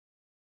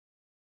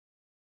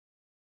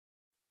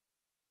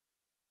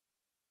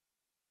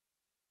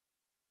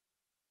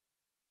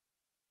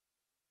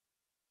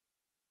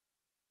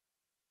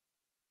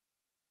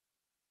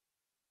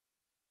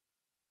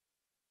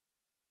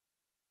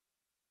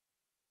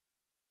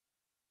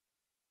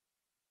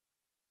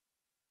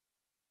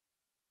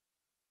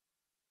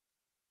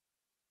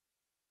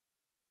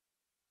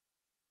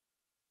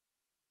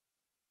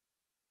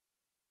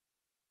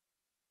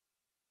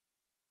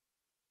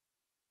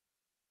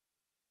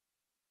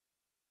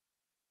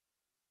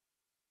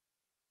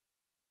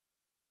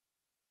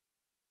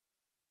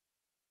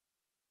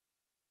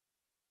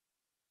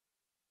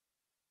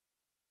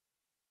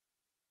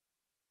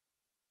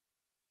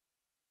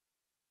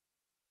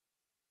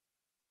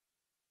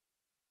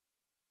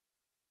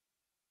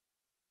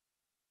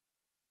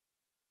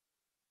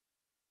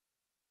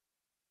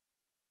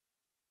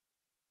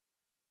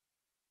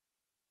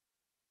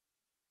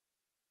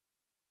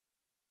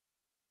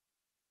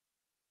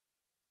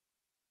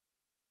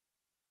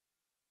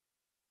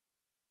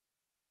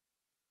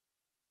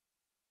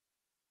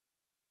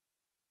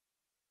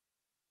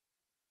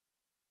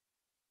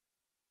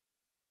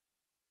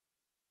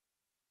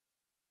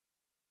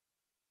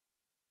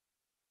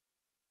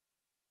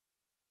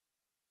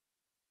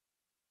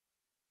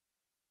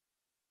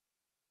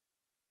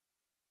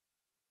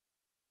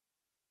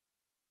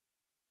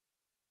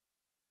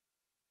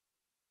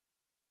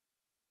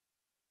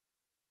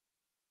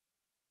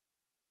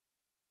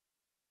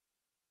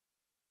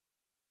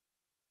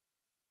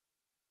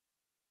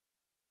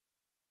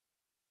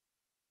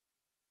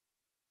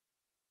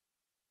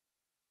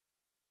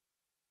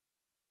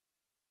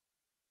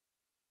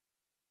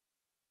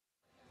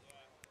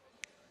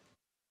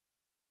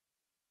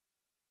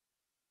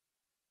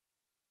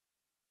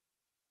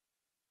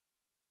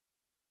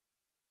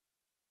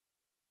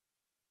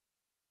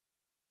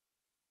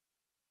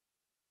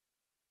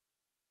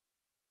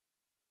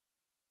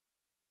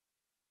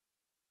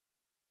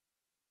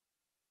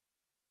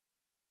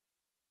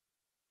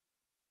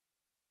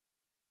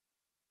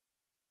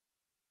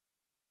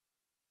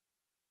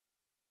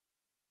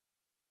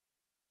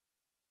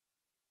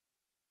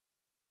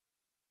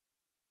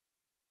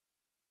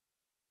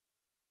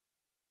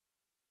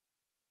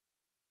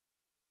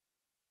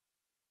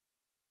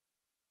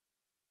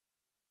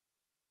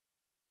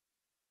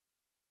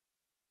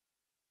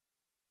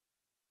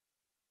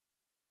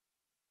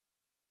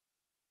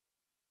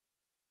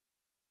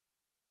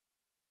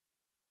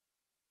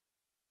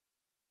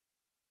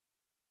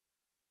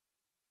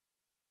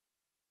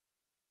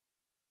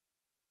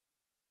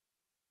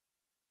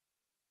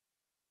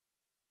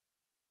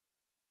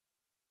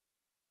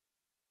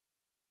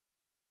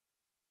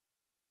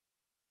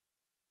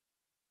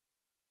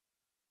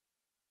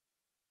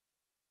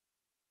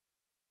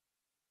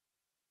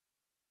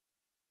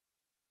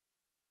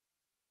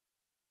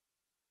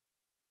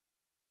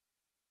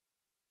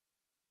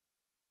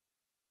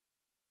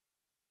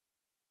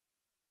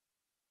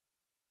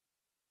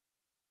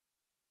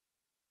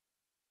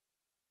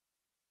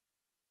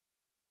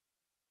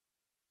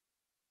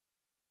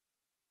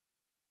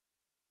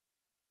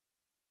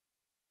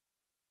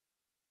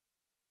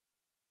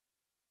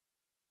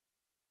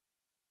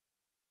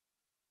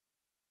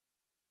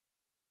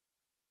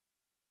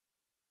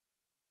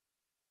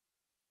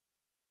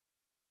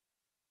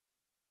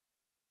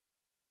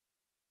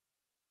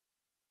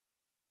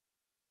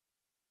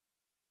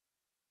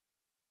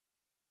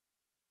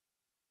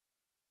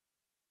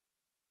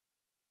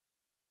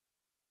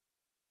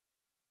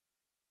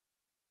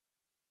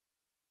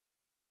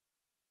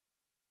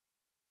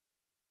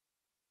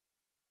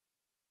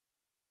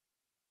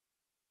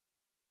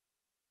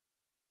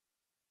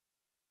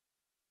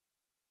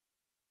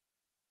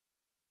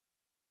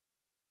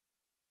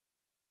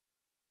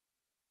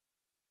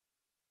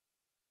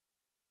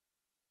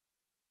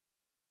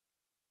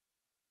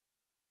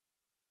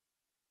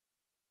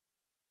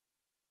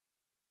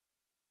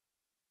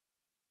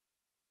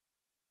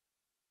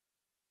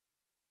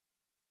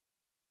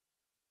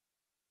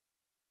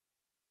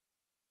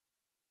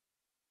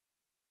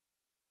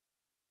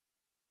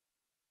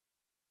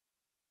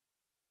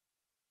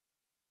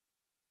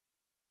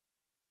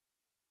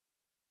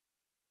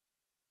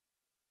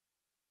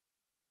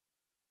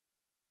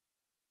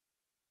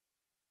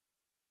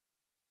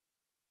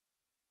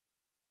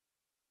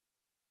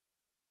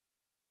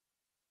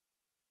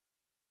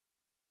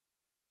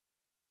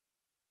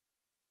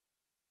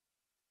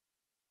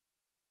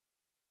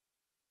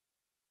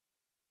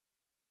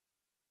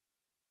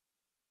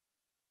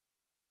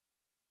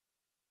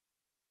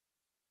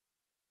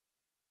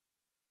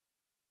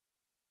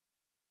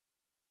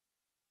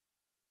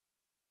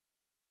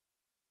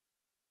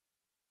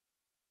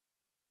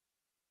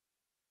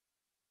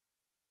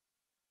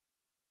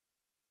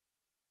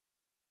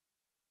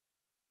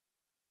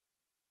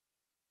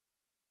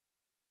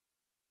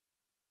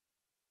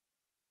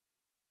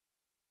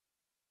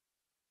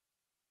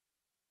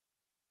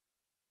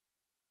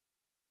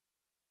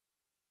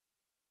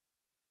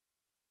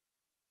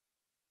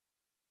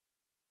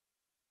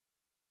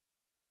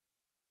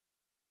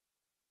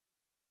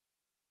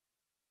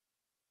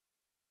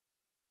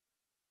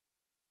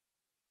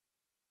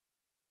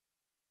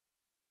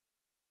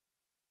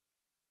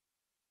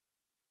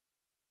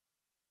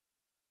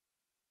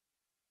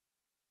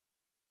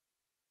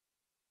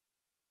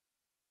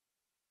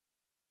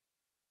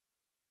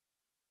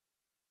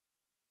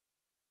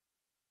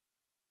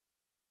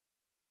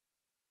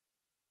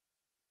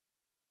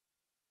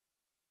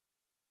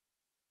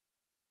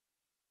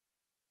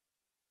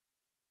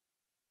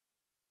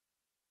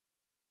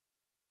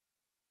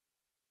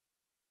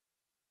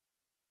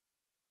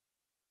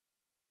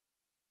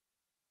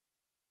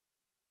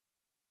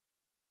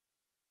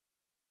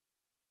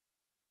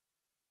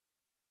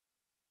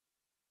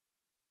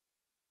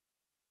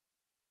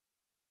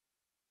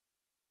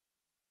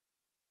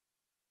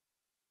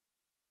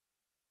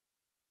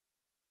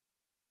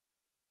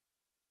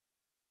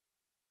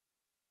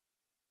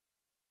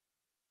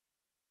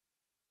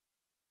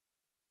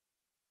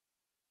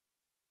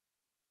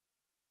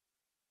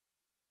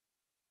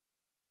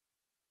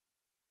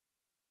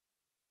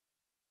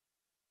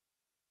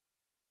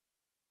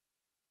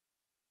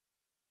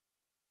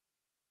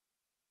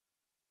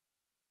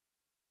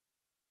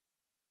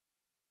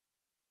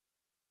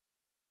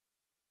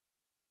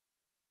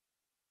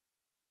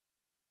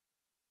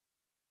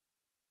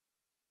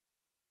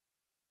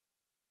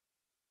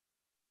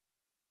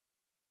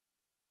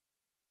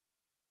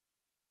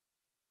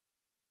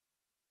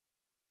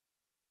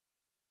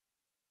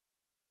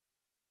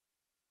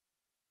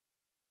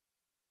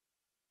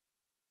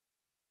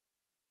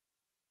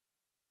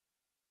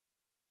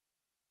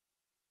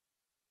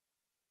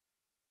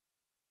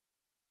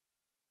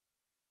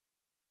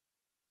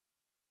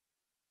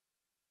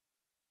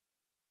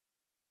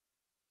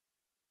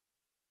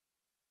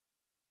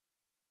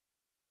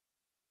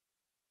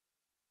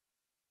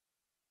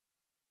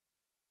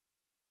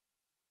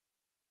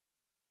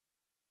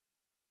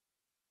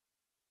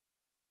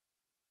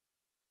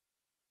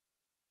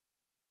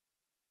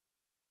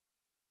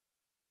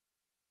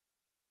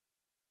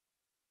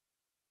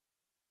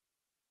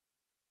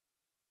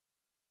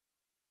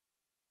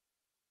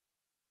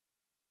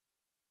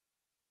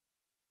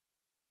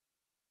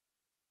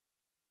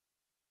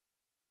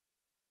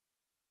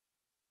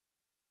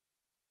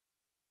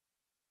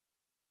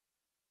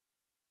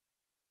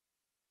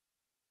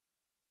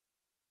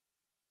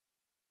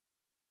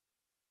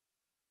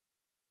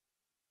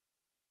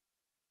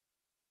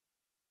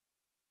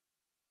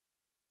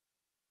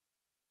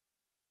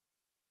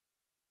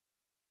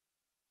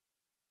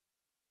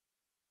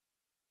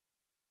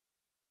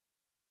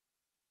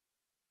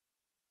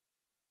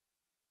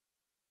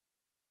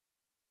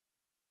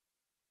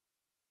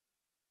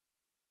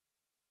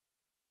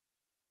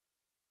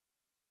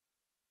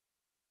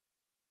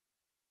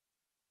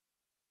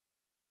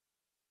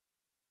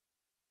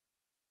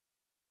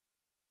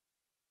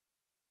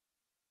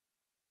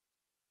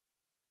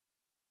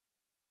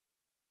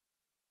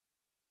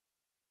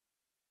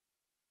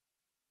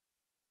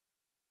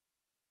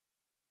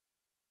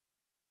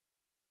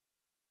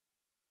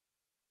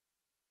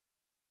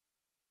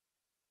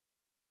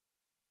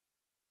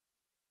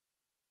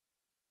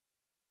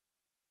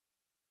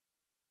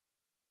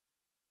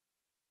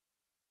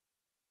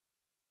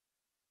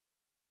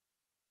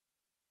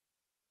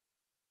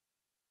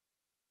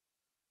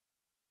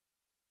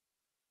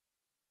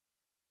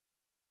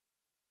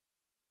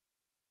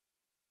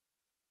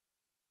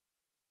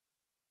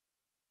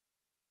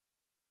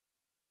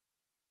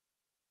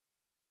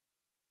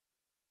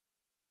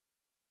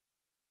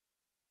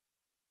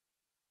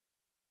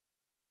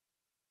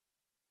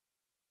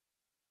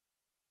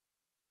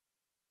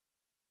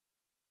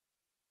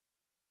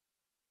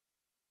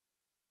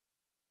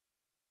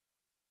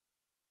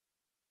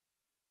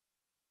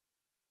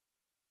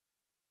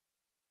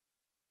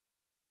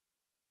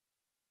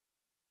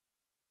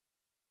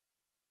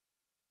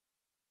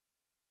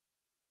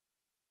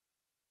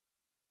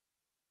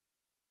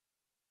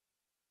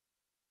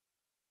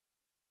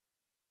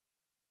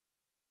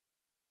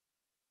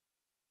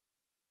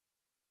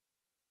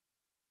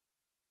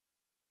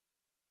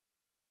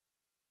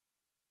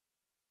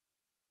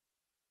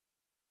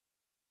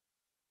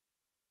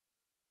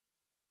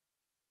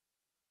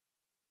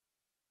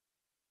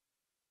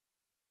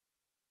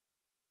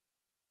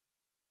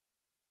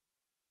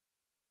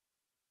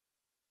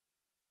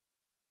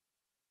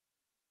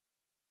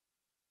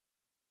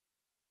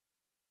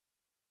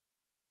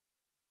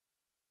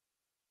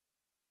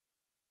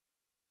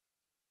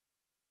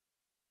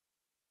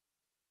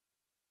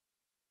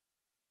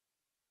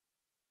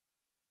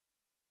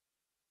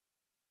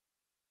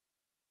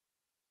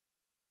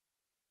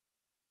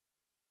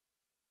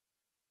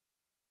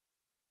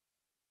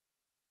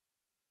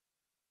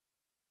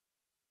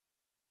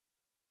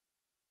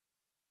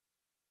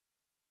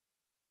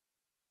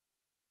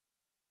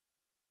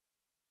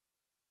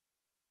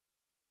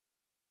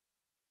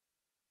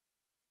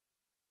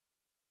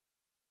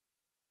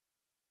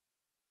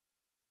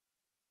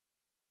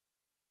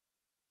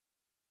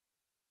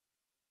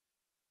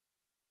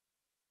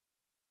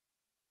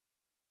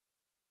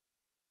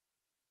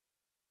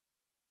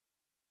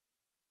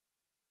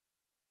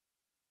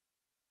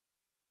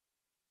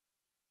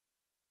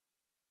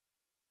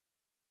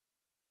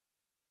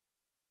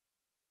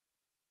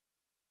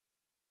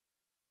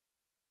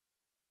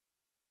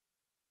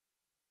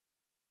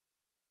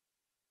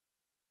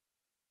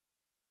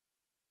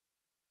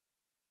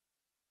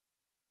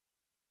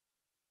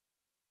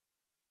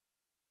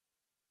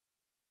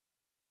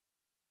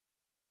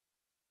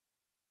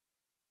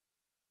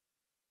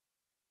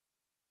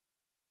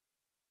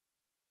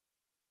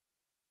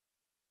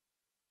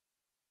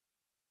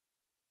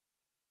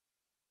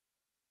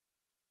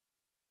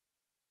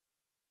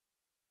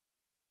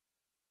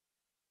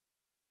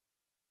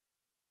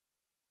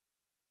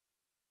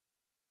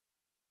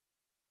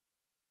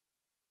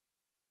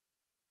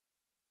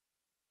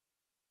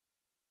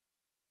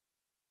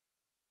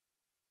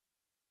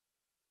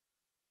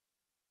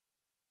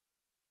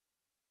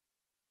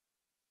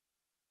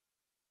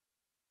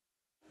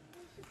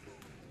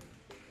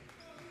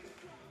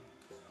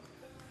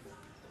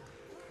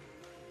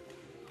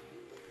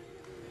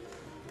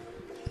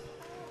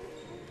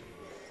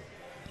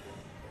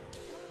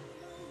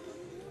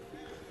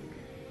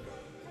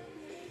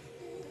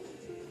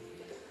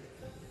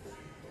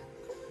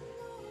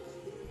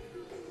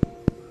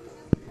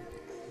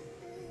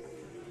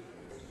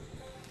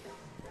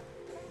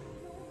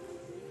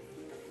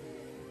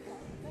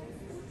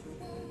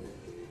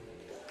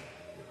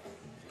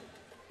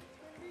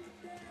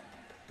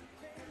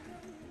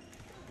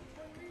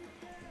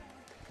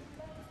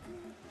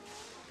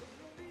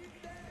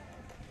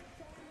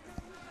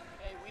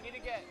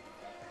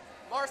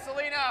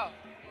Marcelino?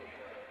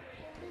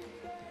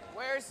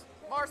 Where's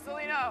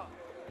Marcelino?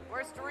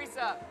 Where's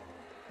Teresa?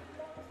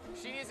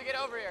 She needs to get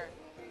over here.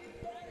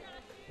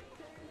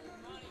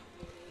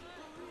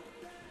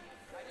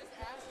 I just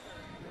asked her.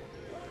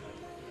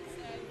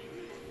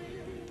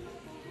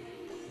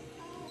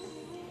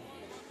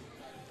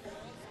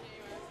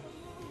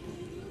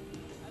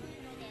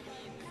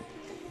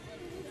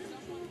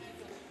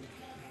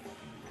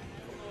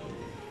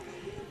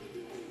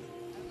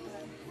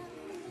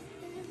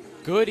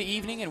 Good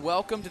evening and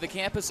welcome to the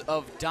campus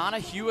of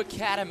Donahue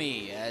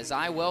Academy as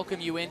I welcome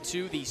you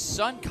into the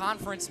Sun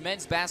Conference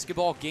men's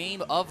basketball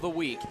game of the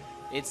week.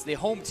 It's the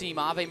home team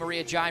Ave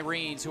Maria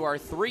Gyrenes who are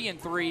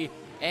 3-3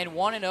 and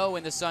 1-0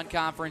 in the Sun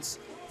Conference,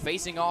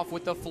 facing off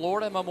with the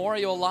Florida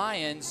Memorial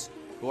Lions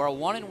who are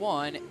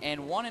 1-1 and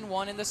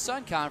 1-1 in the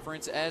Sun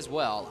Conference as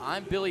well.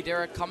 I'm Billy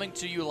Derrick coming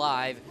to you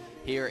live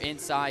here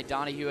inside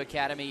Donahue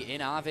Academy in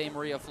Ave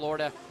Maria,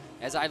 Florida,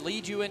 as I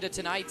lead you into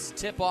tonight's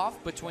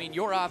tip-off between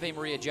your Ave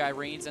Maria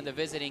Gyrenes and the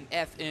visiting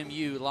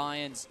FMU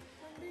Lions.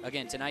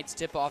 Again, tonight's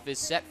tip-off is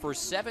set for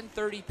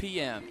 7:30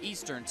 p.m.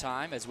 Eastern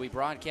Time as we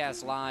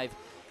broadcast live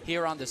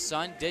here on the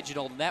Sun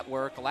Digital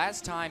Network.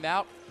 Last time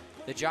out,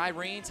 the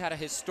Gyrenes had a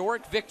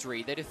historic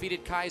victory. They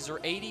defeated Kaiser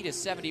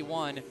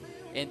 80-71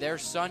 in their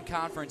Sun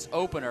Conference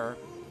opener.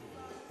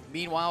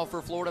 Meanwhile,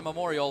 for Florida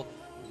Memorial,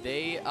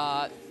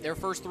 their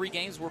first three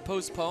games were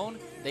postponed.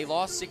 They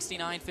lost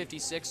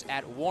 69-56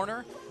 at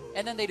Warner,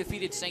 and then they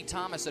defeated St.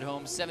 Thomas at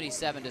home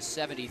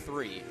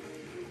 77-73.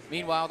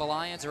 Meanwhile, the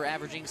Lions are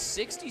averaging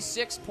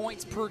 66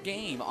 points per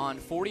game on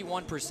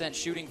 41%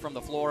 shooting from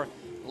the floor.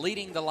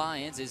 Leading the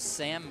Lions is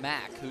Sam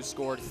Mack, who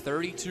scored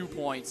 32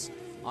 points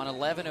on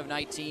 11 of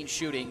 19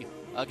 shooting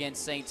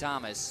against St.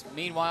 Thomas.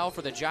 Meanwhile,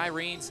 for the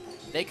Gyrenes,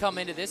 they come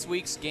into this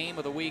week's game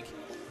of the week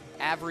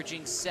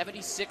averaging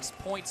 76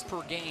 points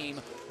per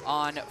game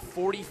on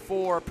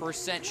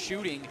 44%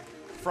 shooting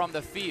from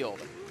the field.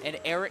 And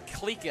Eric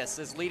Klekas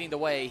is leading the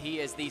way. He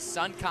is the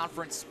Sun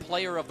Conference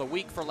Player of the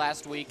Week for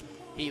last week.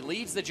 He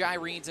leads the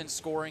Gyrenes in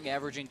scoring,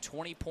 averaging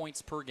 20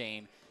 points per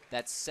game.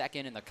 That's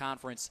second in the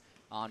conference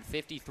on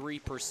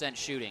 53%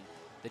 shooting.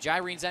 The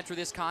Gyrenes enter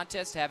this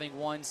contest having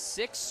won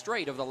 6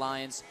 straight of the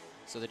Lions,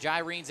 so the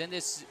Gyrenes in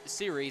this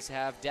series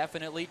have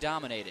definitely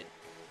dominated.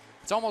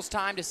 It's almost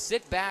time to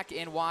sit back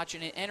and watch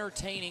an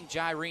entertaining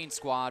Gyrenes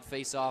squad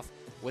face off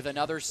with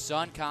another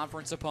Sun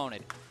Conference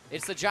opponent.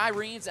 It's the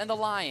Gyrenes and the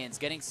Lions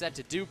getting set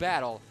to do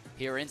battle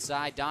here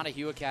inside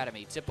Donahue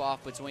Academy.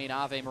 Tip-off between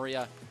Ave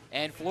Maria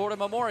and Florida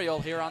Memorial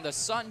here on the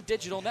Sun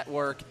Digital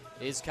Network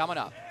is coming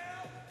up.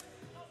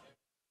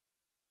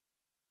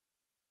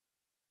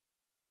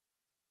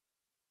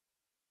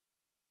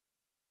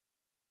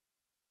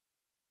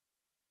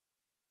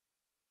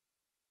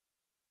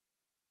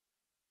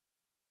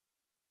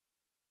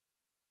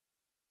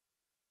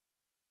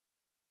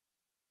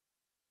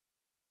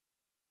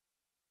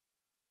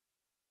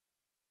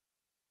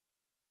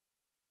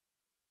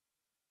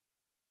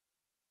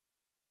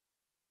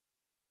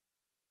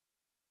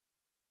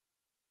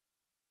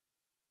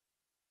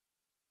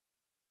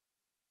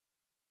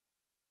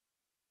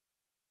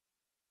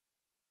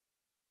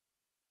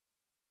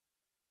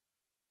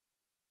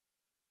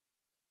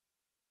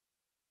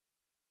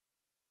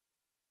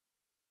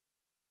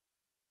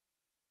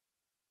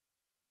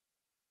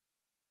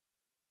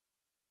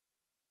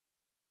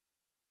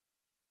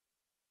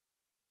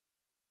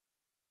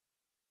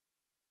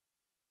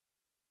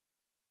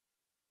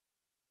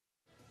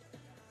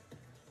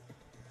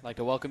 I'd like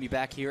to welcome you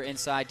back here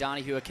inside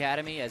Donahue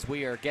Academy as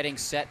we are getting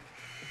set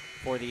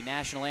for the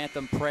national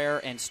anthem, prayer,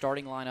 and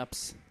starting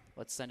lineups.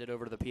 Let's send it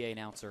over to the PA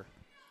announcer.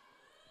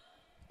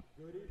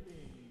 Good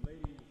evening,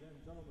 ladies and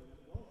gentlemen,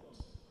 and welcome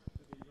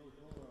to the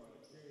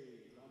Nodora J.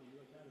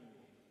 Donahue Academy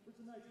for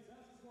tonight's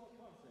basketball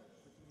contest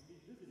between the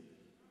visiting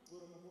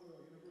Florida Memorial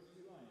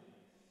University Lions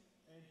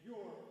and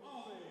your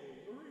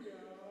Ave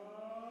Maria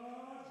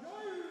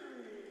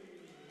Gyrenes.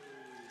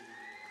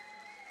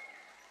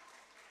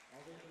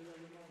 Ave Maria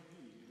reminds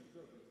you, in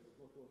observance of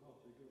local health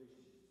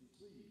regulations, to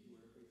please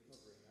wear a face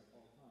covering at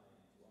all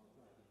times while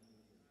inside the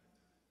gymnasium.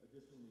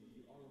 Additionally,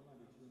 you are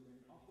reminded to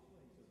remain off the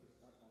playing surface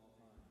at all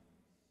times.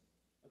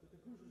 At the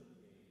conclusion of the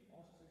game,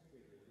 all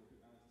spectators will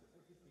be asked to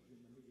exit the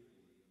gym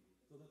immediately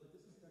so that the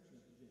disinfection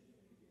of the gym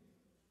can begin.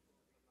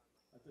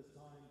 At this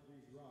time,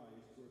 please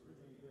rise for a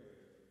three-minute prayer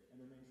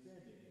and remain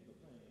standing for the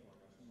playing of our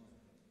national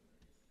anthem.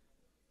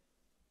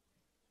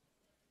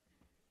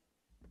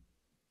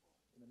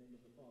 In the name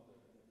of the Father,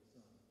 and of the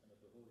Son, and of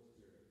the Holy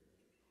Spirit.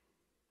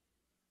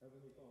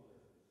 Heavenly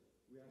Father,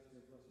 we ask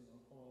your blessing on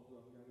all who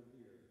have gathered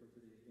here for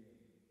today's game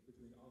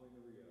between Ave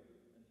Maria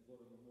and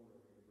Florida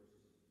Memorial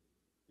University.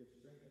 Give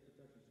strength and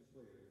protection to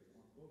players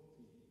on both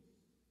teams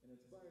and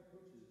inspire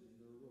coaches in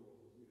their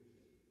roles of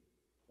leadership.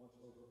 Watch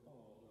over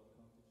all who have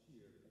come to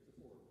cheer and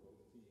support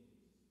both teams.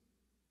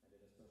 And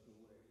in a special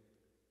way,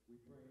 we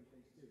pray in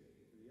thanksgiving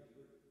for the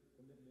effort,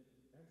 commitment,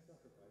 and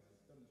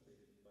sacrifices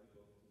demonstrated by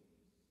both teams.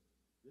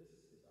 This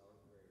is our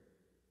prayer,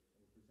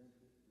 and we present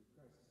it through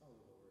Christ our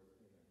Lord.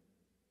 Amen.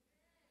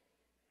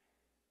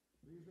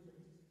 Please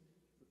remain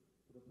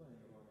for the playing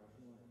of our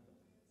national anthem.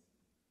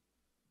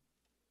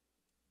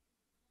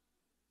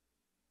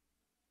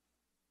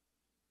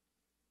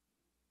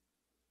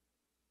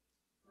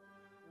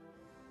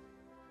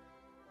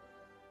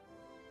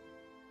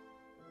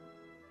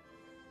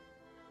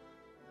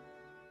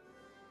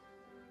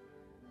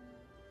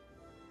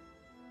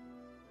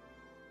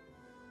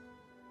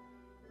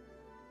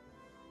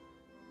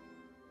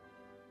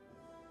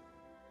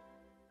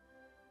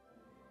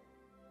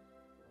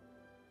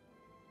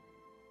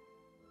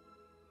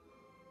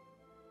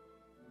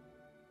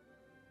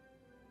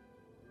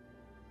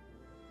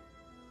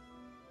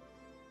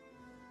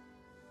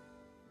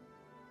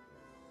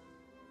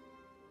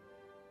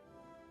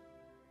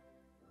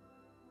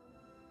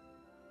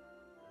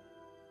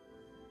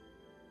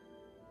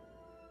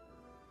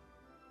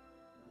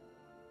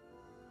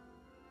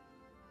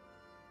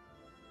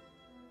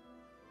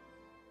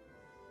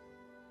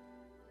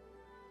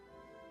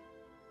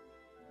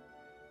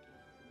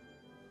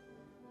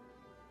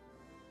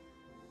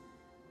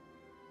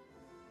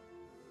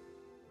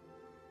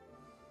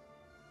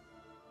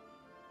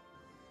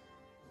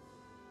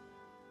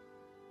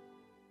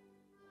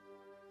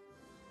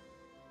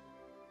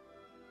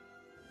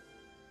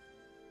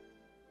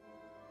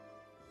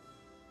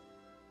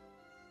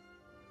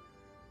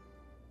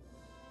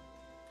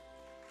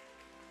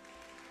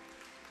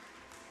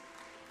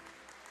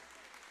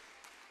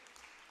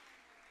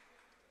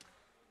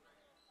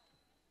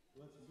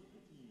 Let's meet the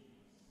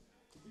teams,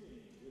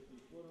 beginning with the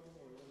Florida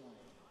Memorial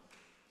Lions.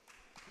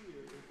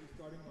 Here is the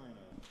starting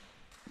lineup.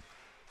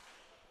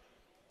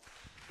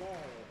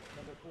 Guard,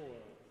 number 4,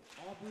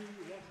 Aubrey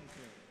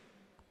Washington.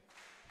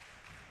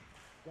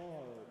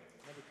 Guard,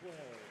 number 12,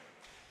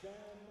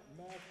 Sam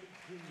Mack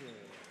Jr.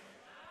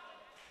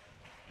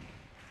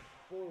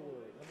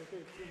 Forward, number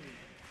 13,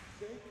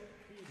 Sheikh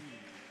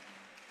Phoebe.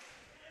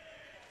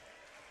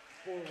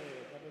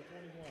 Forward, number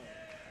 21,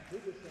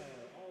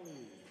 Bubashar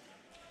Ali.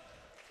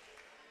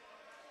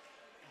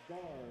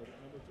 Guard,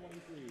 number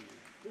 23,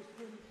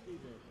 Tristan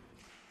Stevens.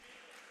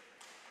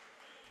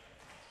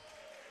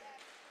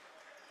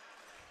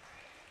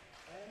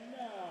 And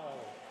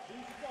now, the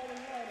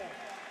starting lineup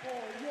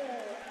for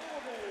your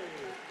Ave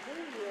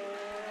Maria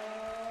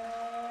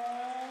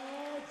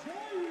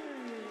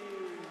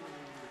Gyrenes.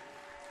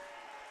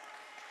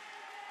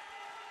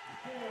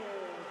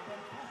 Forward from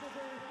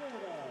Castleberry,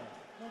 Florida,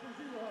 number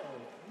 0,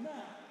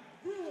 Matt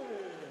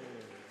Gillis.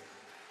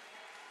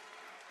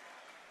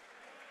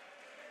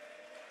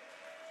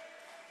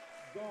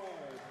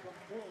 Guard from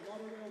Fort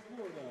Lauderdale,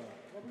 Florida,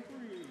 number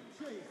 3,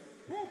 Chase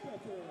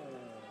Culpepper.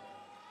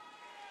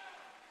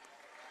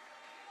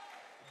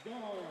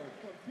 Guard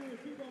from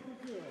Curitiba,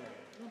 Brazil,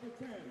 number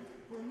 10,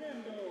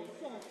 Fernando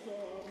Salsa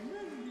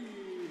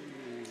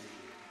Mendy.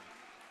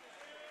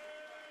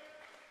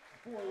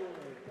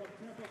 Forward from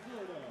Tampa,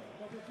 Florida,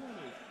 number 20,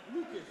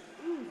 Lucas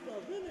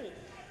Uzavinis.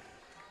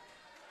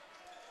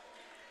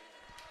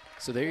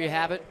 So there you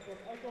have it. From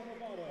Echo,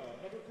 Nevada,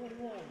 number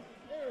 21,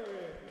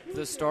 Eric.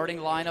 The starting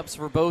lineups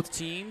for both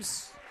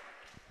teams.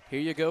 Here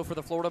you go for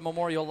the Florida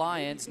Memorial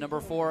Lions. Number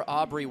 4,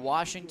 Aubrey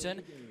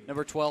Washington.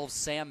 Number 12,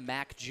 Sam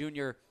Mack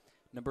Jr.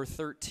 Number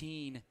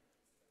 13,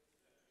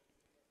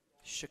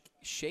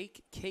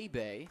 Sheikh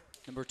Kabe.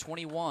 Number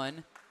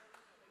 21,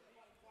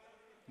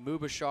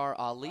 Mubashar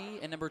Ali.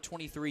 And number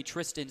 23,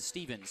 Tristan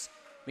Stevens.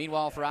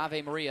 Meanwhile, for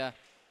Ave Maria,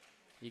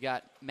 you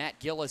got Matt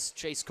Gillis,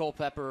 Chase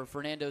Culpepper,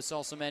 Fernando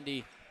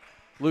Salsamendi,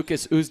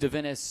 Lucas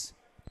Uzdavinis,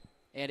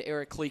 and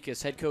Eric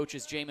Kleekus. Head coach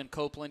is Jamin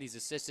Copeland. He's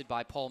assisted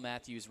by Paul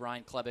Matthews,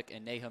 Ryan Klebick,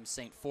 and Nahum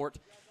St. Fort.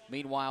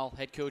 Meanwhile,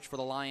 head coach for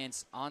the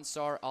Lions,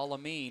 Ansar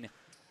Al-Amin,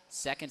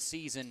 second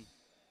season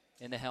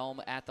in the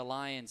helm at the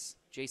Lions.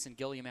 Jason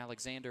Gilliam,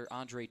 Alexander,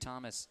 Andre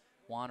Thomas,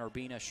 Juan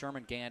Urbina,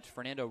 Sherman Gant,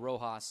 Fernando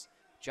Rojas,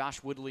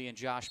 Josh Woodley, and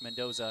Josh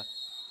Mendoza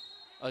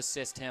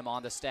assist him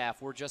on the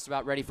staff. We're just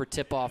about ready for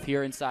tip-off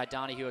here inside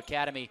Donahue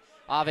Academy.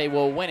 Ave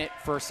will win it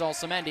for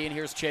Salsamendi, and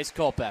here's Chase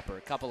Culpepper.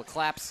 A couple of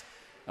claps,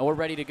 and we're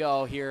ready to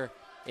go here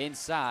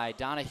inside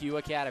Donahue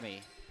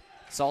Academy.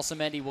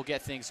 Salsamendi will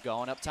get things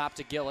going. Up top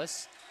to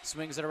Gillis.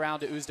 Swings it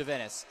around to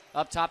Uzdavinis.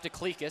 Up top to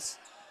Kleekus.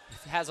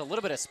 Has a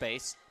little bit of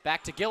space.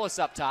 Back to Gillis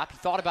up top. He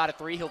thought about a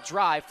three. He'll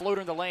drive.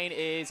 Floater in the lane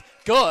is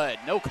good.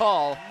 No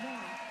call.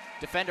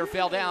 Defender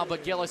fell down,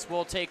 but Gillis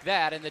will take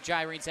that, and the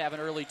Gyrenes have an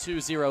early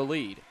 2-0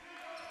 lead.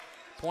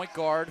 Point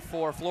guard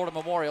for Florida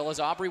Memorial is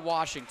Aubrey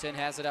Washington.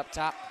 Has it up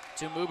top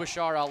to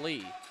Mubashar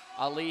Ali.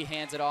 Ali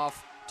hands it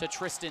off to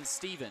Tristan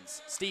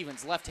Stevens.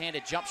 Stevens,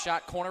 left-handed jump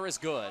shot. Corner is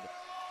good.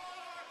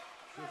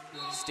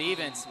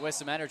 Stevens with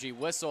some energy.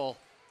 Whistle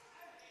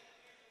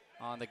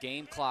on the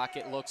game clock,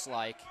 it looks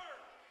like.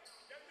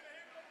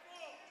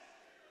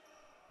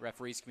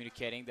 Referees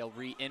communicating. They'll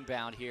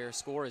re-inbound here.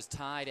 Score is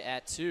tied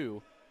at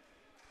 2.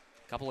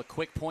 A couple of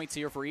quick points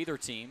here for either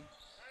team.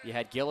 You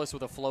had Gillis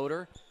with a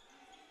floater.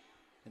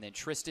 And then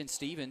Tristan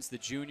Stevens, the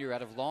junior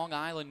out of Long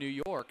Island,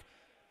 New York,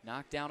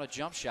 knocked down a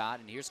jump shot.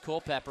 And here's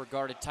Culpepper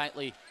guarded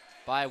tightly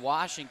by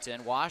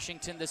Washington.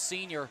 Washington, the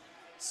senior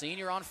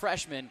on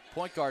freshman.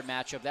 Point guard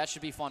matchup. That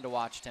should be fun to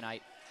watch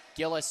tonight.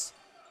 Gillis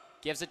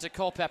Gives it to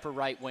Culpepper,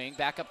 right wing.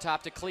 Back up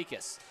top to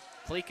Klekus.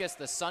 Klekus,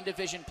 the Sun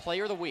Division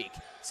Player of the Week.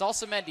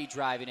 Salsamendi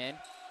driving in.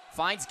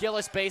 Finds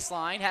Gillis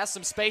baseline. Has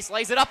some space.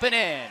 Lays it up and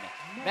in.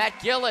 Matt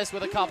Gillis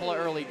with a couple of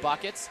early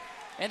buckets.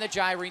 And the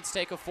Gyrenes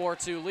take a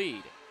 4-2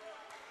 lead.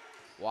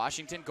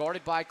 Washington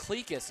guarded by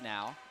Klekus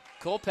now.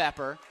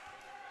 Culpepper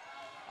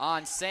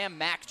on Sam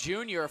Mack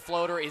Jr.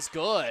 Floater is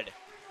good.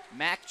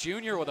 Mack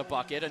Jr. with a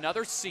bucket.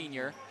 Another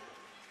senior.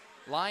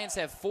 Lions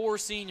have 4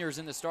 seniors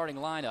in the starting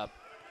lineup.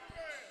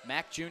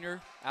 Mack Jr.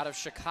 out of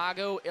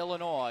Chicago,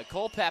 Illinois.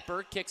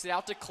 Culpepper kicks it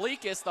out to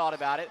Klekus, thought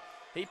about it.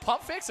 He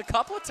pump fakes a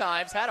couple of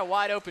times, had a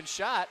wide open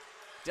shot.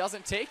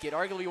 Doesn't take it,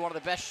 arguably one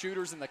of the best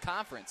shooters in the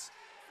conference.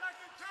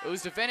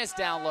 Uzdevenis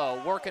down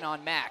low, working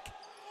on Mack.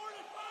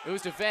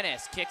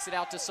 Uzdevenis kicks it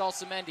out to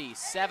Salsamendi.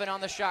 7 on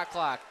the shot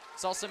clock.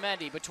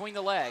 Salsamendi between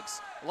the legs.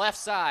 Left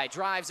side,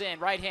 drives in,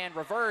 right hand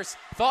reverse.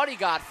 Thought he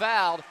got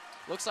fouled.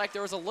 Looks like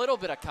there was a little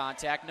bit of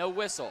contact, no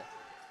whistle.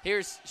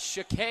 Here's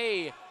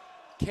Shakay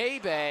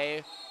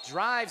Kabe,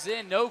 drives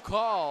in, no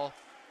call.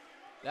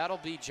 That'll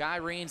be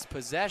Gyrenes'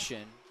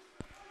 possession.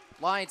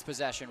 Lions'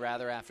 possession,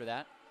 rather, after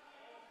that.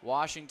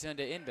 Washington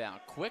to inbound.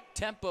 Quick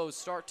tempo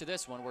start to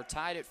this one. We're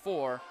tied at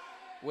 4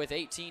 with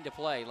 18 to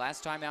play.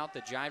 Last time out,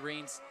 the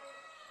Gyrenes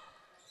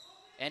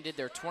ended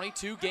their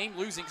 22-game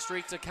losing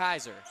streak to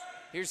Kaiser.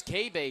 Here's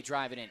Kabe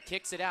driving in,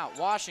 kicks it out.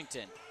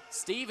 Washington,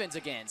 Stevens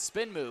again,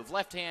 spin move,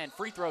 left hand,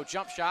 free throw,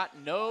 jump shot,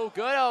 no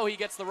good. Oh, he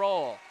gets the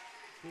roll.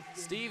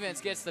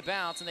 Stevens gets the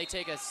bounce, and they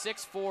take a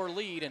 6-4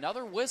 lead.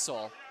 Another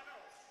whistle.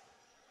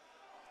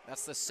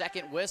 That's the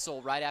second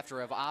whistle right after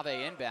of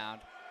Ave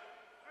inbound.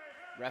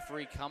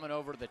 Referee coming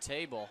over to the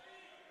table.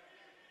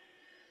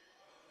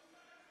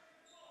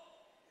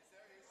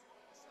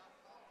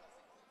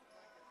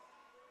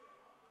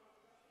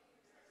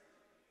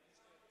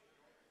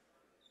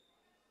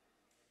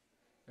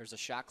 There's a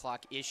shot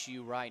clock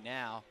issue right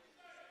now.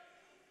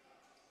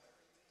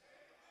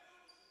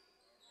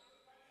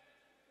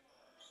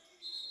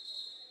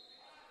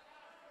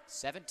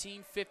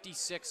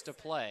 $17:56 to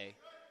play.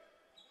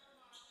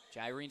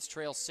 Gyrenes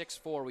trail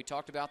 6-4. We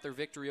talked about their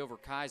victory over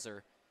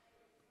Kaiser.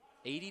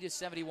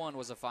 80-71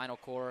 was the final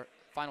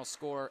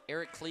score.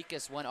 Eric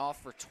Klekus went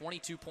off for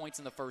 22 points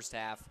in the first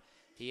half.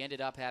 He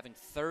ended up having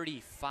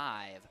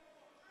 35.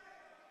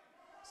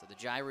 So the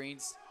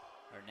Gyrenes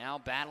are now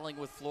battling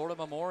with Florida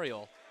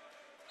Memorial.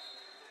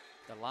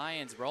 The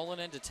Lions rolling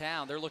into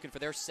town. They're looking for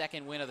their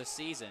second win of the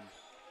season.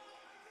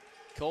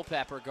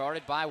 Culpepper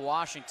guarded by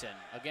Washington.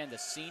 Again, the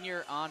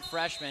senior on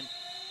freshman,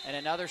 and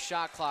another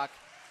shot clock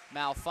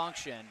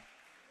malfunction.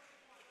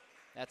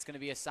 That's going to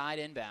be a side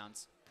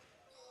inbounds.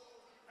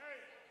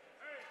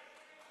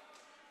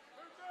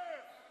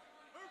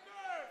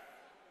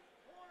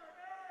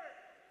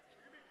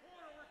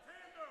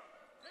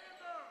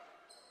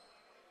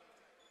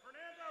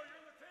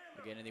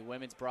 Again, in the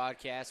women's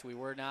broadcast, we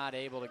were not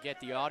able to get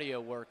the audio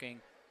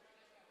working.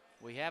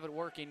 We have it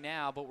working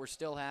now, but we're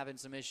still having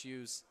some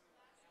issues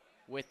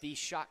with the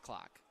shot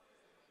clock.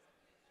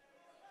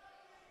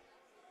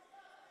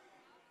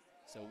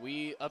 So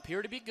we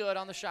appear to be good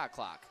on the shot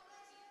clock.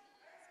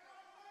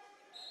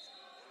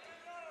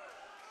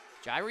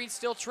 Gyrenes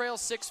still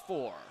trails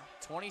 6-4.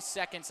 20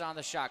 seconds on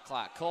the shot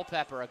clock.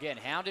 Culpepper, again,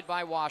 hounded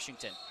by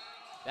Washington.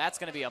 That's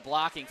going to be a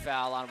blocking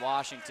foul on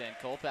Washington.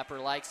 Culpepper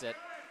likes it.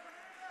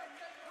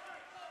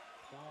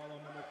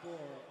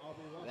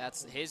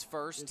 That's his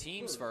first,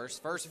 team's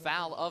first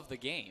foul of the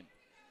game.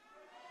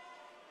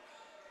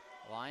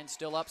 Lions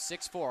still up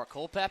 6-4.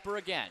 Culpepper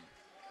again.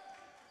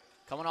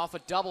 Coming off a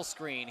double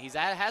screen. He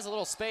has a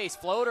little space.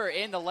 Floater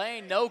in the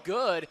lane, no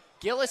good.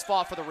 Gillis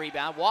fought for the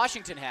rebound.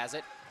 Washington has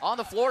it. On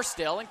the floor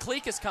still, and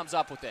Klekus comes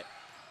up with it.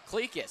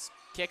 Klekus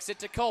kicks it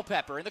to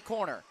Culpepper in the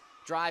corner.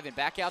 Driving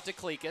back out to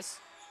Klekus.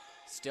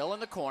 Still in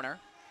the corner.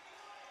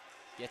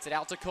 Gets it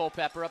out to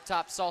Culpepper up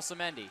top,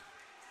 Salsamendi.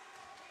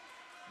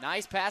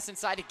 Nice pass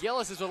inside to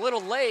Gillis. Is a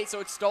little late,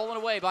 so it's stolen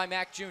away by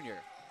Mack Jr.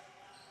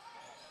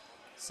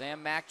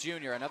 Sam Mack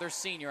Jr., another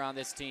senior on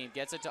this team,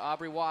 gets it to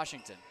Aubrey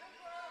Washington.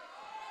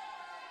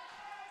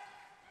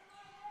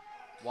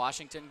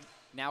 Washington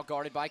now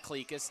guarded by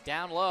Klekus.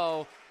 Down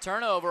low,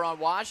 turnover on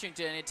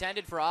Washington,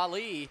 intended for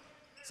Ali.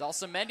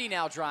 Salsamendi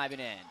now driving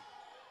in.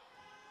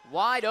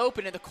 Wide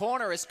open in the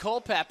corner is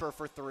Culpepper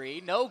for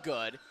 3, no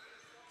good.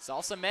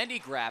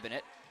 Salsamendi grabbing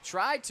it,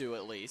 tried to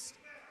at least.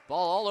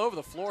 Ball all over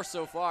the floor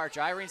so far.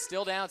 Gyrenes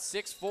still down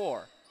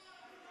 6-4.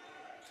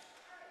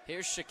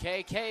 Here's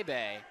Shakay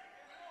Kabe.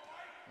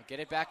 We'll get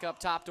it back up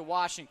top to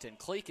Washington.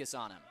 Klekus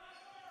on him.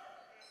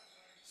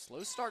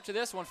 Slow start to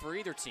this one for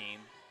either team.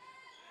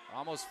 We're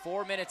almost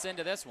 4 minutes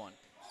into this one.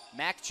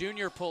 Mack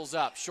Jr. pulls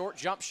up. Short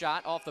jump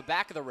shot off the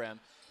back of the rim.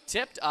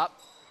 Tipped up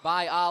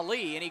by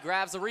Ali, and he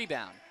grabs the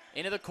rebound.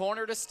 Into the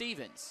corner to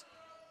Stevens.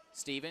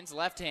 Stevens,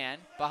 left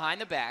hand, behind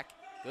the back.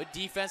 Good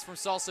defense from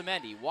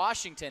Salsamendi.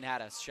 Washington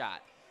had a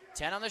shot.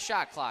 10 on the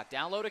shot clock.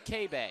 Down low to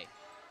Kabe.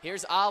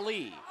 Here's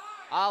Ali.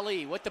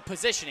 Ali with the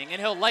positioning,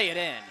 and he'll lay it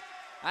in.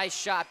 Nice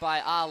shot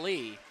by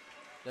Ali.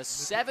 The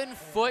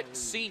 7-foot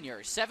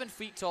senior, 7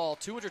 feet tall,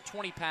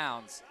 220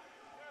 pounds,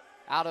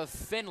 out of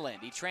Finland.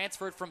 He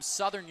transferred from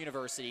Southern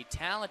University.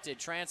 Talented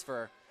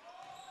transfer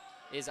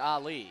is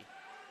Ali.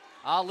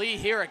 Ali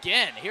here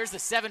again. Here's the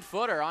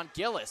 7-footer on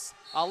Gillis.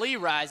 Ali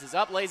rises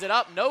up, lays it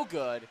up, no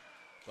good,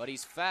 but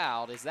he's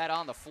fouled. Is that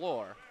on the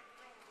floor?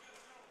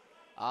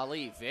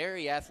 Ali,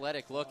 very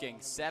athletic looking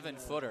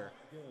 7-footer,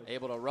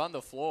 able to run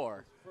the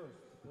floor.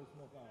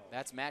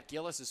 That's Matt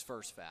Gillis'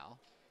 first foul.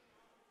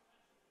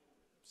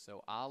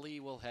 So Ali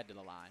will head to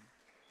the line.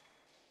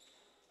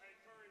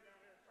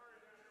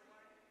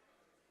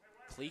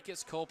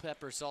 Klekas,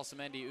 Culpepper,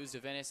 Salsamendi,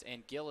 Uzdevenis,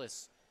 and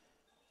Gillis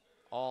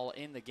all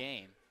in the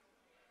game.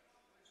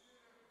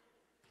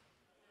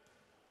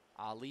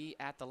 Ali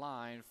at the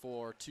line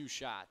for 2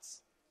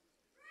 shots.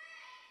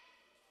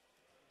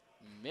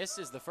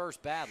 Misses the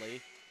first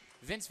badly.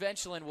 Vince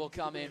Venchelin will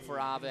come in for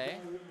Ave,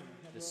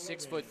 the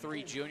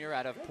 6'3" junior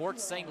out of Port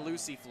St.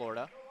 Lucie,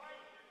 Florida.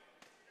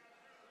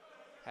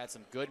 Had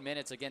some good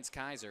minutes against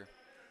Kaiser.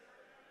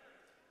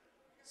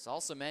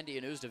 Salsamendi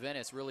and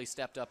Uzdevenis really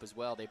stepped up as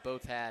well. They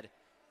both had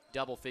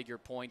double-figure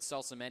points.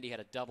 Salsamendi had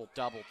a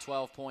double-double,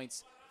 12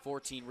 points,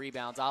 14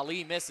 rebounds.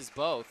 Ali misses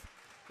both.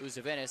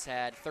 Uzdevenis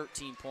had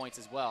 13 points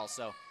as well.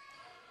 So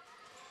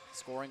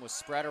scoring was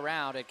spread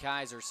around at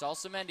Kaiser.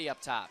 Salsamendi up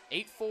top.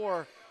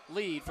 8-4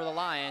 lead for the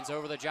Lions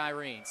over the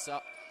Gyrenes. So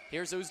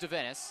here's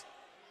Uzdevenis.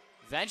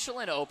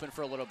 Venchelin open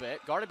for a little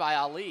bit. Guarded by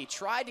Ali.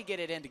 Tried to get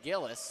it into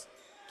Gillis.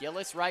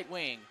 Gillis right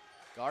wing.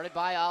 Guarded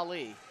by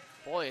Ali.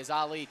 Boy, is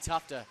Ali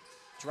tough to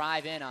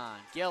drive in on.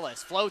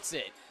 Gillis floats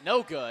it.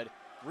 No good.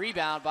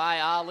 Rebound by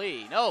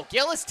Ali. No,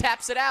 Gillis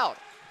taps it out.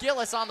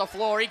 Gillis on the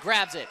floor. He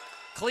grabs it.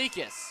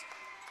 Klekas.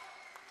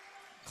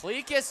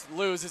 Klekas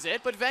loses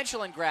it, but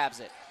Venchelin grabs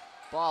it.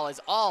 Ball is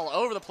all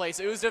over the place.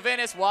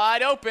 Uzdevenis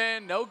wide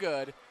open. No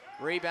good.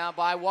 Rebound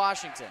by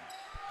Washington.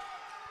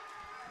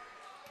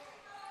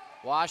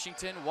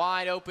 Washington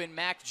wide open.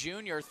 Mack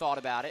Jr. thought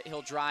about it.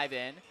 He'll drive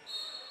in.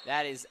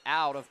 That is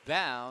out of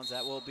bounds.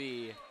 That will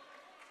be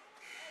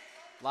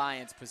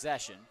Lions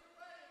possession.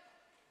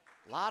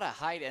 A lot of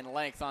height and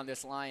length on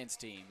this Lions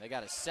team. They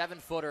got a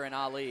 7-footer in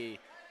Ali.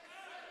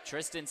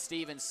 Tristan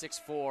Stevens,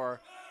 6'4".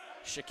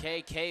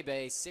 Shakay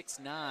Kabe,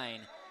 6'9".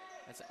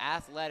 That's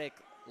athletic,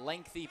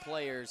 lengthy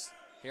players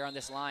here on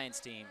this Lions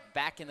team.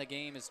 Back in the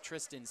game is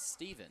Tristan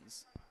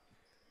Stevens.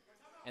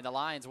 And the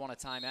Lions want a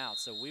timeout,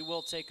 so we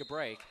will take a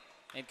break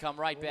and come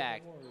right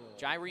back.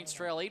 Gyrenes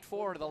trail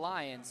 8-4 to the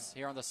Lions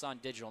here on the Sun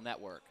Digital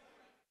Network.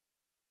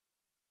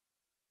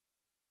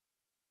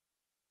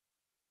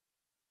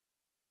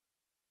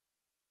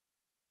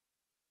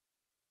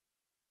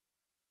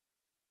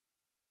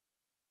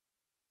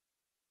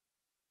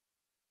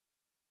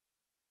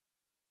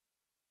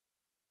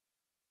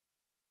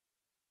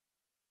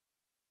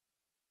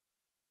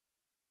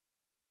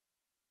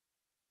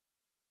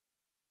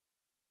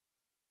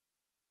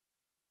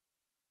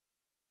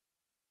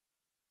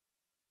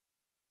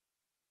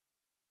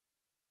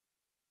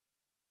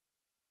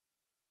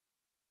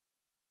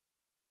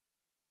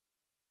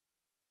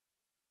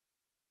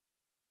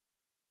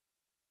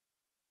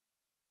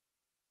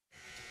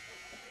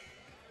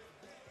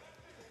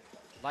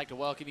 I'd like to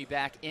welcome you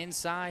back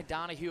inside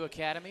Donahue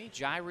Academy.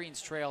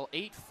 Gyrenes trail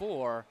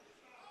 8-4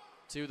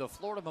 to the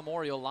Florida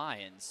Memorial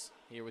Lions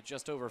here with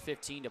just over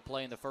 15 to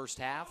play in the first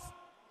half.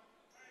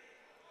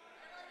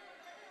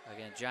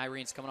 Again,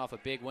 Gyrenes coming off a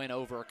big win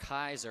over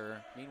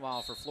Kaiser.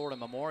 Meanwhile, for Florida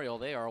Memorial,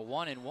 they are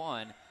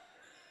 1-1. And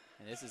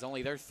this is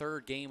only their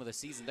 3rd game of the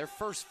season. Their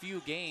first few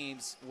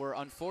games were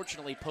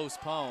unfortunately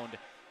postponed.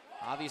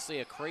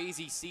 Obviously a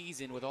crazy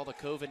season with all the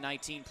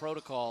COVID-19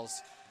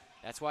 protocols.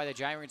 That's why the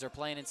Gyrenes are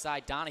playing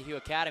inside Donahue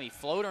Academy.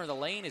 Floater in the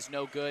lane is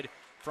no good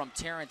from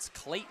Terrence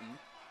Clayton.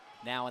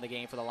 Now in the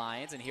game for the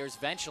Lions. And here's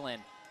Venchelin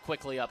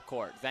quickly up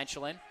court.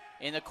 Venchelin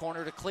in the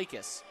corner to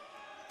Klekas.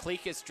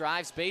 Klekas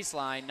drives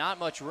baseline, not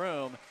much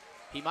room.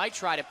 He might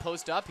try to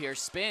post up here,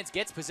 spins,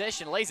 gets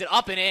position, lays it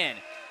up and in.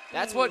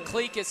 That's what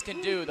Klekas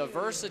can do, the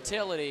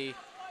versatility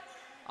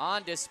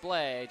on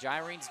display.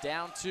 Gyrenes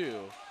down 2.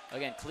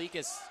 Again,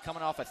 Klekas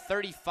coming off a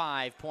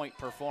 35-point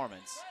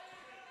performance.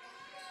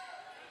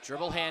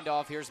 Dribble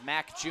handoff, here's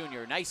Mack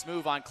Jr. Nice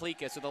move on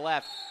Klekas to the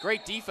left.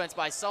 Great defense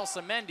by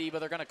Salsamendi, but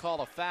they're gonna call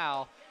a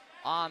foul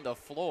on the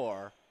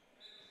floor.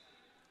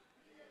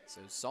 So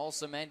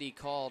Salsamendi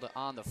called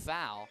on the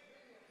foul.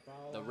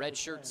 The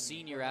redshirt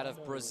senior out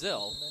of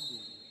Brazil.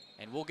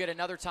 And we'll get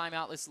another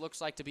timeout. This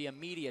looks like to be a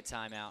media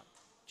timeout.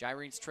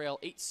 Gyrenes trail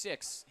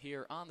 8-6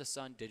 here on the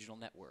Sun Digital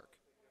Network.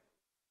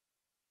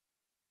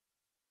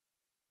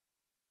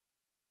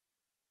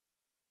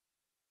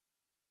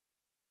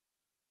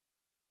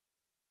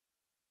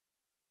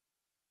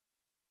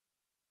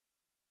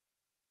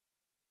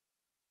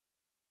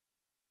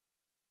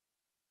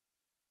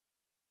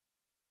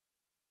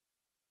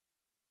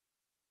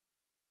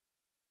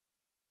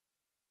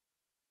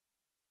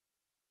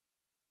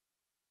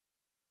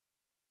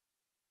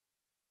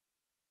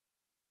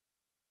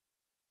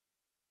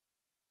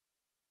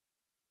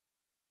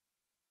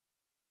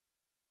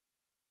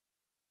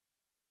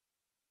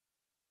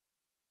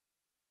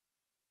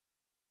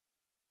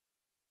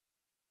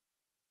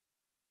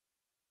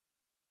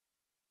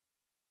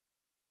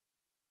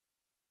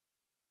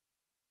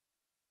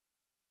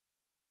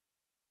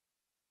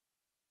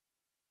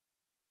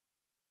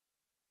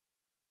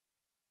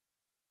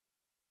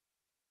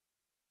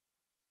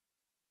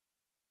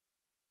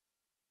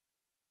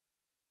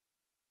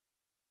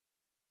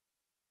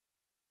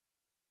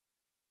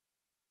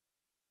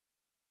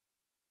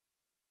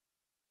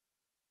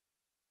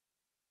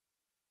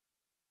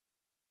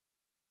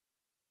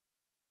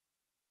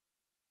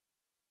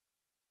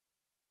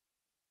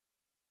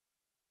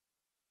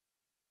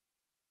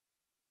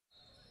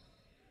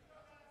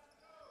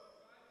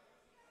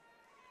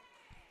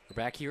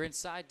 We're back here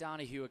inside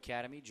Donahue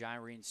Academy.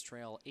 Gyrenes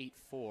trail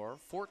 8-4.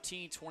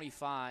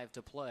 14:25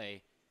 to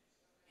play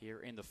here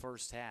in the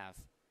first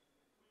half.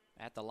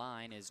 At the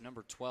line is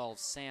number 12,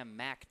 Sam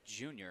Mack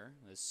Jr.,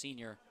 the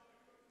senior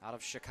out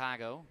of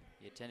Chicago.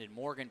 He attended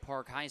Morgan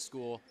Park High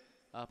School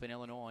up in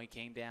Illinois.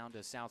 Came down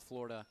to South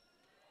Florida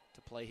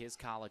to play his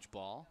college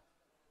ball.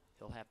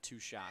 He'll have 2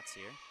 shots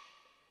here.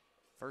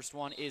 First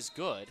one is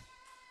good.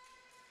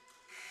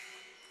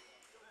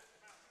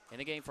 In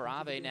the game for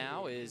Ave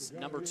now is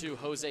number 2,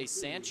 Jose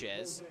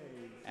Sanchez,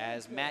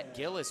 as Matt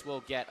Gillis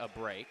will get a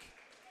break.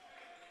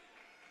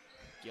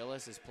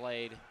 Gillis has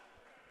played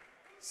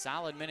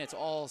solid minutes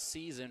all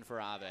season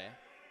for Ave.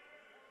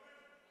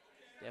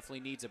 Definitely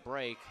needs a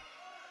break.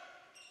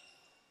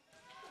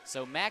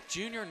 So Mack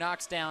Jr.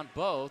 knocks down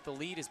both. The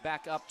lead is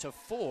back up to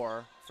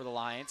 4 for the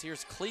Lions.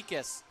 Here's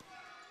Kleekus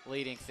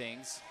leading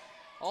things.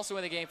 Also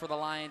in the game for the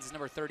Lions is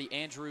number 30,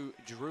 Andrew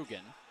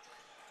Drugan.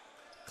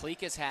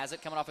 Kleekus has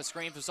it, coming off a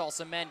screen from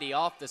Salsamendi.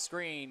 Off the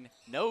screen,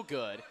 no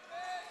good.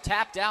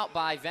 Tapped out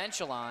by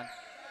Venchilon.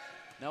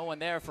 No one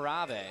there for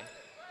Ave.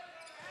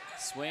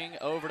 Swing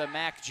over to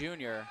Mack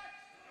Jr.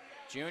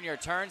 Jr.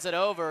 turns it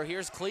over.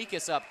 Here's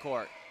Kleekus up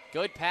court.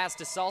 Good pass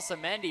to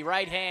Salsamendi,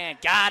 right hand,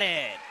 got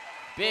it.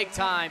 Big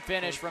time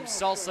finish from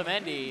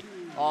Salsamendi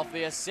off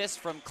the assist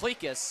from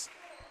Kleekus.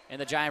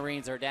 And the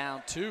Gyrenes are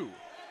down 2.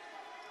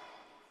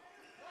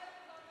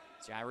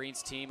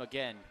 Gyrenes team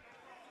again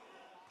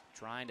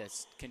trying to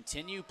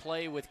continue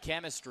play with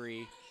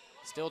chemistry,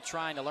 still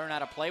trying to learn how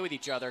to play with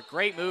each other.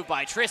 Great move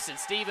by Tristan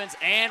Stevens,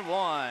 and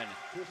one.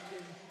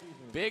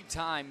 Big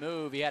time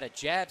move. He had a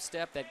jab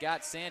step that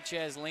got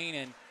Sanchez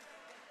leaning,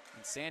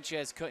 and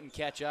Sanchez couldn't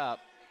catch up.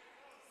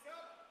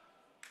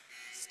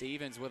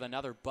 Stevens with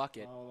another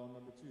bucket. Foul on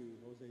number 2,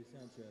 Jose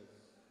Sanchez,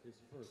 his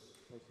first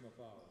personal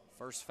foul.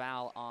 First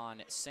foul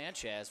on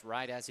Sanchez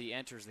right as he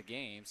enters the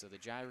game, so the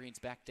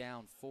Gyrenes back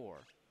down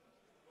 4.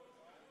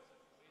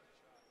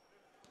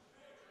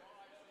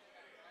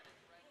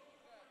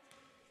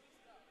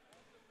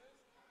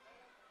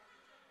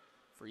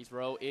 Free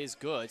throw is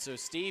good, so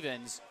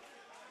Stevens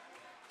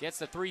gets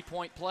the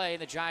 3-point play,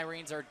 and the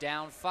Gyrenes are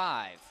down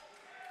 5.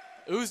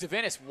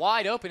 Uzdevinis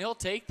wide open. He'll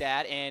take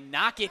that and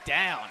knock it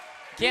down.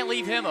 Can't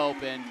leave him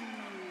open,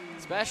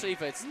 especially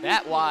if it's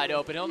that wide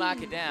open. He'll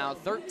knock it down.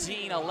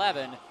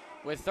 13-11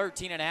 with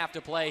 13 and a half to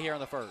play here in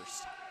the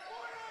first.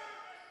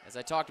 As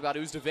I talked about,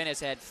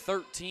 Uzdevinis had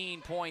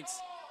 13 points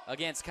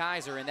against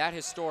Kaiser in that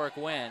historic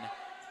win.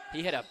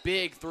 He hit a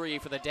big 3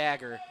 for the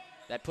dagger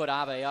that put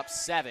Ave up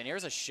 7.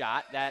 Here's a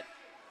shot that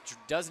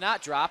does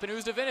not drop, and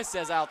Uzdevinis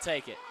says, I'll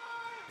take it.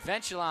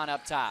 Venchilon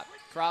up top,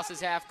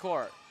 crosses half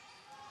court.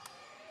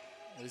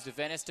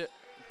 Uzdevinis to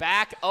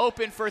back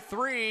open for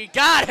 3,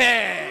 got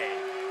it!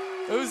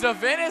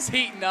 Uzdevinis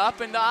heating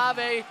up, and the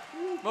Ave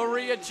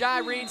Maria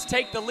Gyrenes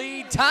take the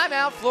lead.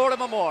 Timeout, Florida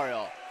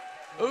Memorial.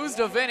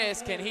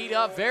 Uzdevinis can heat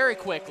up very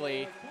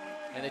quickly,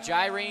 and the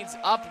Gyrenes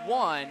up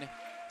 1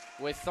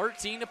 with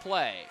 13 to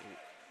play.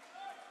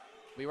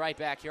 We'll be right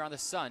back here on the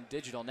Sun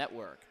Digital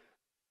Network.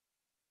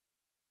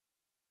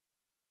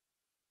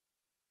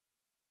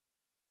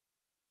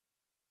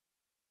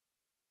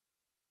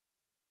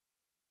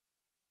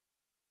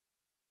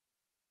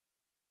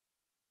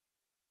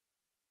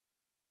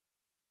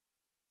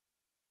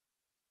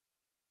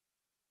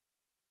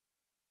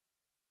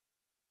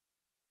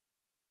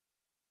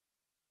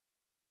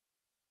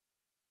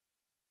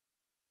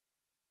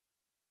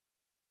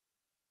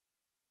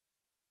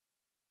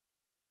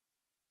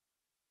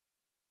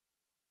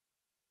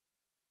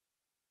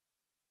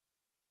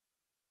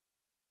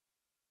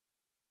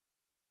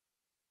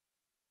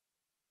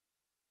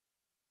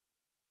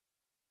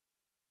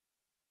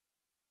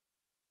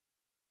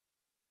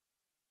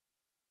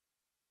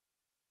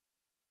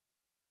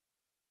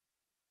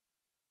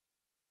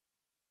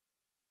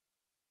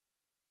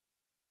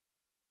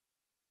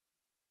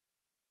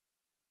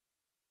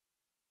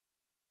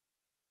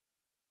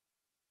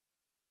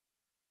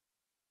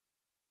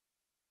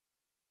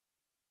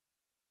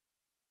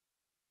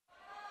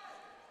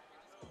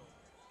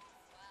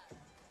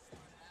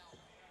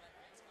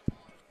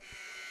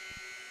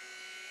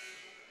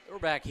 We're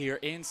back here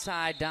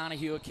inside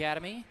Donahue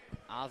Academy.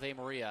 Ave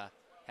Maria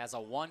has a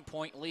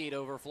 1-point lead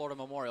over Florida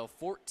Memorial,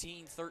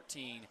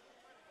 14-13,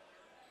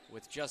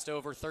 with just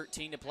over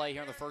 13 to play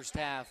here in the first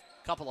half.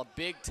 Couple of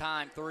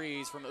big-time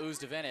threes from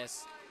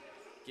Uzdevinis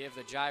give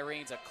the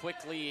Gyrenes a quick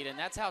lead, and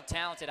that's how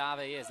talented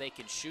Ave is. They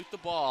can shoot the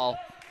ball,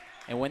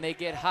 and when they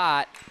get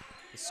hot,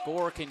 the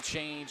score can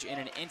change in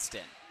an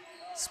instant.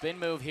 Spin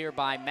move here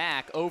by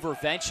Mack over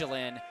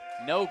Venchilon.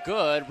 No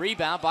good.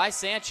 Rebound by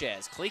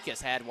Sanchez.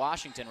 Kleekus had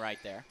Washington right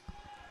there.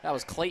 That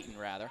was Clayton,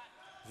 rather.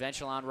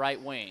 Venchilon right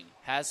wing.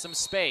 Has some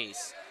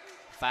space.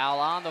 Foul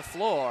on the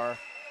floor.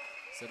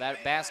 So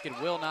that basket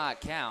will not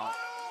count.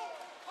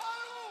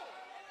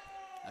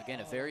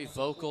 Again, a very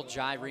vocal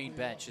Gyrene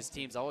bench. His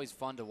team's always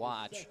fun to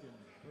watch.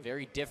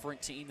 Very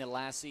different team than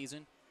last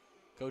season.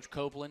 Coach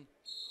Copeland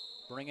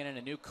bringing in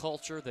a new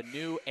culture. The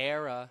new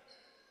era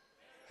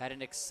had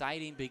an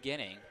exciting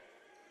beginning.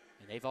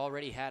 And they've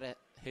already had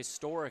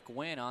historic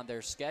win on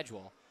their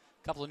schedule.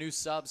 A couple of new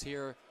subs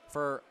here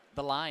for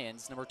the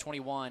Lions. Number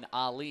 21,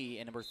 Ali,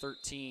 and number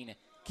 13,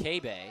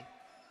 Kebe.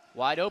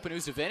 Wide open,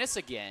 Uzavinis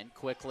again,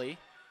 quickly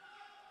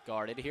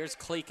guarded. Here's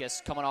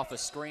Klekas coming off a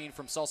screen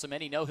from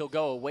Salsamendi. No, he'll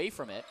go away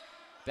from it.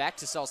 Back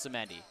to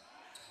Salsamendi.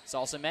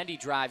 Salsamendi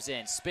drives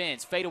in,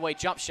 spins, fadeaway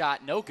jump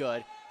shot, no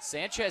good.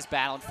 Sanchez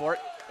battling for it.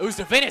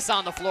 Uzavinis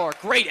on the floor.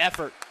 Great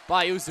effort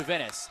by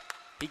Uzavinis.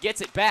 He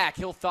gets it back.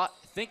 He'll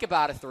think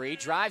about a three.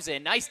 Drives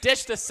in. Nice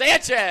dish to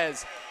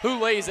Sanchez, who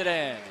lays it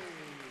in.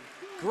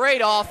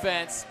 Great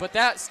offense, but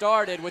that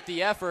started with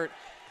the effort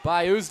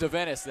by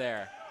Uzavinis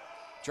there.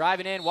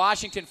 Driving in,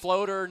 Washington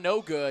floater,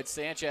 no good.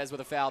 Sanchez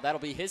with a foul. That'll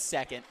be his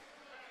second.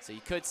 So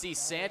you could see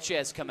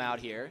Sanchez come out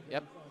here.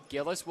 Yep,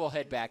 Gillis will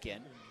head back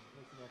in.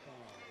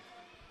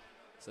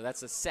 So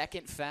that's the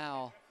second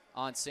foul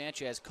on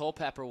Sanchez.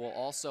 Culpepper will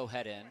also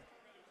head in.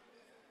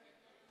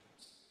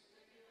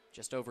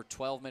 Just over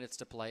 12 minutes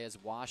to play as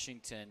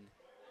Washington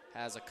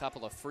has a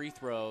couple of free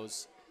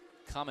throws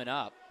coming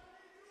up.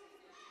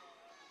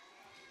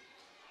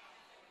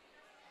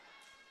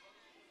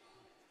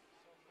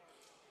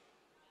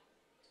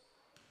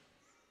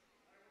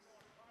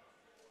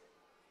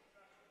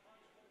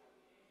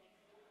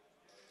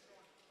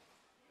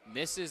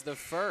 Misses the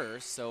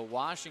first, so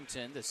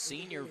Washington, the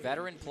senior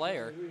veteran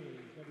player,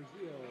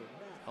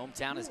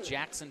 hometown is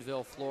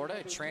Jacksonville,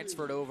 Florida,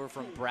 transferred over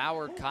from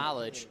Broward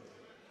College.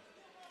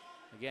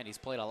 Again, he's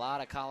played a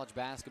lot of college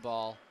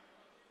basketball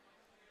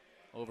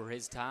over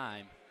his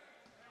time.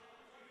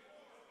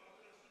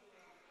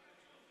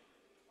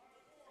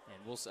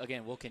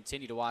 And we'll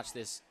continue to watch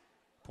this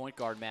point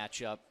guard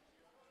matchup,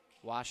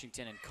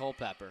 Washington and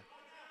Culpepper.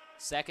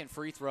 Second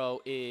free throw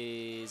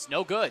is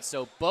no good,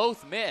 so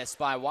both missed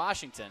by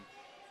Washington.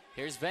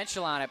 Here's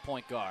Venchilon at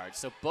point guard.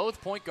 So both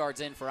point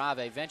guards in for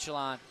Ave,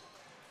 Venchilon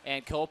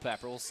and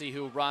Culpepper. We'll see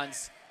who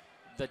runs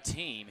the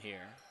team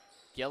here.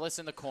 Gillis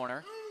in the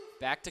corner.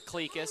 Back to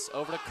Klekas,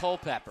 over to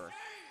Culpepper.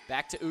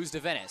 Back to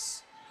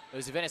Uzavinis.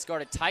 Uzavinis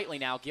guarded tightly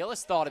now.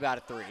 Gillis thought about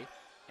a three.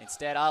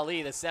 Instead,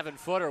 Ali, the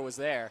 7-footer, was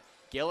there.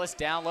 Gillis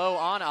down low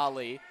on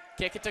Ali.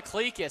 Kick it to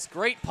Klekas.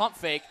 Great pump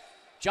fake.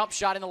 Jump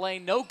shot in the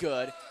lane, no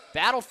good.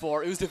 Battle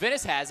for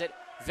Uzavinis has it.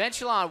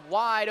 Venchilon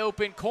wide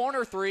open,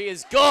 corner three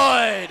is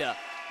good.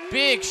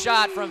 Big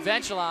shot from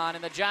Venchilon,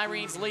 and the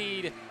Gyrenes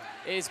lead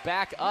is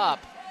back up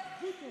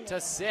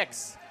to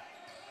 6.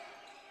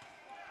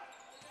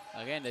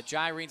 Again, the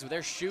Gyrenes with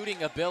their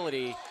shooting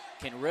ability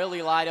can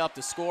really light up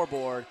the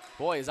scoreboard.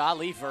 Boy, is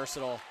Ali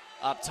versatile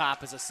up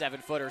top as a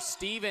 7-footer.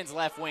 Stevens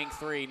left wing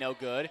three, no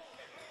good.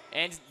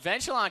 And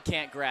Venchilon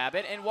can't grab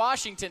it, and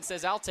Washington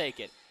says, I'll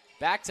take it.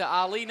 Back to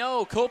Ali.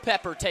 No,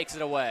 Culpepper takes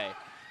it away.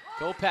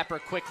 Culpepper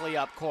quickly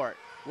up court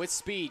with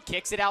speed.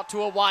 Kicks it out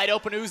to a wide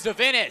open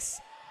Uzavinis.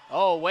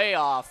 Oh, way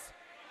off.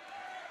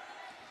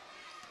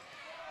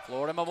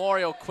 Florida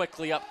Memorial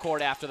quickly up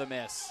court after the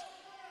miss.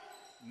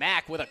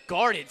 Mack with a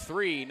guarded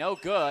three. No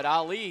good.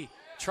 Ali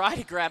tried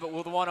to grab it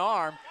with one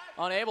arm.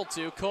 Unable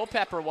to.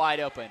 Culpepper wide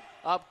open.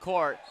 Up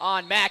court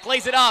on Mack.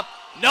 Lays it up.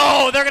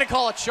 No, they're going to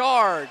call a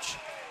charge.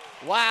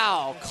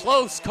 Wow,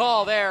 close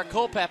call there.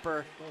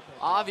 Culpepper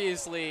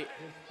obviously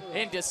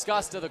in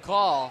disgust of the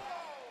call.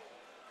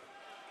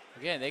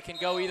 Again, they can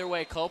go either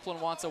way.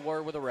 Copeland wants a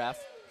word with the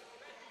ref.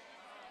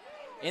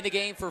 In the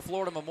game for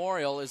Florida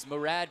Memorial is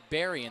Murad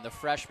Berrien, the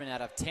freshman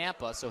out of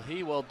Tampa, so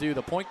he will do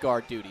the point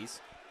guard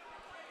duties.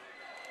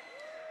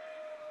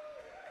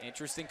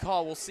 Interesting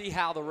call. We'll see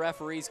how the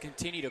referees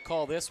continue to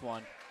call this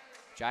one.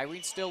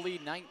 Gyrenes still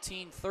lead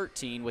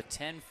 19-13 with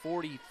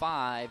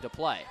 10:45 to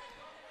play.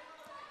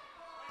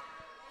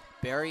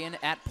 Berrien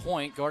at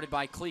point, guarded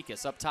by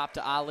Klekas. Up top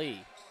to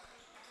Ali.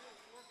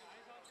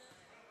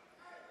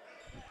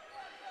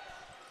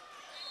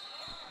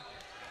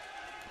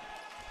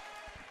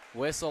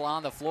 Whistle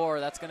on the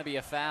floor. That's going to be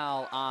a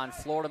foul on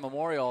Florida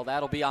Memorial.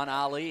 That'll be on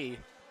Ali.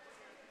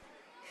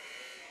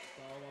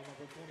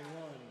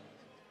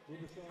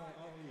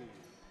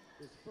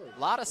 A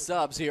lot of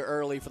subs here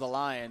early for the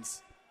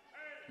Lions.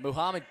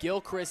 Muhammad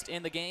Gilchrist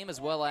in the game,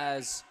 as well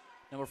as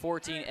number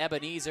 14,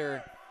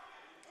 Ebenezer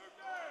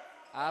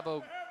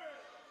Abogaye.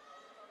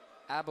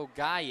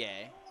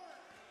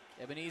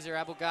 Ebenezer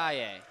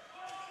Abogaye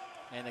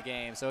in the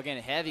game. So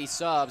again, heavy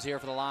subs here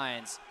for the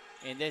Lions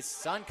in this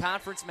Sun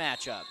Conference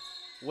matchup.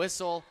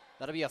 Whistle,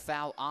 that'll be a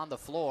foul on the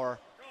floor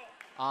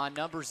on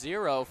number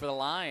 0 for the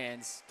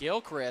Lions.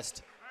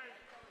 Gilchrist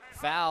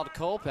fouled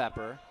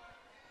Culpepper.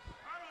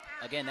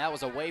 Again, that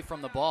was away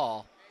from the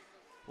ball.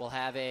 We'll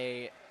have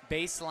a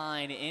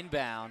baseline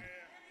inbound.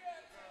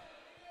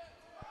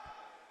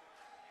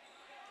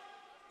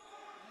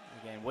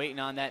 Again, waiting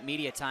on that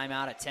media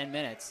timeout at 10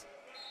 minutes.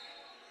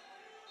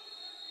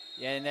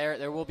 Yeah, and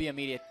there will be a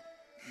media.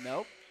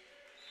 Nope.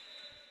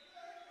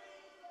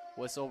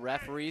 Whistle,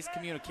 referees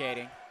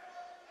communicating.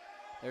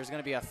 There's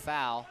going to be a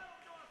foul.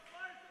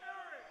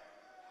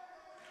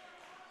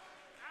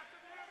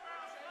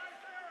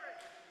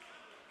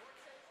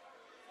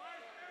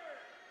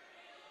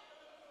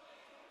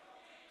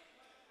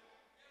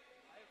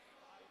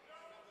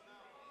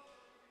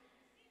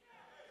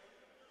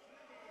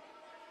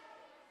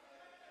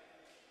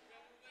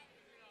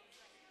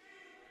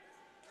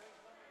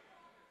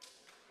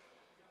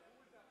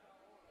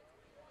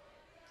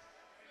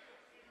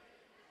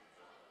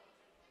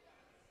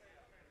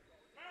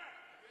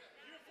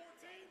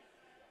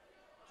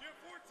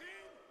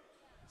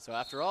 So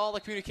after all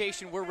the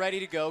communication, we're ready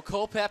to go.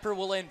 Culpepper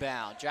will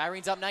inbound.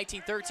 Gyrenes up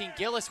 19-13.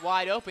 Gillis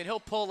wide open. He'll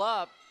pull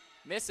up.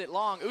 Miss it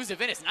long.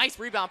 Uzavinis, nice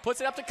rebound.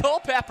 Puts it up to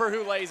Culpepper,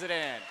 who lays it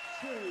in.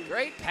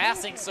 Great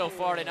passing so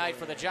far tonight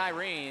for the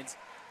Gyrenes.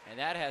 And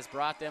that has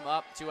brought them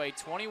up to a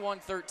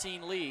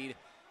 21-13 lead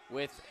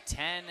with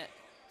 10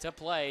 to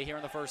play here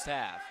in the first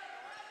half.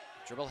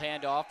 Dribble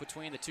handoff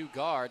between the two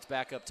guards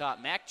back up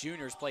top. Mac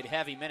Jr.'s played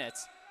heavy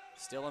minutes.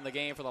 Still in the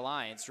game for the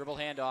Lions. Dribble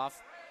handoff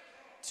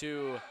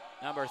to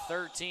number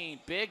 13.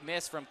 Big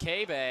miss from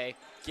K-Bay.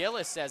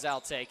 Gillis says,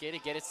 I'll take it. He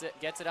gets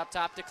it up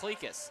top to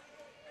Kleekus.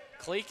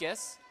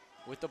 Kleekus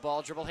with the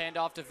ball. Dribble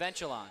handoff to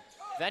Venchelon.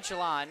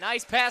 Venchelon,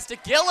 nice pass to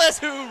Gillis,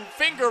 who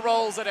finger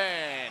rolls it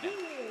in.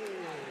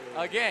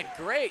 Again,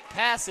 great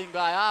passing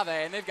by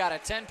Ave, and they've got a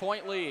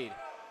 10-point lead.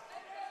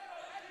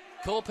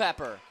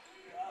 Culpepper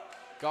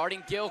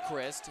guarding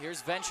Gilchrist.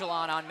 Here's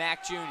Venchelon on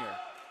Mac Jr.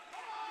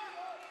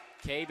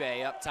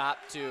 K-Bay up top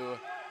to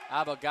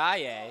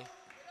Abogaye.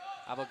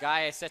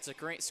 Abogaye sets a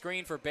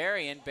screen for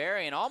Berrien.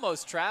 Berrien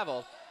almost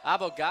traveled.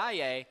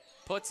 Abogaye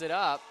puts it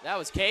up. That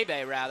was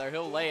K-Bay, rather.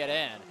 He'll lay it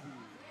in.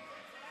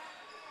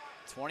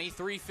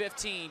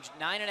 23-15,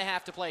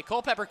 9.5 to play.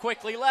 Culpepper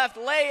quickly left,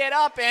 lay it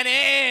up and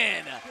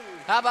in.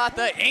 How about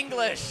the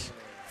English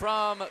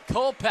from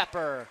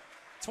Culpepper?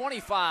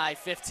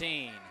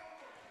 25-15.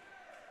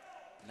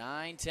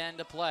 9-10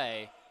 to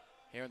play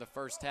here in the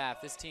first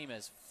half. This team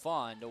is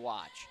fun to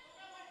watch.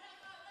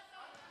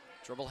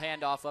 Dribble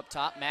handoff up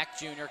top. Mac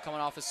Jr. coming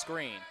off a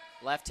screen.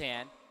 Left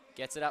hand,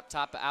 gets it up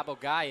top to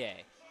Abogaye.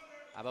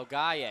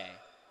 Abogaye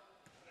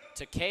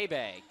to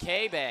K-Bay.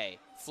 K-Bay,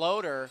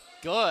 floater,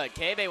 good.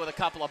 K-Bay with a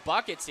couple of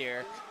buckets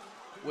here.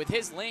 With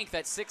his length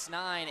at 6'9"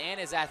 and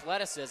his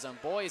athleticism,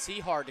 boy, is he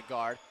hard to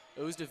guard.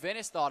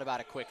 Uzdovanis thought about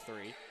a quick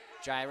three.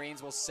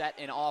 Gyrenes will set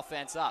an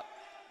offense up.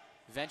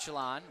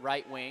 Venchelon,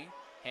 right wing,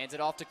 hands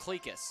it off to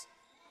Kleekus.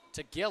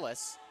 To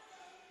Gillis.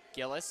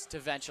 Gillis to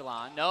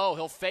Venchelon. No,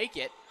 he'll fake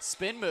it.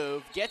 Spin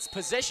move, gets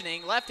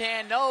positioning. Left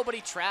hand, no, but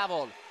he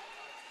traveled.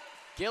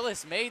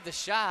 Gillis made the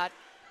shot,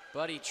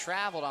 but he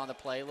traveled on the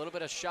play. A little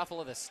bit of shuffle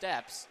of the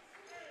steps.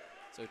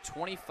 So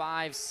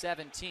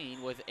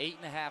 25-17 with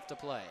 8.5 to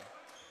play.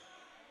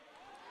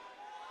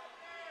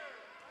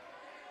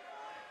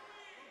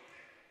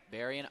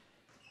 Berrien,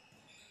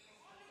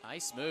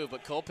 nice move,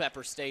 but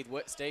Culpepper stays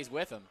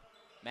with him.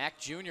 Mac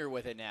Jr.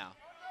 with it now.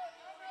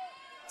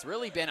 It's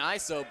really been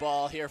ISO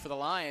ball here for the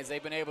Lions.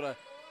 They've been able to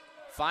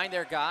find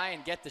their guy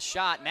and get the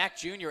shot. Mac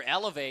Jr.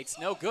 elevates,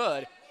 no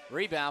good.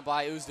 Rebound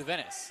by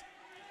Uzdovanis.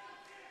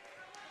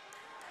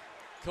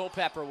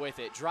 Culpepper with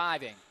it,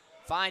 driving.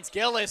 Finds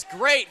Gillis,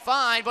 great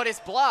find, but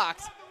it's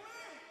blocked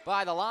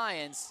by the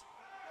Lions.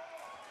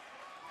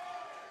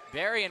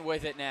 Berrien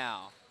with it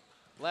now.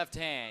 Left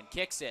hand,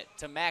 kicks it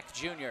to Mac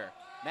Jr.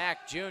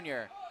 Mac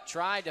Jr.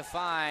 tried to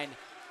find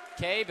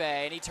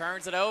K-Bay, and he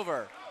turns it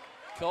over.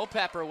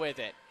 Culpepper with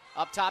it.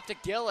 Up top to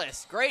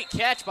Gillis. Great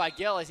catch by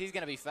Gillis. He's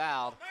going to be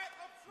fouled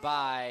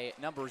by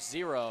number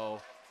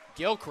 0,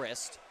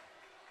 Gilchrist.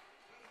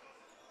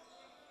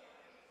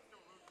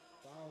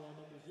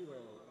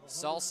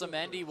 Salsa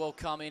Mendy will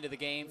come into the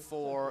game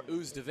for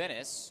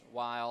Uzdovanis,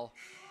 while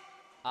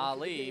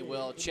Ali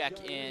will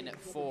check in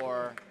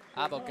for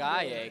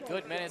Abogaye.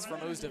 Good minutes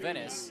from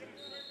Uzdovanis.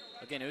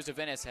 Again,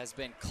 Uzdovanis has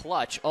been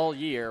clutch all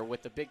year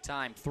with the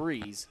big-time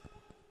threes,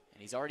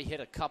 and he's already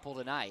hit a couple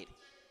tonight.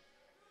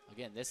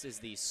 Again, this is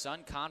the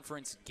Sun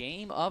Conference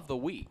game of the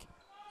week.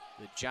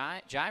 The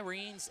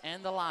Gyrenes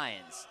and the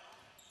Lions.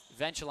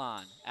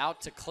 Venchelon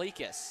out to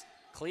Kleekus.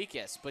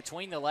 Kleekus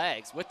between the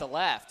legs with the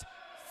left.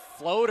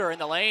 Floater in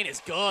the lane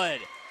is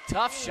good.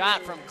 Tough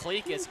shot from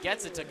Kleekus,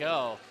 gets it to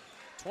go.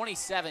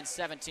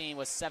 27-17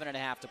 with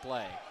 7.5 to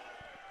play.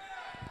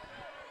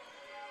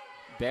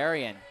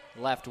 Berrien,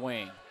 left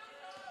wing.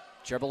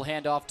 Dribble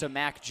handoff to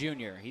Mac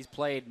Jr. He's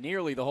played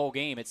nearly the whole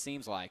game, it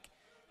seems like.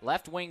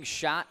 Left wing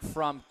shot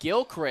from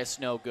Gilchrist,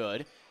 no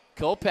good.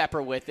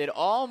 Culpepper with it,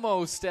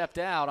 almost stepped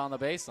out on the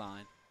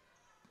baseline.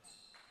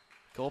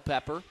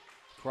 Culpepper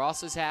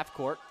crosses half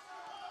court.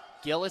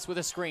 Gillis with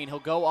a screen, he'll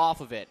go off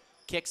of it.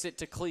 Kicks it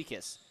to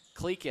Kleekus.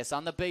 Kleekus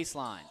on the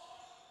baseline.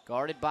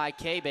 Guarded by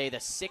K-Bay, the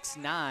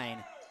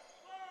 6'9"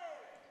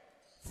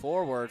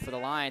 forward for the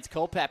Lions.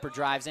 Culpepper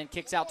drives in,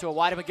 kicks out to a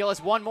wide open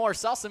Gillis. One more.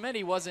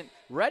 Salsamini wasn't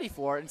ready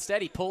for it.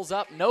 Instead, he pulls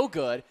up, no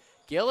good.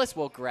 Gillis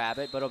will grab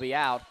it, but it'll be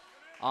out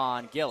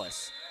on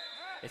Gillis.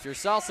 If you're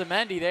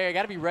Salsamendi there, you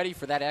got to be ready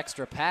for that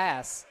extra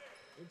pass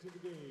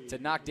to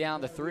knock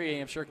down the three.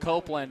 I'm sure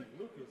Copeland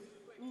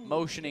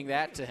motioning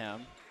that to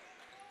him.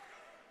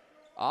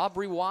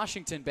 Aubrey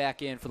Washington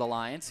back in for the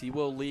Lions. He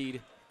will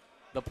lead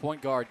the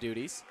point guard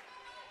duties.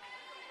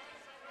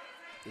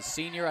 The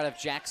senior out of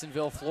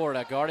Jacksonville,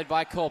 Florida, guarded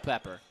by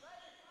Culpepper.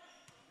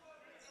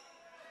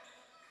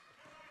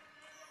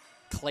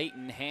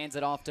 Clayton hands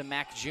it off to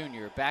Mac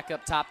Jr. Back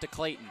up top to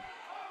Clayton.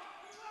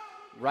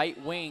 Right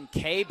wing,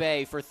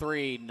 K-Bay for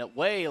three,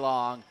 way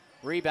long.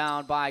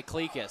 Rebound by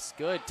Kleekus.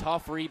 Good,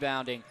 tough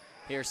rebounding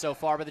here so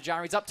far by the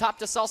Gyrenes. Up top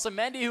to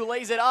Salsamendi, who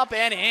lays it up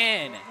and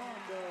in.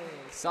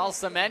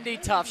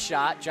 Salsamendi, tough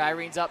shot.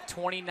 Gyrenes up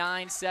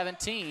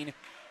 29-17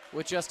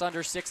 with just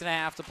under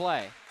 6.5 to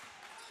play.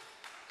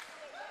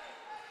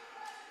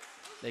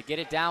 They get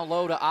it down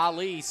low to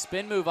Ali.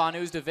 Spin move on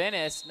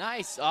Gyrenes.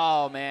 Nice.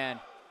 Oh, man.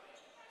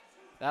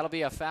 That'll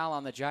be a foul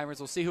on the Gyrenes.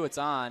 We'll see who it's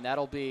on.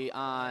 That'll be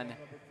on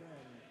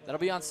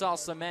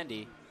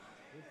Salsamendi.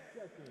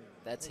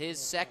 That's his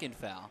second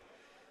foul.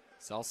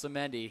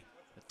 Salsamendi,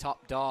 the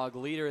top dog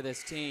leader of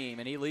this team,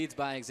 and he leads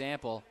by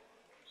example.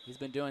 He's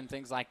been doing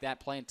things like that,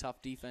 playing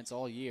tough defense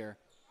all year.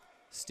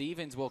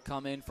 Stevens will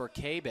come in for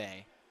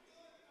K-Bay.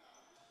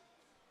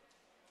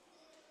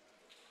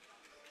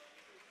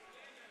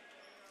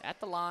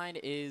 At the line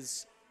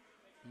is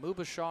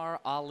Mubashar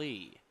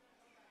Ali.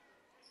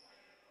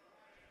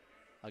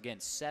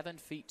 Again, 7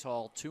 feet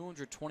tall,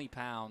 220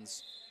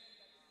 pounds.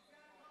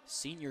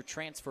 Senior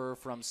transfer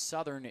from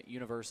Southern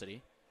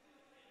University.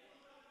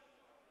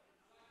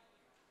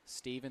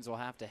 Stevens will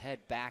have to head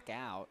back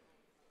out.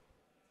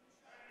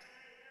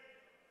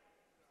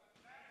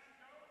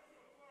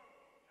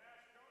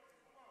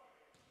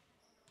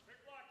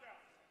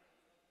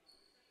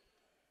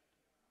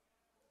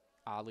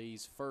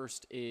 Ali's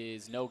first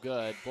is no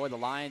good. Boy, the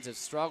Lions have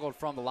struggled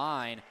from the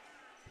line.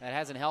 That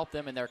hasn't helped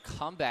them in their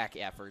comeback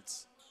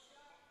efforts.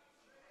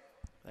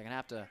 They're going to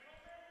have to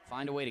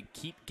find a way to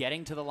keep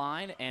getting to the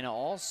line and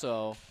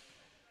also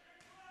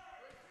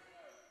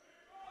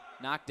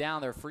knock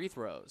down their free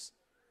throws.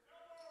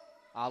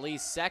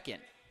 Ali's second.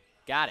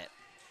 Got it.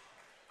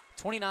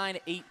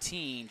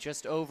 29-18,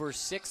 just over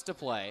 6 to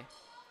play.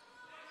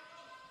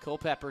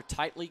 Culpepper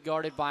tightly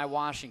guarded by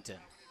Washington.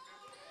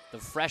 The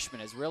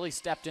freshman has really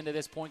stepped into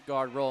this point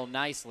guard role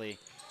nicely.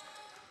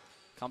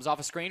 Comes off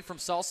a screen from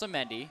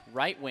Salsamendi.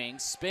 Right wing,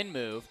 spin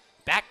move.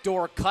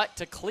 Backdoor cut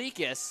to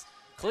Kleekus.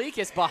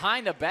 Kleekus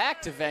behind the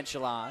back to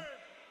Venchilon.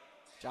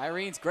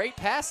 Gyrenes, great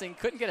passing.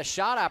 Couldn't get a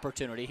shot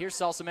opportunity. Here's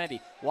Salsamendi.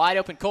 Wide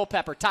open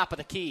Culpepper, top of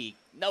the key.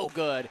 No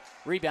good.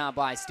 Rebound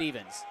by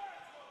Stevens.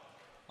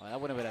 Well,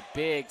 that would have been a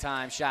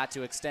big-time shot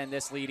to extend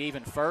this lead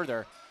even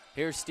further.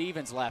 Here's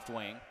Stevens left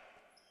wing.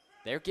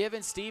 They're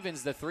giving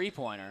Stevens the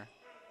three-pointer.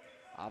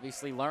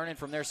 Obviously learning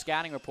from their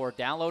scouting report.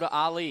 Down low to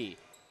Ali.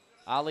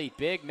 Ali,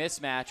 big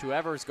mismatch,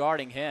 whoever's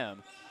guarding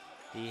him.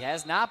 He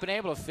has not been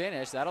able to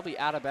finish. That'll be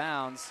out of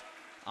bounds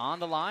on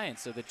the line.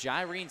 So the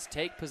Gyrenes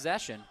take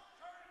possession.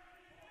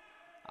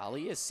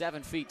 Ali is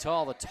 7 feet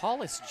tall. The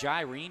tallest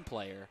Gyrene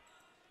player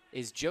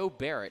is Joe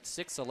Barrett,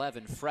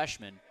 6'11",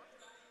 freshman.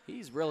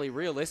 He's really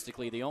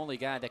realistically the only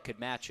guy that could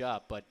match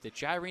up, but the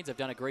Gyrenes have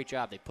done a great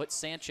job. They put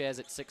Sanchez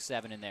at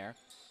 6'7" in there.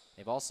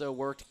 They've also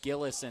worked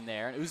Gillis in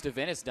there.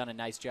 Gyrenes has done a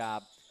nice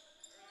job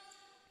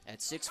at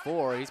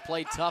 6'4". He's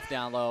played tough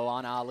down low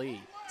on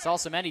Ali.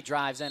 Salsamendi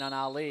drives in on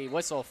Ali.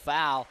 Whistle,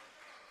 foul,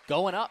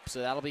 going up.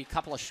 So that'll be a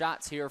couple of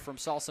shots here from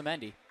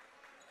Salsamendi.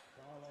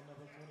 Foul on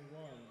number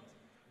 21,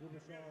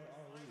 Mubashar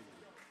Ali.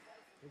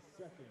 His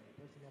second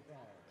personal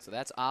foul. So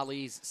that's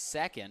Ali's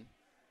second.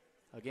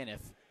 Again,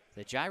 if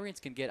the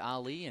Gyrenes can get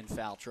Ali in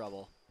foul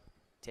trouble,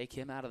 take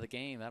him out of the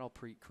game, that'll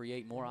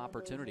create more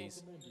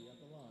opportunities.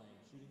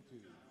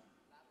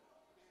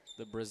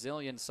 The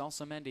Brazilian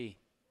Salsamendi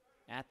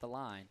at the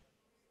line.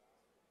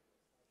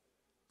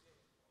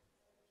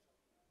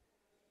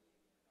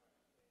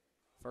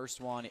 First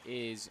one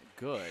is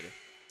good,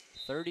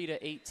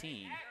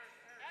 30-18.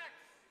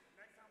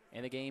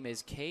 And the game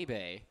is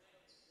K-Bay,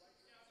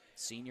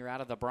 senior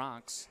out of the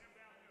Bronx,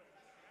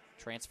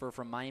 transfer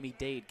from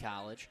Miami-Dade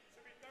College.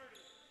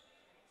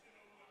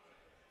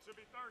 Should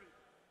be 30.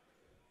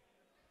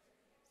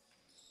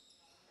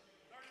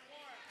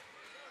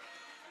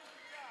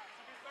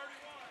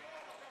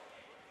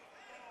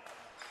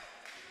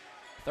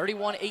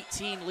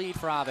 31-18 lead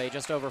for Ave,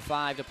 just over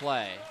 5 to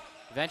play.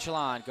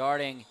 Venchilon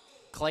guarding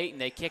Clayton.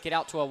 They kick it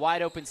out to a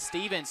wide open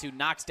Stevens who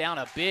knocks down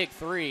a big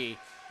three.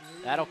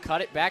 That'll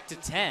cut it back to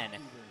 10.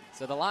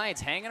 So the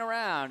Lions hanging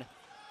around.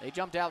 They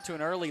jumped out to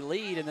an early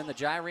lead, and then the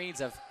Gyrenes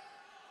have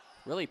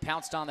really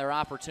pounced on their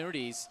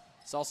opportunities.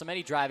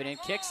 Salsamendi driving in,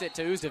 kicks it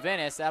to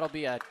Gyrenes. That'll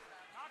be a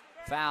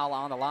foul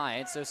on the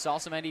Lions. So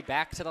Salsamendi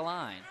back to the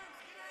line.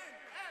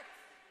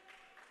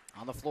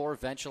 On the floor,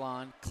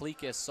 Venchilon,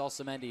 Kleekus,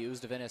 Salsamendi,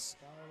 Gyrenes,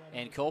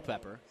 and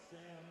Culpepper.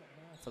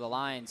 For the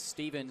Lions,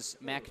 Stevens,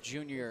 Mack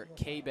Jr.,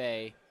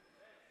 K-Bay,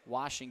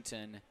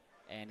 Washington,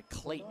 and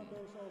Clayton.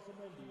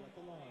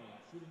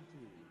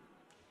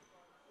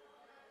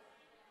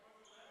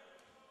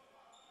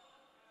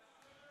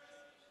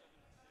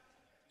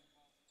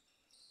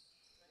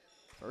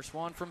 First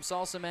one from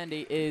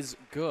Salsamendi is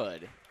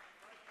good.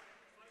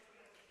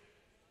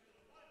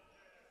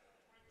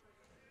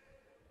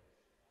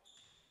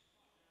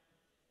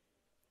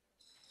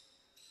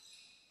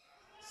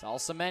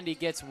 Salsamendi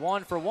gets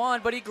 1 for 1,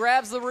 but he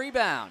grabs the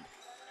rebound.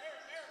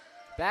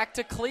 Back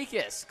to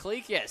Kleekus.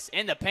 Kleekus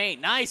in the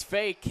paint. Nice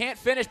fake. Can't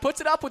finish. Puts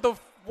it up with the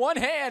one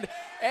hand,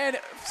 and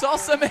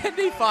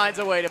Salsamendi finds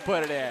a way to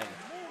put it in.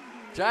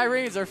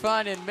 Gyrenes are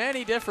finding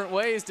many different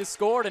ways to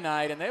score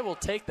tonight, and they will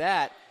take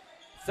that.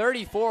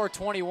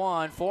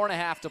 34-21,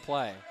 4.5 to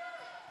play.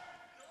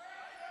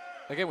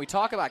 Again, we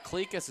talk about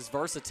Kleekus'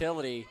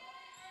 versatility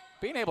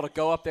being able to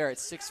go up there at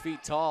 6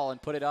 feet tall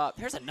and put it up.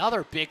 There's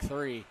another big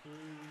three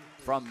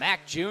from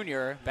Mack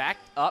Jr. back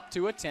up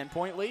to a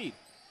 10-point lead.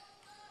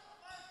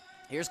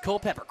 Here's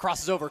Culpepper,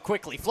 crosses over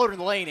quickly. Floater in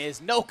the lane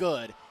is no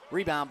good.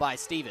 Rebound by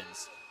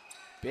Stevens.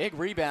 Big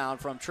rebound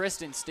from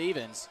Tristan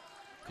Stevens.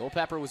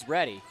 Culpepper was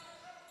ready.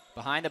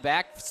 Behind the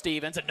back,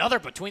 Stevens, another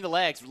between the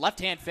legs.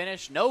 Left-hand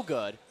finish, no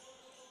good.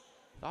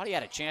 Thought he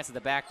had a chance at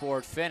the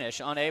backboard finish,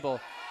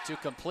 unable to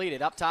complete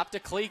it. Up top to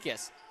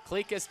Kleekus.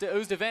 Kleekus to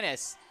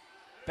Uzdevinis.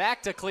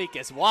 Back to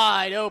Kleekus,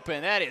 wide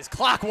open. That is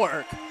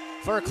clockwork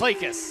for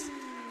Kleekus.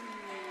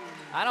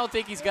 I don't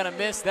think he's gonna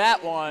miss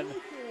that one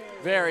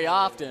very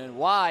often.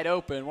 Wide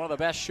open, one of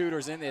the best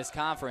shooters in this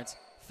conference.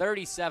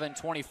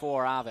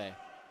 37-24 Ave.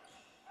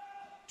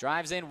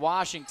 Drives in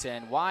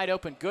Washington, wide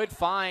open, good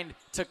find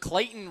to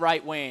Clayton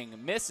right wing.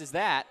 Misses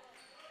that,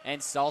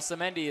 and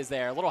Salsamendi is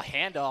there. A little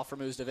handoff from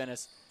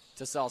Uzdevinis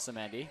to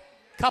Salsamendi.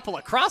 Couple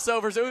of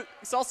crossovers,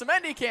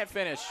 Salsamendi can't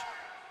finish.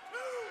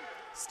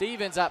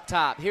 Stevens up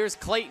top, here's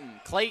Clayton.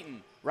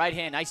 Clayton, right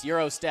hand, nice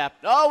Euro step.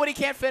 Oh, but he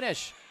can't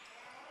finish.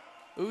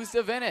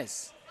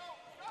 Uzdevinis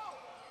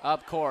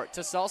up court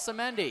to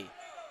Salsamendi.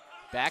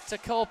 Back to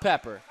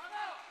Culpepper.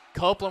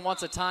 Copeland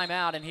wants a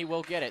timeout, and he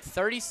will get it.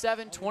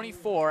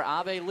 37-24,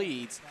 Ave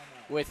leads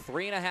with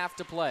 3.5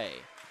 to play.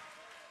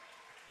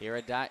 Here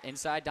at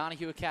inside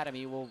Donahue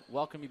Academy, we'll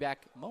welcome you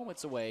back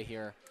moments away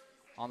here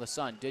on the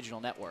Sun Digital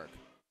Network.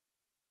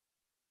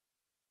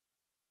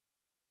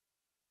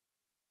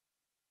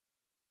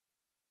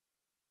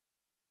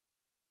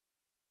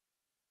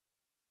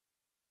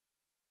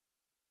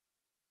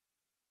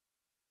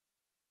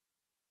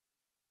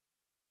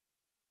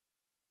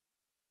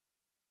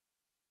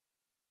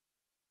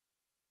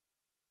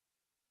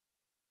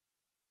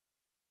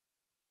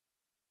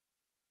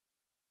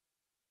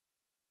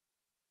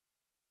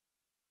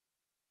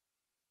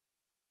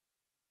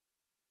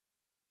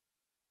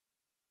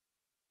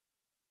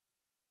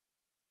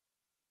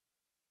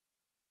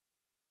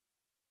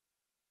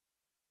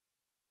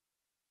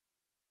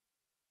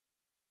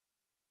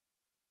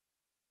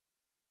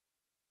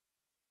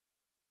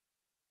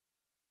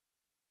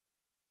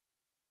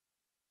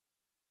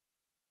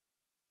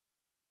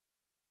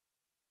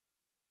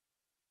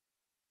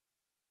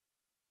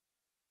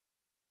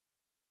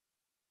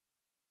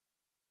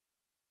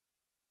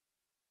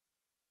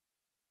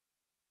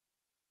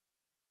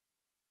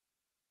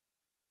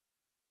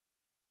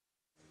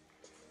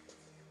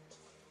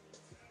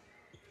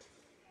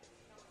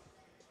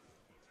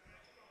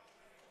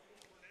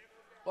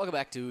 Welcome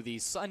back to the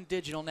Sun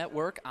Digital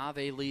Network.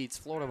 Ave leads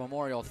Florida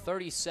Memorial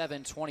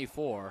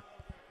 37-24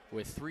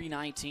 with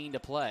 3:19 to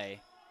play.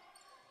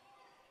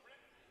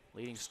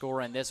 Leading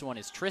scorer in this one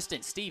is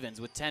Tristan Stevens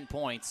with 10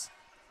 points,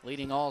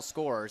 leading all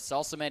scorers.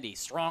 Salsamendi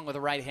strong with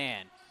the right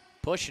hand,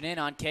 pushing in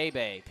on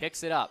K-Bay,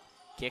 picks it up,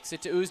 kicks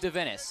it to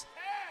Uzdevinis.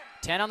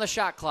 10 on the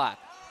shot clock.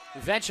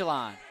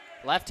 Ventilon,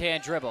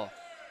 left-hand dribble,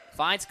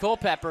 finds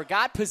Culpepper,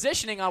 got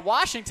positioning on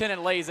Washington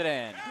and lays it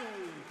in.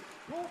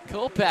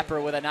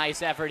 Culpepper with a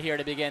nice effort here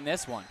to begin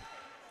this one.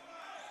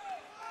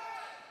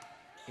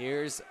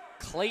 Here's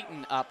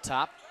Clayton up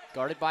top,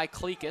 guarded by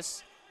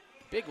Kleekus.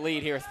 Big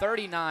lead here,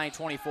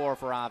 39-24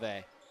 for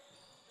Ave.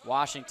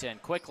 Washington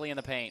quickly in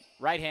the paint.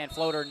 Right-hand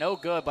floater, no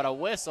good, but a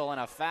whistle and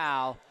a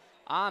foul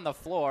on the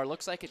floor.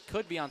 Looks like it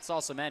could be on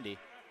Salsamendi.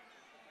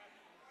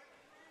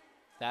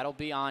 That'll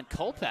be on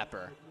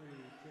Culpepper.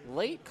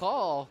 Late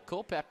call,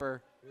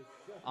 Culpepper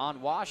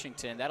on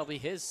Washington. That'll be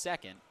his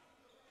second.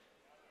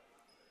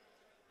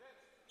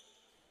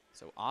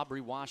 So Aubrey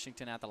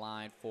Washington at the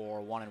line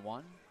for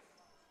 1-1.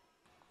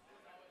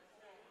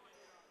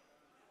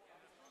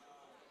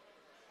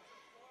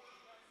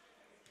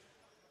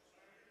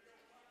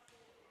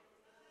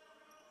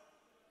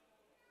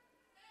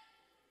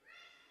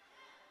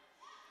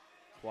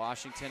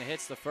 Washington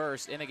hits the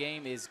first. In the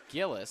game is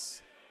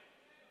Gillis.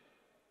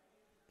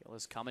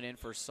 Gillis coming in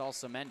for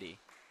Salsamendi.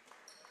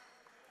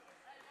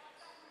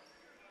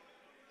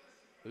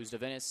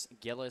 Uzdevinis,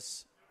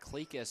 Gillis,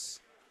 Kleekus,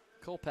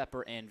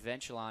 Culpepper, and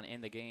Ventilon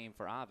in the game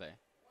for Ave.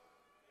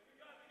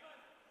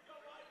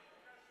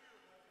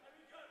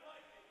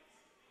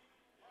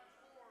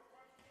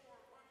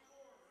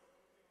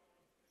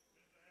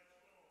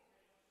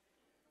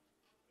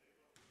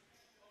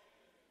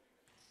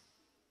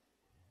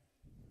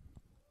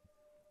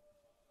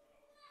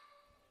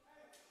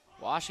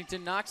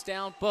 Washington knocks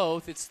down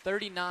both. It's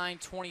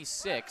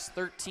 39-26,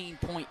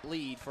 13-point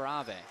lead for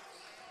Ave.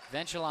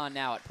 Ventilon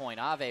now at point.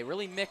 Ave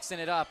really mixing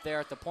it up there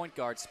at the point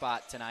guard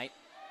spot tonight.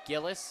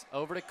 Gillis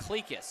over to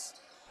Kleekus,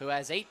 who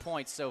has 8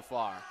 points so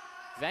far.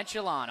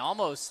 Ventilon,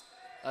 almost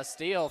a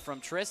steal from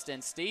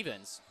Tristan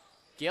Stevens.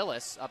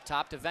 Gillis up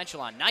top to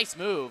Ventilon. Nice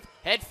move,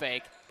 head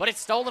fake, but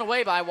it's stolen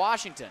away by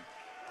Washington.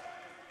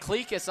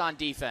 Kleekus on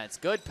defense.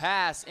 Good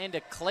pass into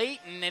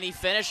Clayton, and he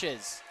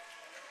finishes.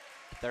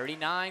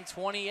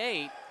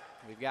 39-28.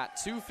 We've got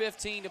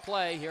 2:15 to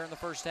play here in the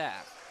first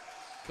half.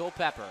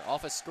 Culpepper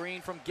off a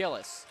screen from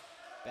Gillis.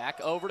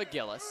 Back over to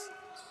Gillis.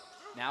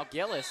 Now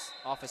Gillis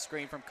off a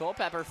screen from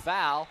Culpepper.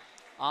 Foul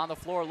on the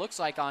floor, looks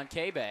like on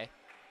K-Bay.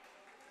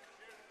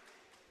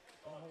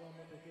 foul on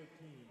number 13,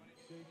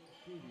 Jake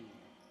Judy.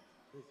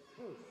 His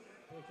first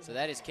personal So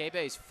that is foul.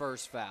 K-Bay's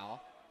first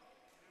foul.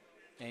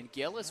 And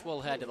Gillis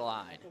will head to the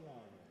line.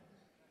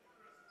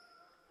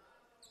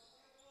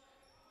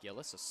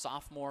 Gillis, a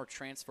sophomore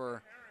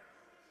transfer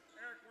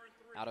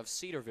out of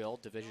Cedarville,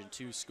 Division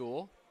II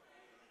school.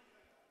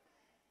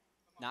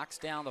 Knocks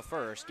down the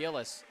first.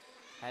 Gillis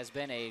has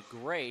been a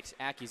great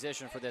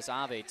acquisition for this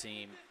Ave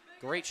team.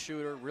 Great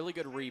shooter, really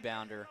good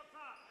rebounder.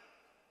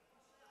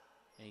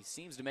 And he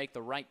seems to make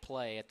the right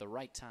play at the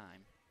right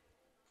time.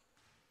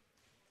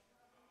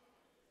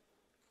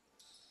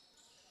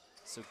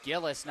 So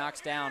Gillis knocks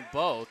down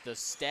both. The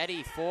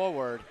steady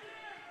forward,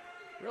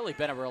 really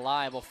been a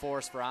reliable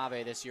force for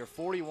Ave this year.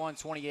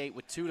 41-28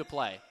 with 2 to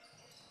play.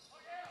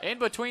 In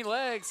between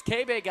legs,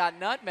 K-Bay got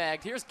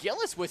nutmegged. Here's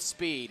Gillis with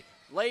speed.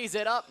 Lays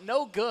it up,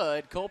 no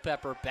good.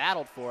 Culpepper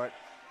battled for it,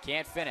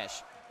 can't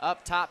finish.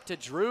 Up top to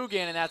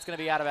Drugan, and that's gonna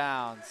be out of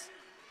bounds.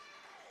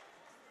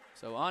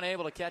 So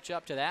unable to catch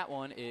up to that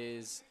one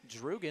is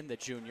Drugan, the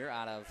junior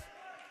out of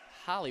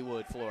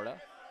Hollywood,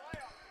 Florida.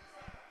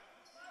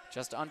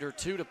 Just under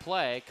 2 to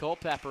play.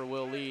 Culpepper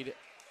will lead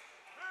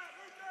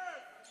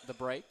the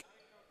break.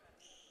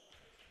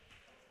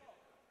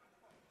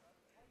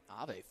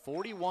 Ave,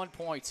 41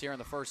 points here in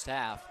the first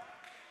half.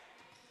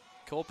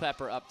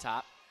 Culpepper up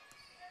top.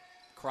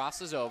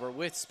 Crosses over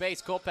with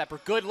space. Culpepper,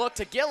 good look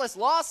to Gillis,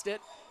 lost it,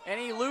 and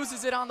he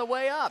loses it on the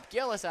way up.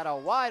 Gillis had a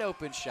wide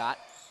open shot.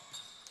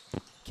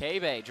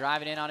 K-Bay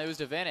driving in on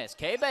Uzdavinis.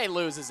 K-Bay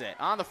loses it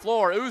on the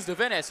floor.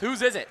 Uzdavinis,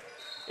 whose is it?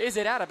 Is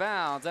it out of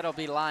bounds? That'll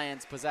be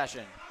Lions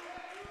possession.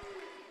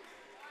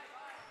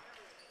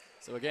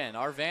 So again,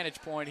 our vantage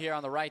point here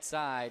on the right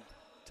side,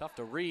 tough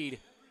to read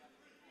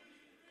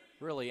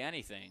really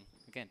anything.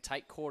 Again,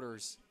 tight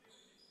quarters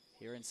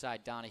here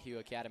inside Donahue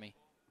Academy.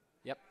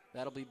 Yep,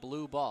 that'll be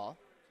blue ball.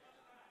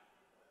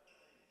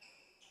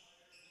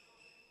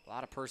 A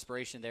lot of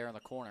perspiration there in the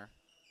corner.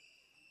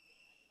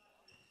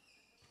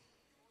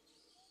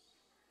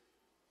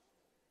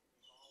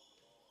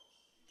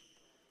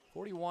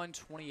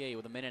 (41-28)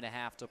 with a minute and a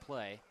half to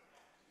play.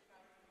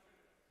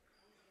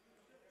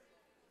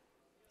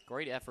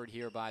 Great effort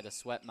here by the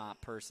sweat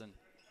mop person.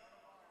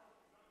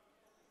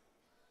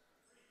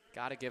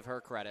 Got to give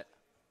her credit.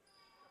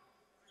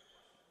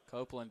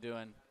 Copeland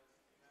doing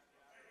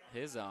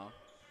his own.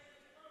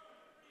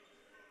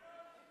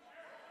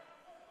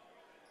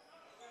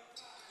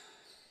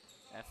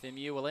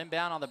 FMU will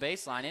inbound on the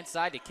baseline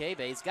inside to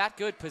K-Bay. He's got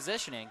good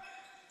positioning.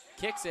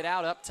 Kicks it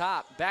out up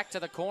top. Back to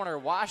the corner.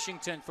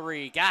 Washington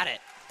three. Got it.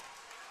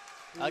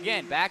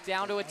 Again, back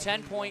down to a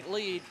 10-point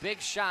lead. Big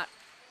shot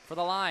for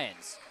the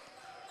Lions.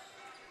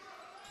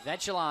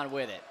 Ventilon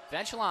with it.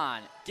 Ventilon.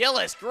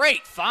 Gillis,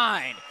 great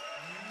find.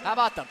 How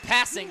about the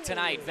passing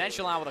tonight?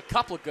 Ventilon with a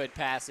couple of good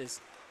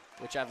passes,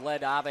 which have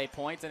led to Ave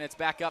points, and it's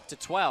back up to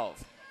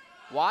 12.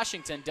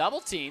 Washington double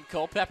team.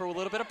 Culpepper with a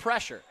little bit of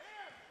pressure.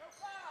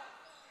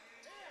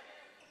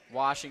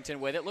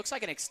 Washington with it. Looks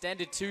like an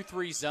extended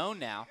 2-3 zone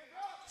now.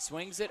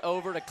 Swings it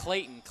over to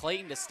Clayton.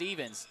 Clayton to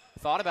Stevens.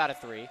 Thought about a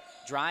three.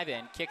 Drive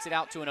in. Kicks it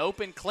out to an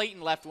open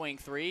Clayton left wing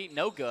three.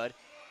 No good.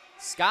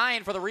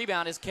 Skying for the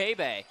rebound is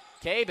K-Bay.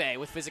 K-Bay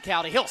with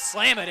physicality. He'll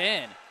slam it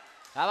in.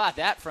 How about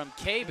that from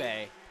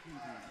K-Bay?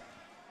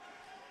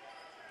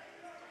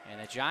 And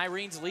the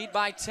Gyrenes lead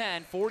by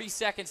 10. 40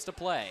 seconds to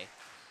play.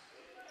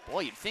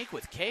 Boy, you'd think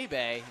with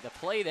K-Bay, the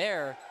play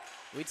there,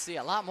 we'd see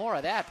a lot more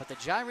of that, but the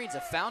Gyrenes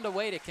have found a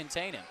way to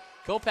contain him.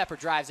 Culpepper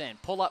drives in.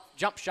 Pull up,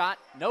 jump shot,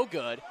 no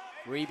good.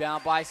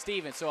 Rebound by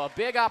Stevens. So a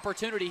big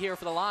opportunity here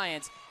for the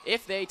Lions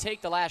if they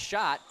take the last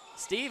shot.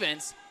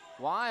 Stevens,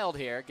 wild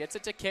here, gets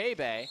it to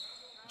K-Bay.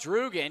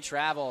 Drugan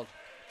traveled.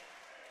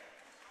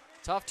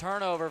 Tough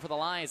turnover for the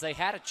Lions. They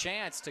had a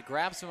chance to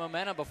grab some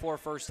momentum before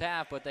first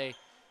half, but they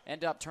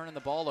end up turning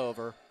the ball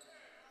over.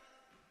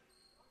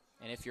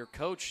 And if you're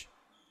Coach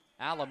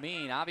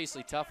Alamine,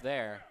 obviously tough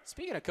there.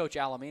 Speaking of Coach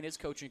Alamine, his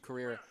coaching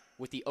career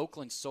with the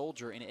Oakland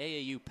Soldier, an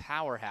AAU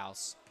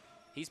powerhouse.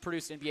 He's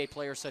produced NBA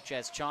players such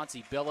as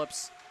Chauncey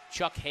Billups,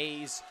 Chuck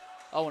Hayes,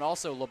 and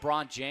also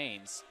LeBron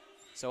James.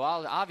 So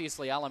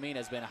obviously Alamine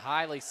has been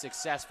highly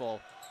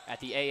successful at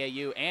the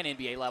AAU and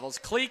NBA levels.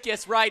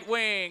 Kleekis right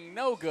wing,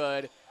 no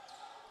good.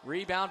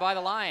 Rebound by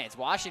the Lions.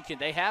 Washington,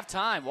 they have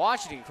time.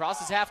 Washington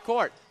crosses half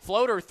court.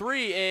 Floater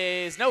three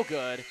is no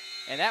good,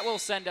 and that will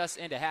send us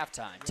into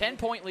halftime.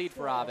 10-point lead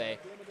for Ave.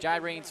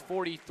 Gyrenes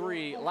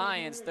 43,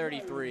 Lions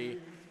 33.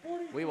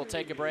 We will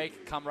take a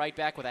break, come right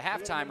back with a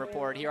halftime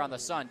report here on the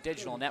Sun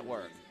Digital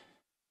Network.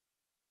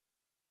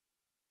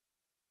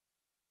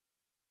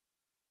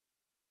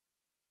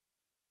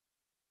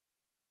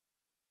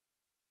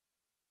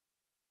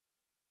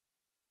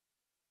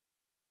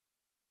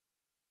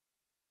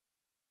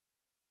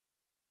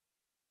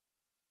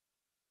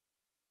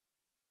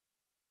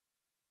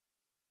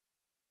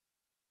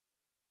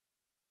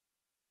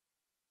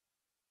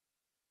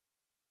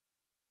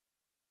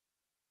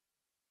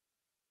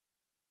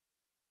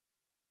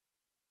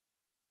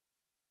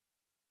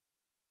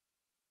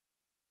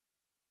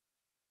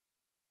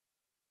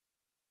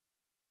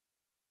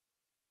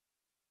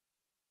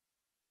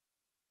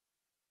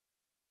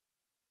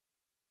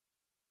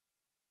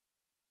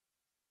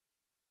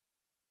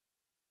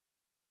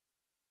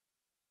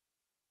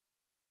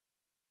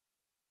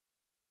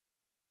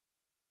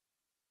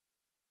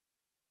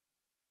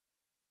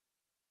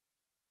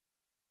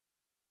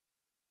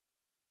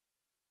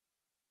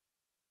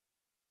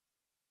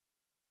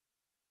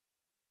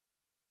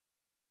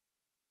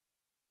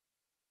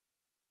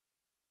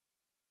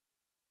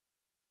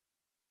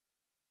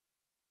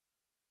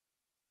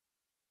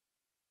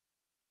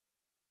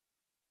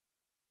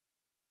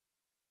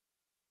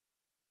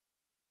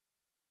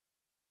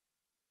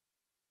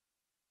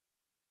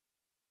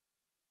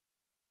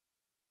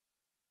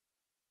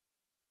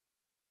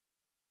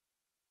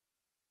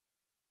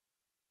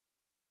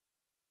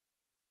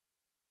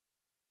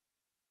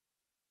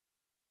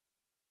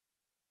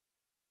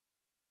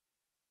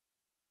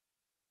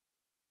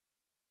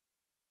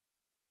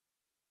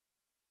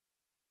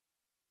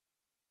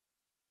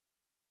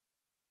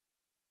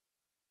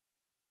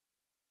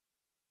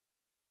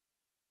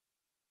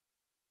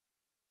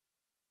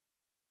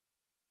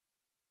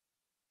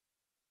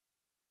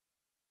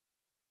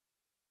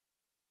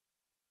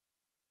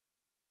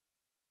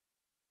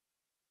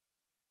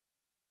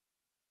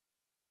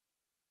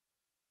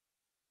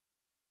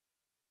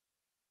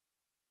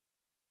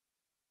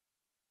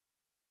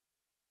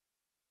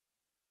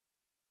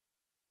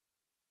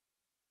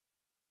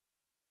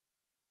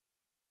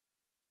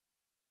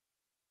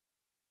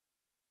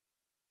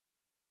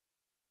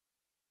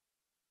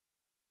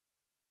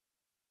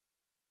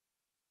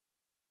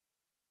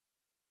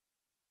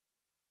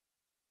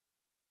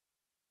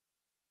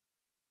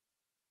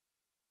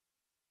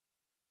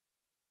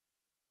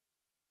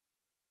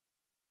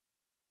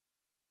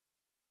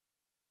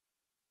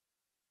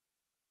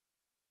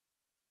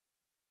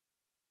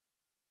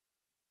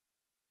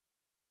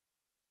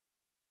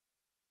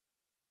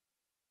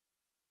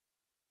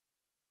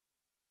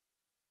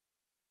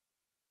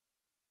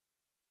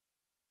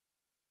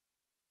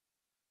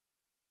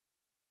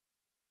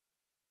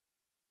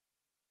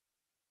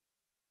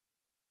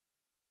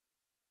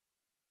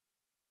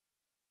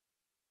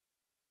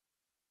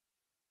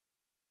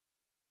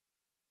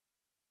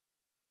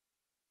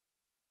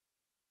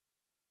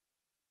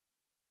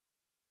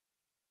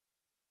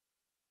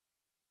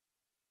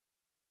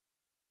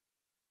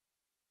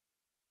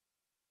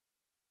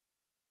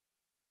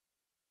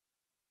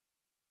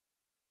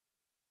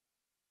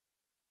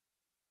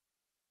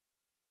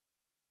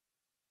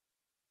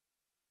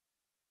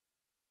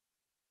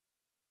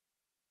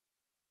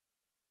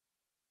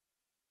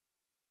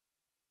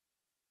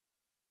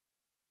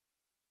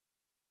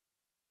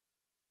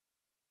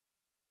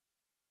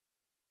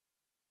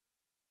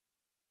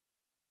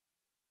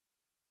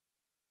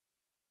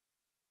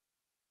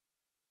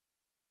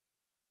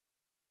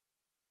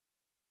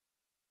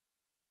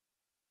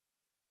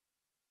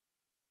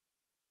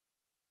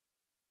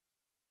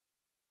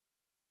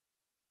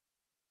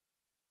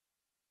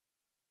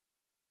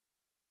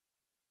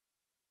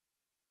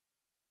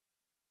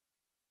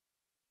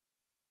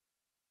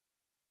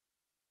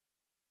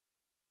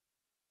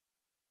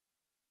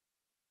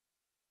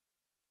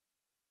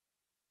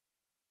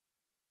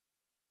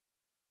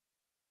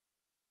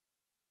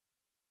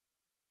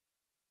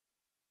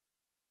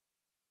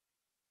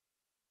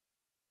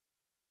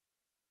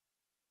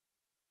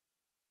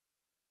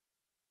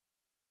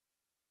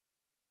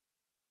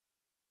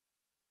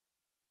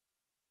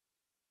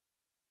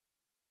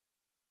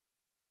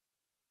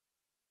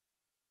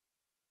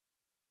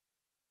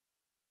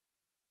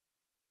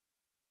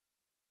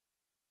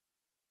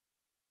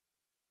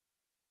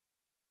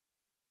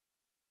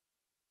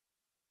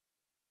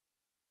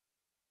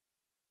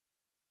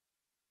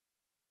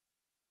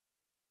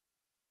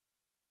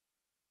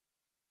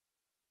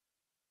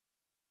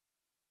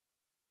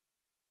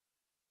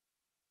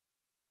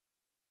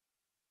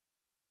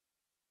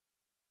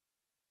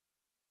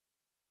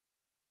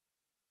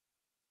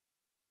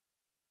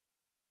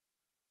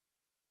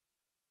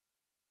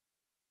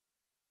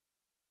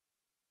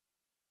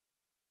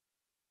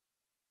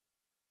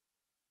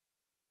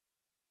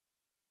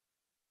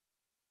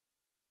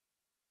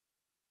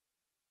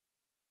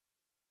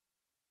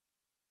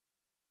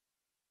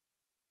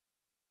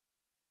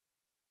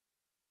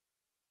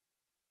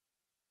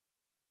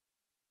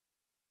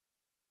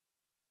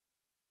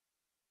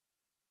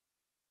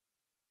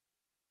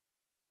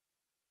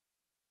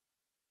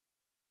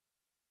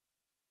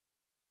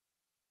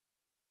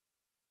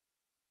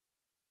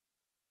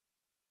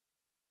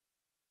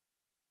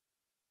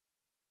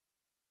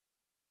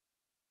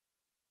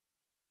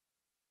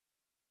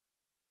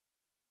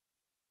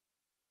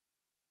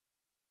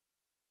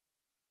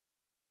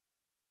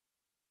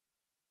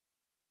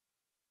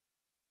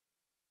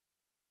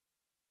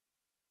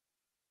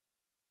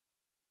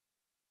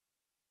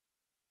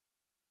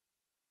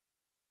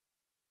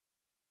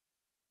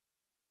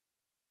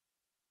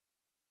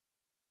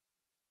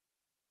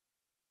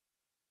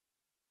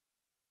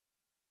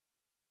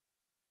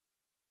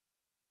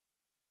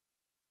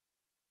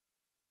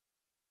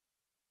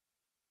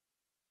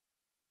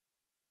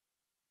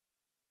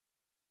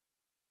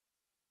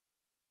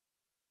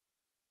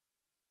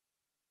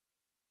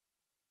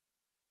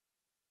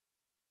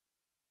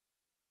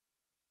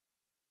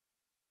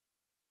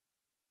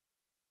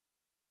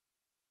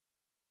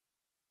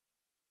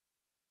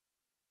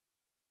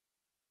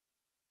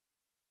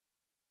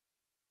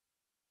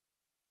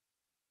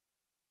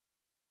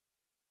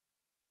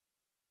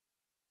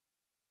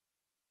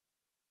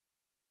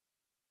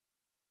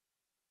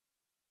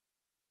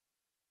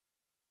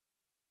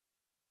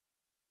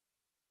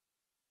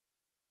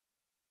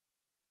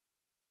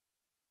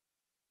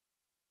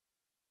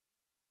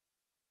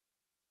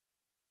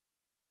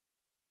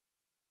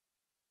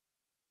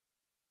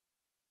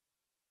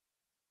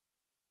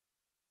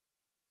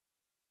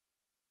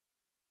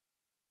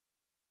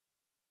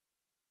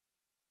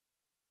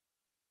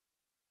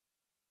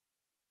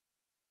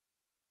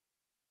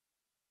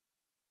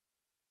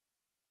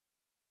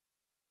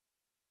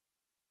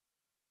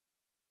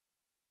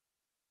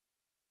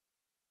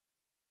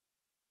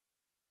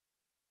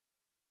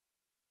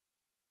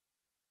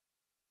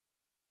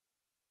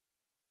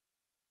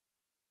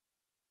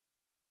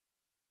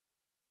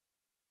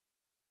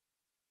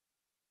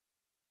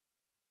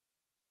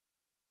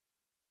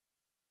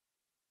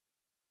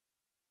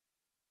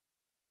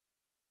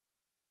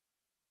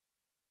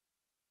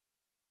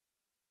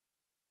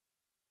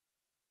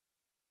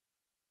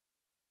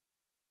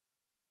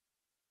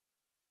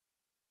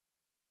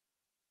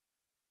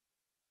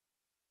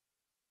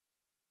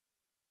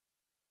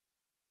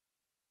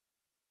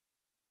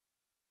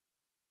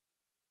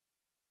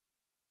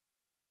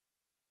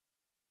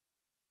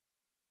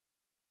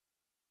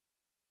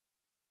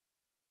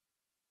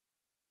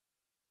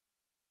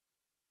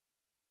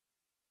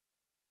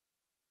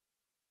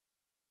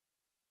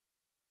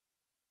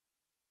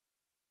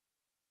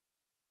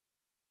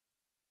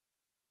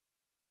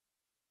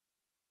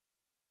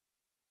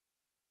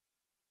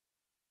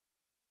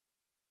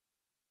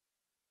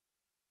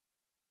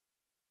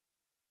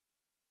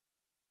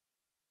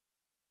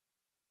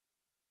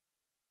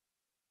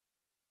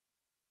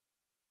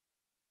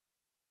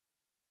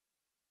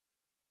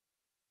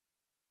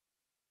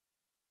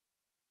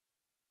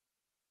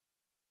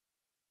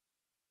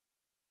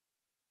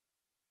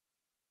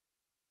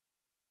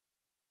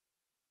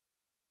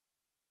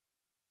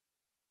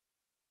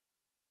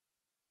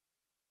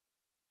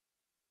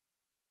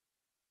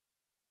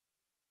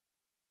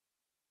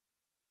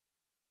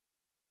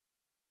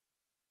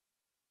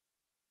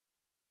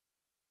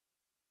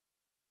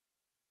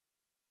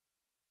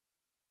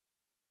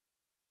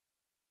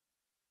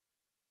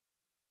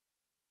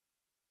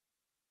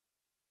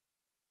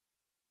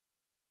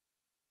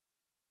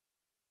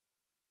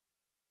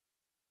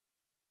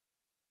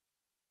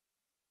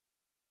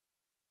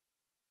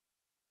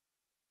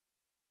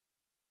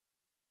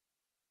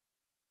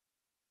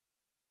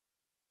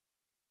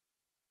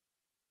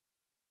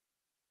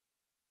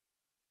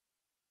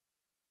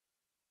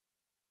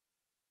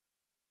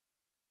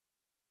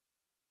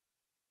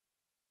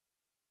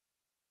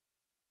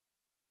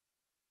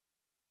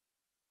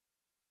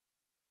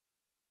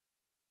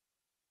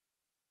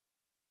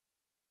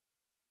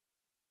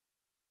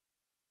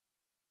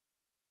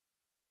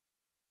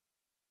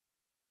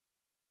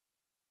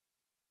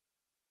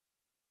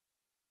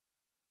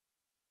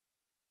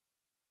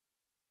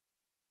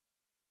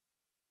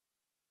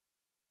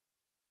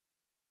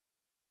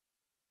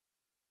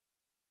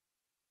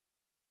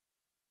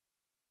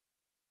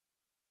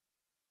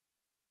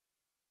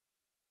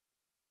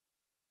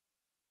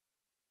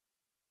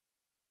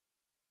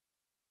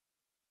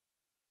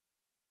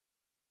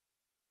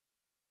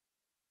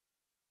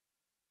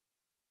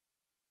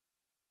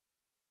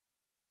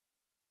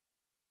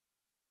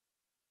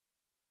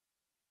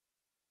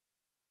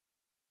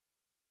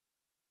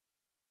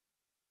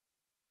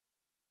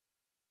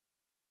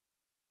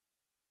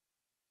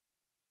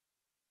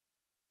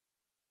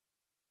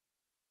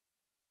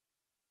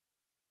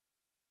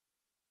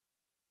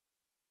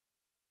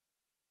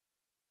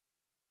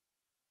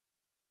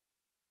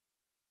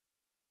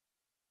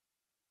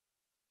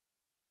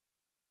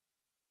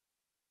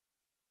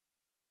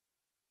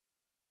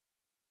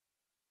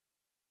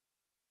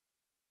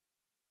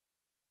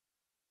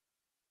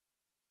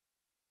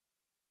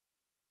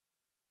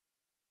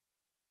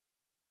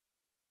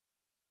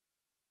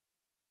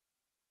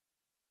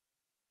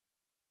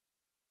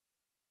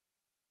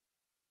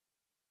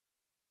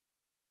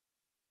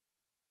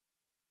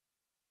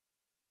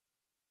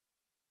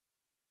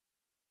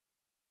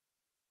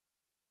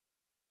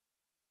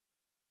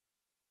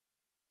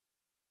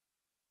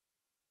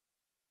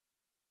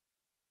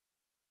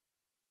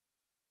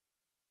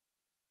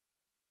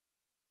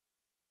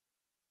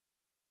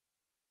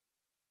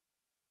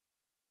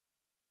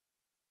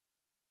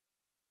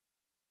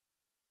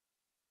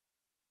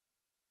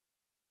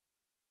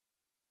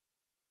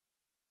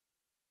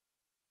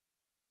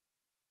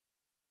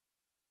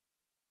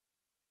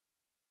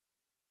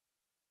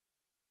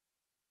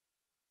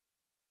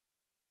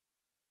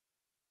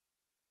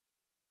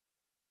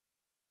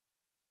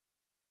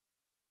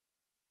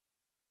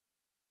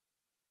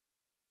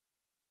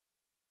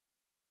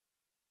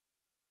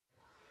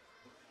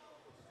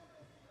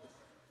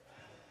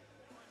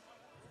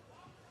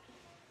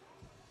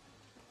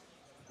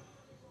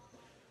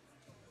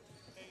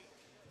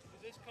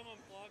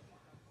 unplugged.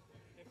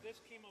 If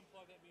this came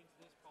unplugged, that means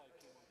this probably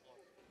came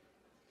unplugged.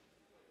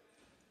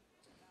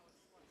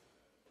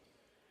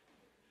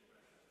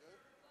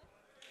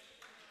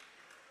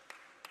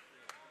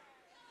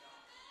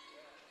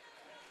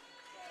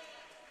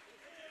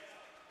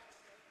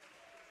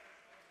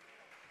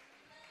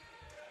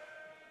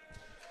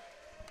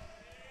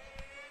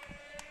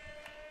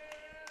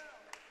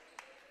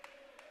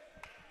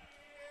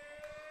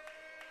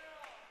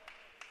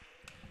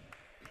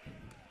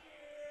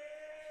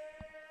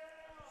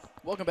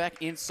 Welcome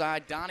back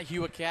inside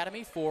Donahue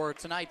Academy for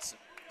tonight's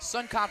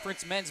Sun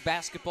Conference Men's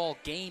Basketball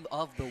Game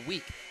of the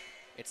Week.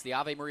 It's the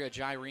Ave Maria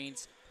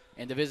Gyrenes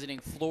and the visiting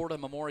Florida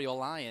Memorial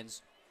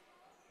Lions.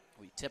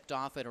 We tipped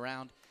off at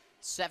around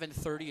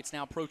 7:30. It's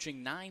now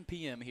approaching 9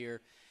 p.m.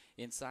 here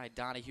inside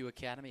Donahue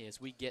Academy as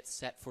we get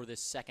set for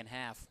this second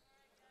half.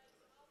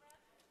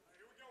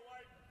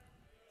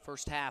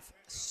 First half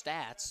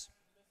stats.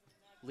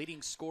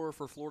 Leading scorer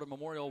for Florida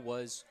Memorial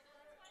was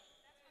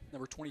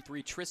number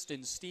 23,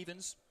 Tristan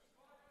Stevens.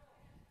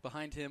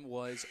 Behind him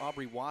was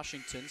Aubrey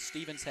Washington.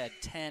 Stevens had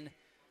 10.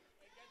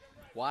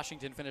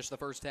 Washington finished the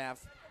first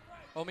half.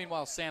 Oh,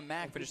 meanwhile, Sam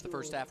Mack finished the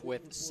first half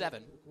with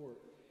 7.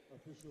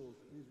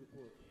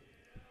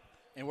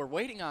 And we're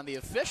waiting on the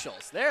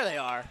officials. There they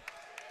are.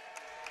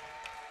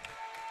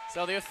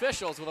 So the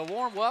officials with a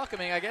warm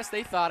welcoming. I guess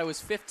they thought it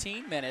was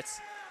 15 minutes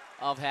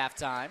of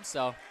halftime.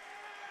 So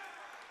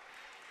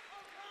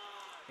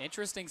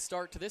interesting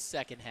start to this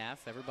second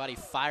half. Everybody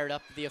fired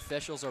up. The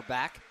officials are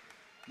back.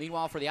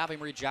 Meanwhile, for the Ave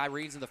Maria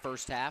Gyrenes in the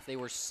first half, they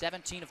were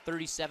 17 of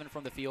 37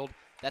 from the field.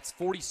 That's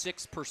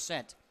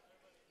 46%.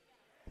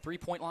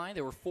 Three-point line,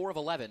 they were 4 of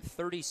 11,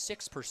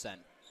 36%.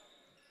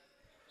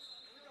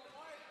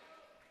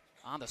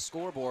 On the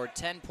scoreboard,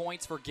 10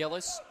 points for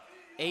Gillis,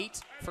 8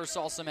 for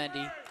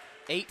Salsamendi,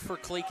 8 for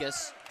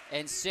Klekas,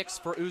 and 6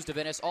 for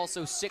Uzdavinis,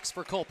 also 6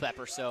 for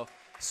Culpepper. So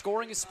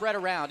scoring is spread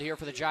around here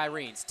for the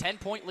Gyrenes.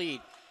 10-point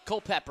lead.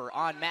 Culpepper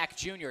on Mack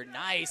Jr.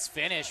 Nice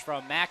finish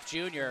from Mack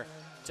Jr.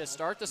 to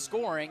start the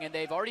scoring, and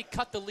they've already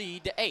cut the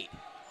lead to 8.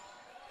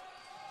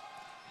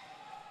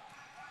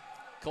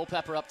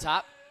 Culpepper up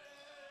top.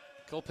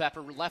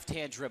 Culpepper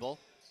left-hand dribble.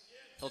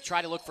 He'll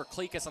try to look for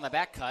Klekas on the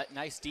back cut.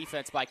 Nice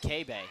defense by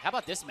K-Bay. How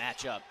about this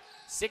matchup?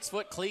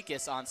 6-foot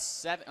Klekas on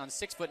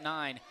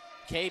 6'9"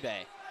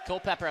 K-Bay.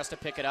 Culpepper has to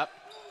pick it up.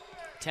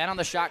 10 on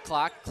the shot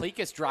clock.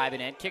 Klekas driving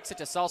in, kicks it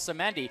to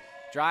Salsamendi.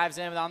 Drives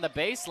in on the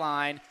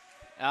baseline.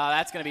 Oh,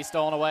 that's going to be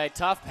stolen away.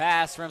 Tough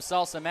pass from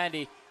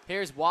Salsamendi.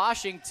 Here's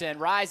Washington,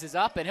 rises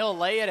up, and he'll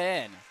lay it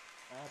in.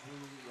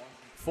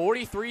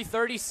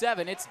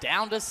 43-37, it's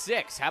down to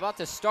 6. How about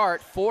the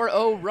start?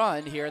 4-0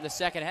 run here in the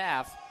second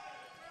half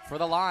for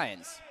the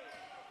Lions.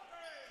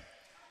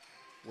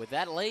 With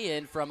that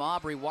lay-in from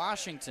Aubrey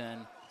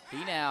Washington,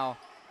 he now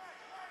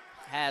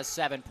has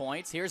 7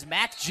 points. Here's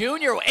Mack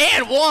Jr.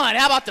 and 1.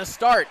 How about the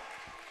start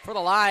for the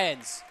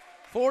Lions?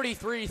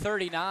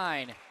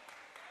 43-39.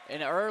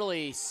 An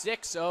early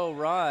 6-0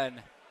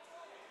 run.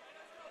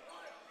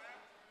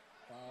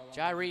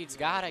 Gyrenes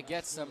got to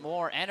get some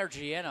more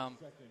energy in them,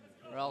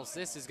 or else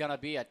this is going to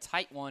be a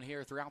tight one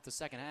here throughout the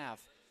second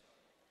half.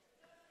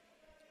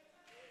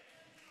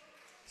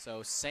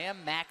 So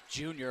Sam Mack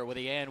Jr. with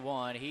the and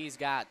 1. He's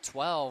got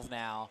 12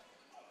 now.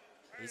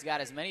 He's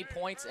got as many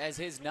points as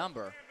his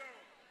number.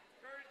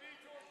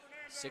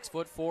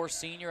 6'4"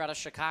 senior out of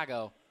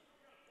Chicago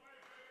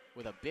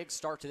with a big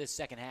start to this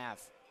second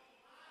half.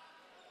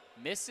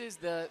 Misses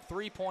the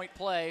three-point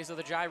play, so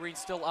the Gyrenes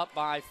still up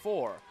by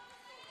 4.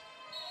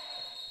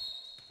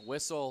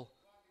 Whistle.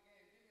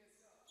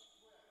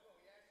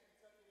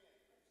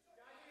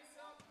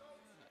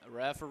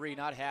 Referee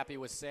not happy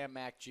with Sam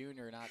Mack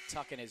Jr. not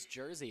tucking his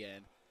jersey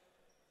in.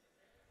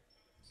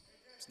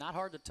 It's not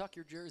hard to tuck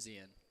your jersey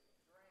in.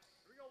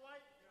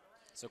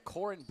 So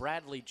Corin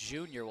Bradley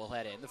Jr. will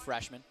head in, the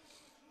freshman.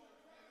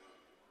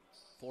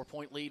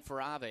 4-point lead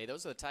for Ave.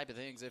 Those are the type of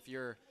things, if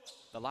you're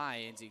the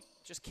Lions, you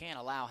just can't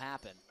allow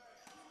happen.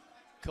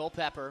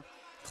 Culpepper,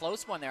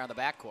 close one there on the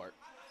backcourt.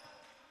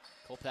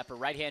 Culpepper,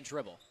 right-hand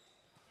dribble.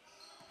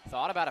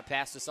 Thought about a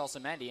pass to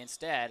Salsamendi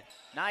instead.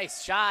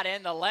 Nice shot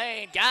in the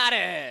lane. Got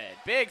it.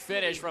 Big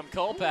finish from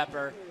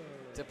Culpepper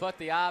to put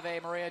the Ave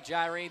Maria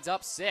Gyrenes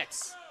up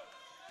 6.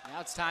 Now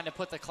it's time to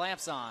put the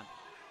clamps on.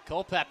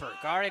 Culpepper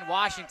guarding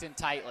Washington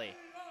tightly.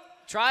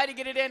 Try to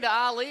get it into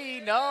Ali.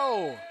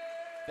 No.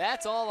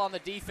 That's all on the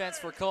defense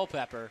for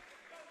Culpepper.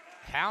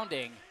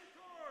 Hounding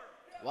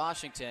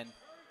Washington.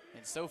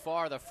 And so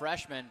far, the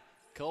freshman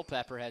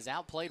Culpepper has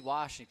outplayed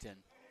Washington.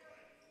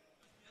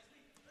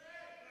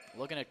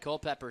 Looking at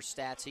Culpepper's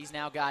stats, he's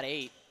now got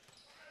 8.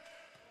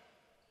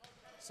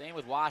 Same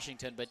with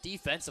Washington, but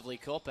defensively,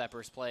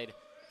 Culpepper's played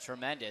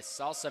tremendous.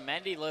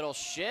 Salsamendi, little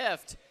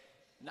shift,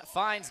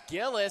 finds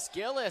Gillis.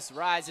 Gillis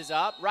rises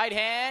up, right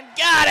hand,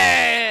 got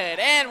it!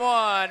 And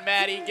 1,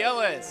 Maddie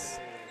Gillis.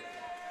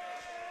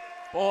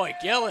 Boy,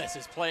 Gillis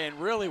is playing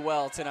really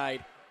well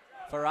tonight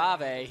for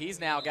Ave. He's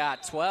now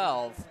got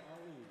 12.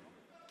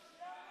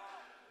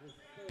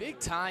 Big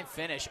time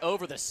finish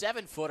over the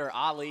 7-footer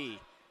Ali.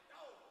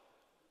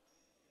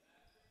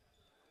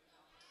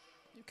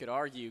 could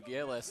argue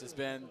Gillis has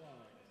been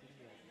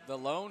the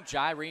lone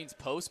Gyrenes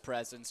post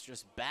presence,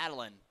 just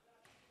battling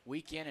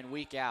week in and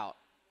week out.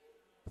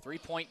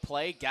 3-point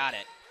play, got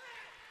it.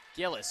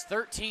 Gillis,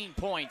 13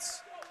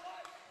 points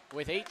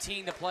with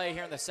 18 to play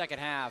here in the second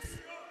half.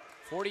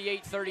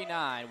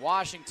 48-39,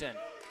 Washington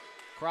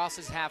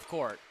crosses half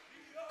court.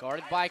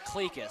 Guarded by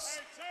Klekus.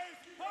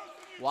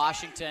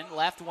 Washington,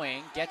 left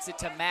wing, gets it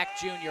to Mac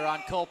Jr.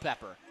 on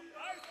Culpepper.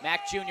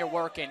 Mac Jr.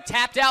 working,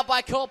 tapped out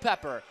by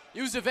Culpepper.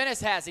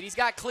 Uzavinis has it, he's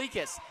got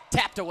Klekus.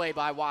 Tapped away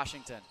by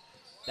Washington.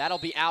 That'll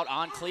be out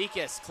on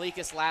Klekus.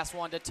 Klekus last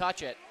one to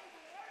touch it.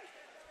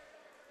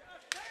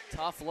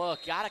 Tough look,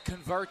 gotta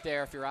convert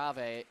there if you're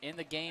Ave. In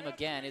the game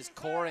again is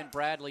Corin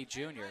Bradley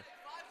Jr.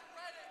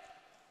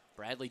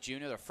 Bradley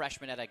Jr., the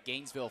freshman out of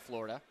Gainesville,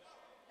 Florida.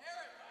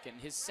 Getting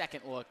his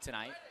second look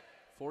tonight.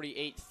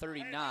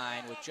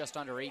 48-39 with just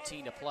under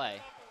 18 to play.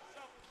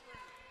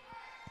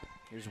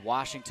 Here's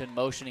Washington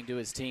motioning to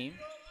his team.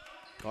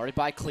 Guarded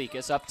by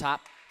Klekus, up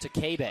top to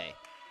K-Bay.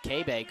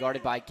 K-Bay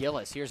guarded by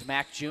Gillis. Here's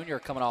Mac Jr.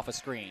 coming off a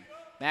screen.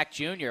 Mac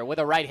Jr. with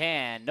a right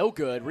hand, no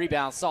good.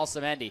 Rebound,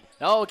 Salsamendi.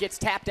 Oh, gets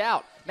tapped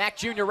out. Mac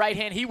Jr. right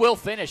hand, he will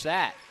finish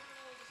that.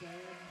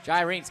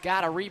 Gyrenes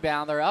got a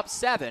rebound, they're up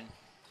 7.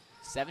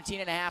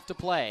 17.5 to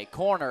play.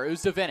 Corner,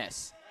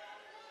 Uzavinis.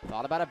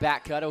 Thought about a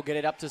back cut, he'll get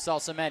it up to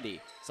Salsamendi.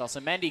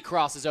 Salsamendi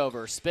crosses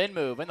over, spin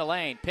move in the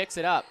lane, picks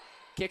it up,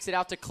 kicks it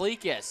out to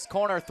Klekus.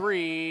 Corner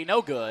 3,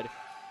 no good.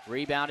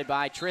 Rebounded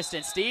by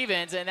Tristan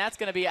Stevens, and that's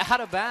gonna be out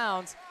of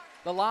bounds.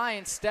 The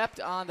Lions stepped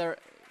on their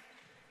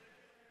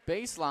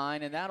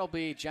baseline, and that'll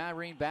be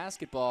Gyrene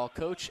basketball.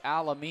 Coach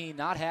Al-Amin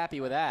not happy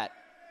with that.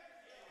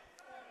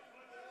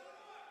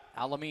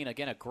 Al-Amin,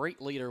 again, a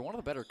great leader, one of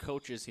the better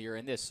coaches here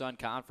in this Sun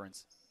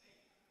Conference.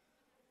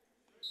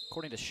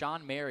 According to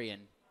Sean Marion,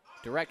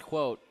 direct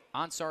quote,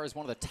 Ansar is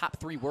one of the top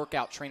 3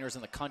 workout trainers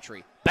in the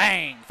country.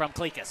 Bang from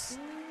Klekus.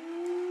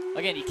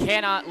 Again, you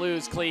cannot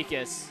lose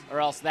Klekus or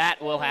else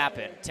that will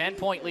happen.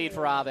 10-point lead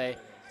for Ave,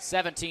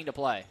 17 to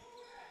play.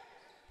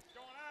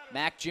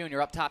 Mac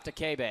Jr. up top to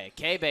K-Bay.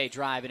 K-Bay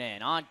driving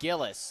in on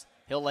Gillis.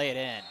 He'll lay it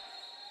in.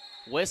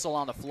 Whistle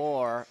on the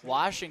floor.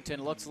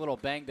 Washington looks a little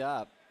banged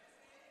up.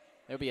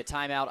 There'll be a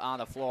timeout on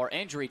the floor.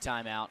 Injury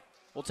timeout.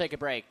 We'll take a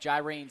break.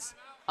 Gyrenes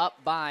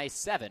up by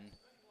 7.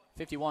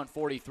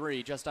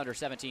 51-43, just under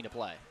 17 to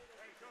play.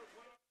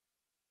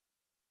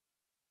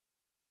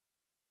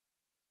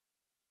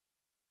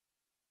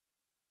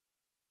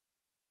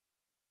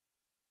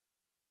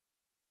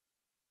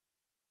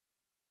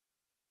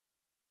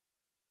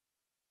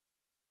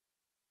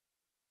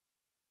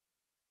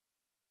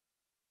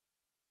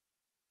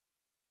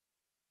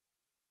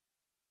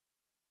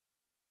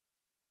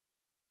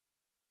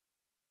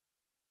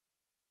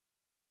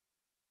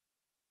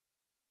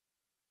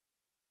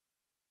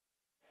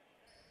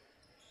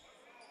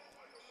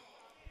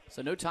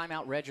 So no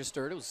timeout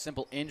registered. It was a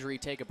simple injury,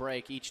 take a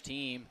break. Each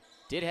team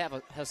did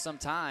have some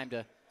time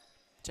to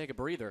take a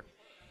breather,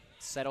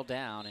 settle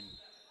down, and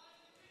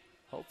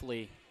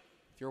hopefully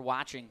if you're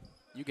watching,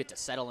 you get to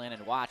settle in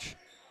and watch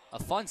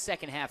a fun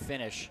second half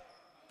finish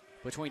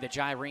between the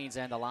Gyrenes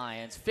and the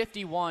Lions.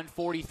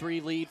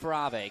 51-43 lead for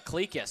Ave.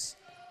 Klekus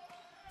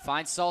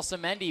finds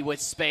Salsamendi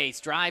with space,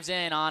 drives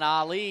in on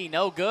Ali,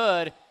 no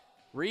good.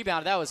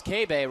 Rebound, that was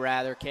K-Bay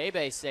rather.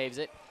 K-Bay saves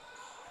it.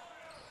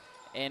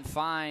 And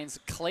finds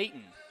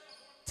Clayton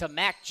to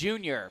Mac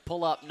Jr.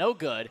 Pull up, no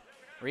good.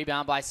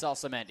 Rebound by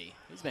Salsamendi.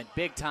 He's been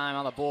big time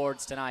on the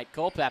boards tonight.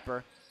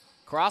 Culpepper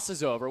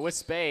crosses over with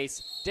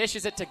space,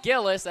 dishes it to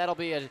Gillis. That'll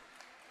be a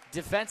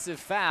defensive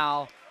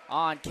foul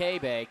on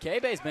K-Bay.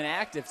 K-Bay's been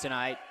active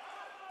tonight.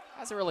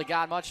 Hasn't really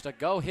got much to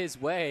go his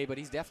way, but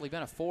he's definitely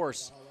been a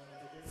force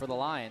for the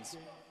Lions.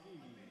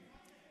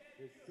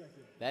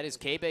 That is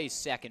K-Bay's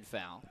second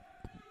foul.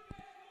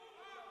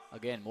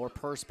 Again, more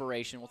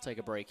perspiration. We'll take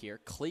a break here.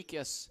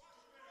 Klekus,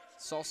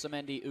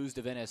 Salsamendi,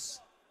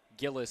 Uzdavinis,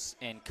 Gillis,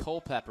 and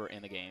Culpepper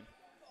in the game.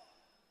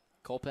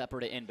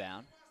 Culpepper to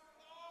inbound.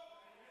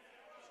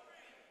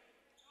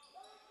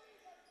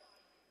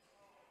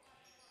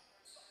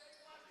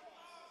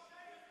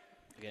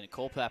 Again,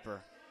 Culpepper,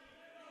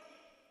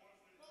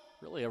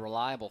 really a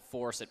reliable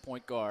force at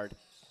point guard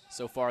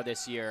so far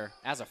this year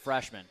as a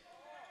freshman.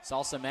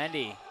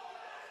 Salsamendi,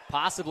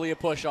 possibly a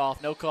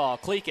push-off, no call.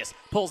 Klekus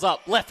pulls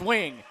up, left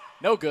wing.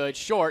 No good,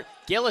 short.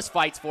 Gillis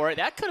fights for it.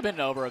 That could have been an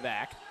over a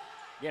back.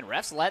 Again,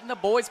 refs letting the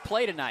boys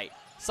play tonight.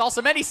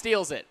 Salsamendi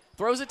steals it,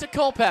 throws it to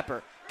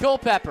Culpepper.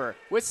 Culpepper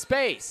with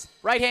space.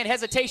 Right hand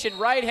hesitation,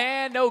 right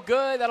hand, no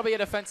good. That'll be a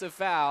defensive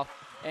foul,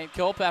 and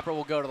Culpepper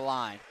will go to the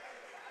line.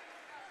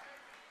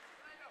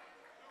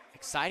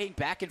 Exciting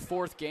back and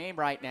forth game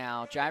right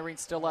now. Gyrene's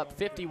still up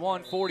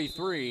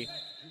 51-43.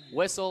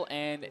 Whistle,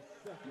 and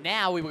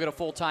now we will get a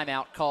full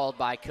timeout called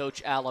by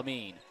Coach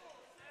Al-Amin.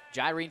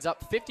 Gyrene's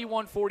up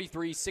 51-43,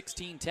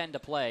 16-10 to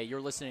play.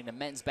 You're listening to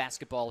men's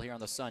basketball here on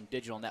the Sun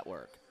Digital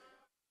Network.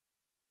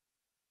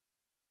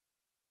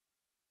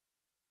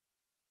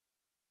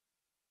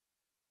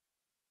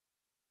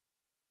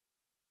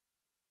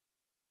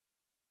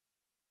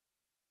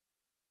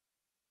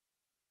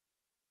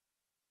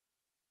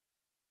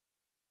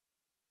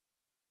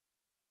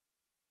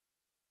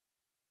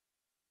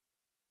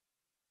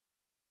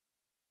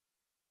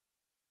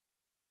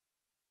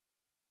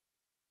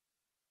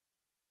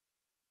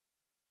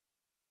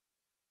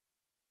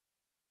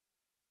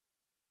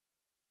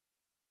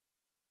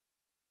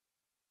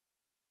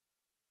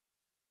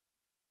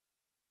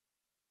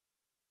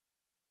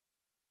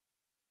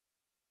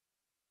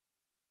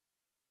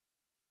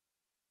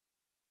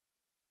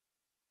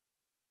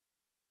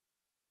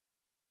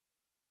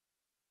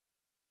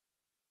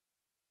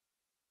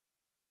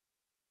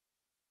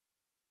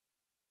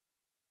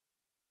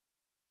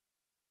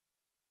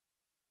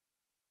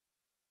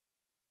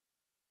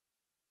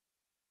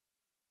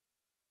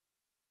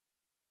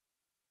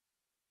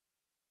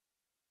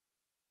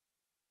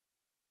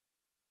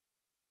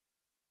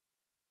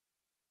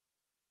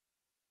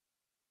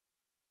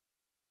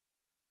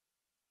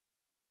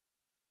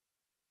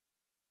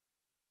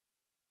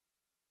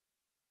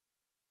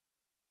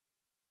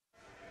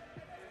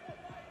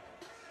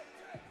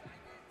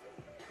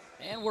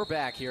 And we're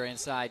back here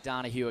inside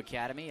Donahue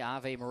Academy.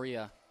 Ave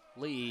Maria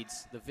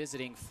leads the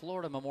visiting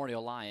Florida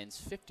Memorial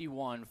Lions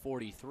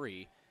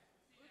 51-43.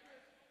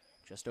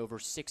 Just over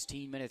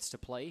 16 minutes to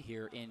play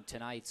here in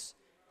tonight's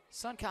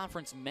Sun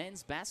Conference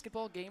Men's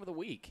Basketball Game of the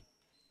Week.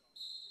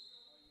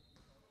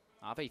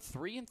 Ave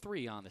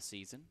 3-3 on the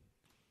season.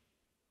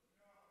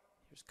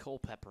 Here's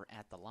Culpepper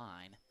at the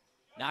line.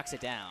 Knocks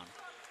it down.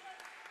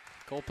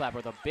 Culpepper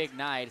with a big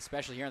night,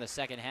 especially here in the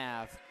second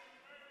half.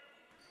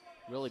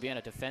 Really being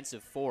a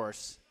defensive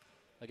force.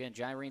 Again,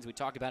 Gyrenes, we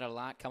talked about it a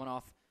lot, coming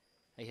off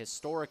a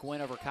historic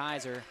win over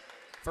Kaiser.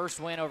 First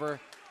win over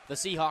the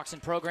Seahawks in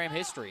program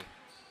history.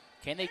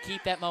 Can they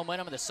keep that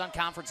momentum of the Sun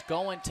Conference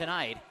going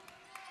tonight?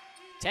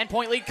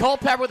 10-point lead,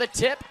 Culpepper with a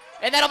tip,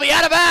 and that'll be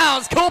out of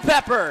bounds.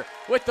 Culpepper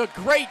with the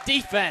great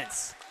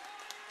defense.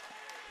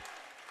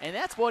 And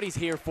that's what he's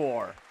here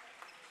for.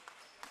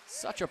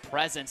 Such a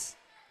presence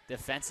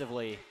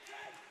defensively.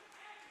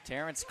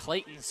 Terrence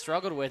Clayton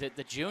struggled with it,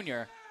 the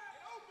junior.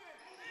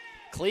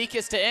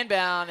 Cleekis to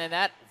inbound, and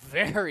that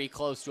very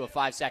close to a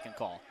 5-second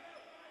call.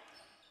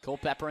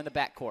 Culpepper in the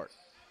backcourt.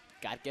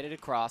 Got to get it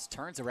across,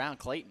 turns around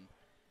Clayton.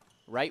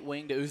 Right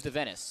wing to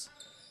Uzdevenis.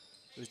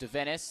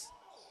 Uzdevenis,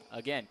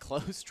 again,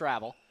 close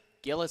travel.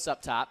 Gillis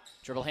up top,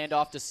 dribble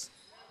handoff to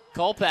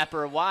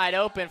Culpepper, wide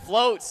open,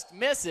 floats,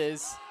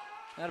 misses.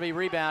 That'll be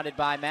rebounded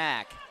by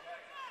Mack.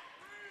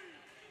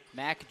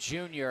 Mack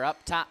Jr.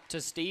 up top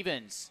to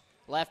Stevens.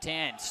 Left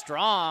hand,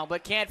 strong,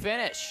 but can't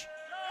finish.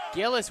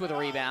 Gillis with a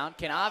rebound.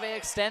 Can Ave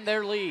extend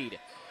their lead?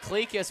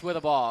 Cleekis with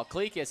a ball.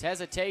 Cleekis,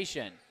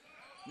 hesitation.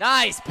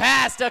 Nice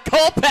pass to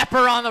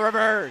Culpepper on the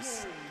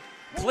reverse.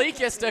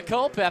 Cleekis to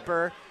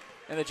Culpepper,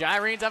 and the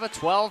Gyrenes have a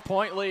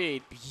 12-point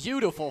lead.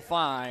 Beautiful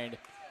find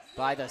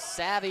by the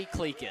savvy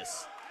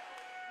Cleekis.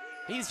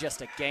 He's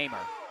just a gamer.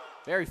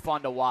 Very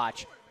fun to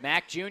watch.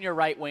 Mack Jr.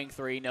 right wing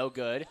three, no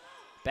good.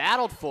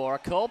 Battled for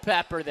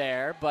Culpepper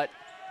there, but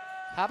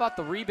how about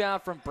the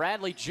rebound from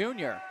Bradley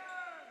Jr.?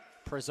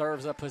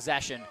 Preserves a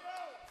possession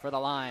for the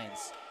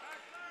Lions.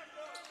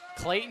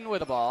 Clayton with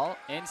the ball,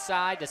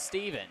 inside to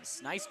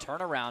Stevens. Nice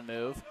turnaround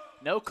move.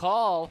 No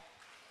call,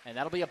 and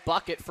that'll be a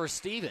bucket for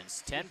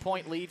Stevens.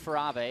 10-point lead for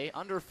Ave,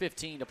 under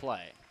 15 to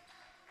play.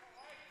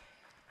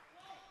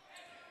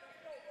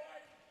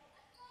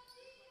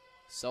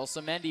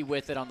 Sosa Mendy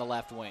with it on the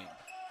left wing.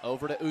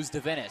 Over to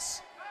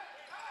Uzdevenis.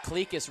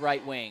 Cleekis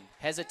right wing,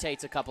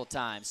 hesitates a couple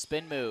times,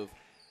 spin move.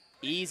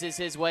 Eases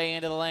his way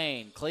into the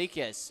lane.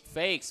 Cleekis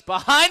fakes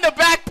behind the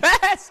back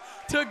pass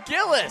to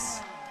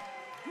Gillis.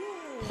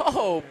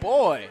 Oh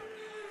boy.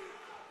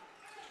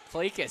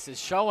 Cleekis is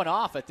showing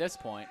off at this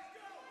point.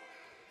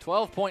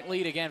 12-point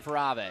lead again for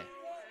Ave.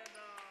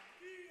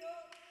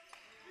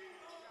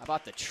 How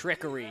about the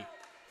trickery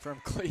from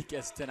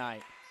Cleekis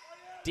tonight?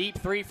 Deep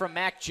three from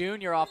Mack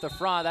Jr. off the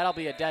front. That'll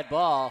be a dead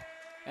ball.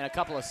 And a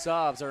couple of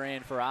subs are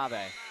in for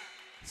Ave.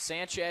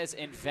 Sanchez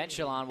and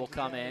Ventilon will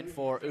come in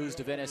for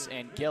Uzdevenis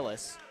and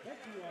Gillis.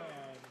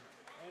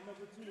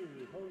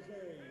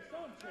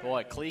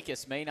 Boy,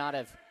 Cleekis may not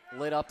have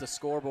lit up the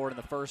scoreboard in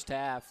the first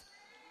half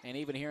and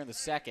even here in the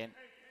second,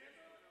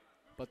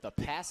 but the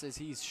passes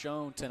he's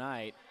shown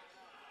tonight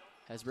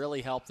has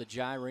really helped the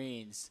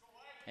Gyrenes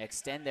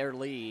extend their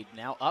lead.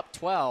 Now up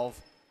 12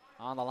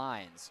 on the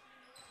Lions.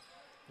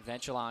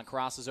 Ventilon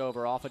crosses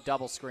over off a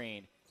double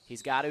screen.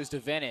 He's got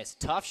Uzdevenis.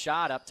 Tough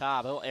shot up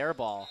top. He'll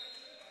airball.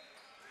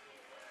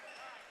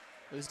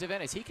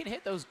 Uzdevenis, he can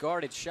hit those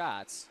guarded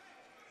shots.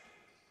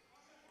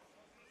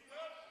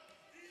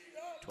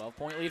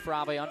 12-point lead for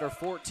Ave, under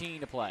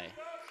 14 to play.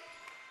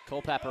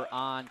 Culpepper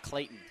on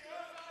Clayton.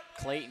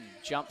 Clayton,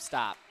 jump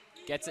stop.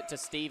 Gets it to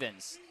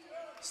Stevens.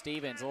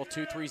 Stevens, a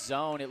little 2-3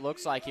 zone, it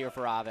looks like here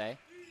for Ave.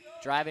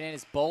 Driving in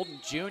is Bolden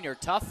Jr.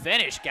 Tough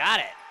finish,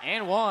 got it.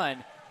 And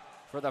one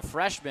for the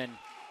freshman,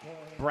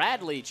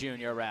 Bradley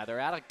Jr. rather,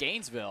 out of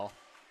Gainesville.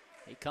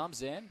 He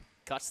comes in,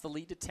 cuts the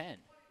lead to 10.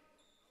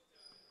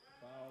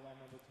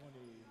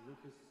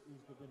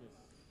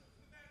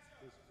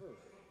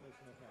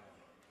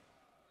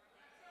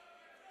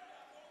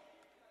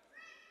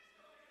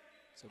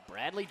 So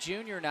Bradley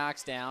Jr.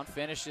 knocks down,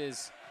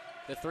 finishes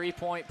the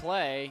three-point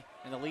play,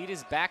 and the lead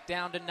is back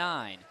down to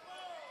 9.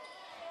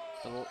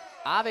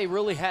 Ave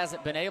really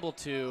hasn't been able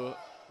to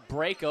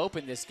break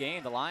open this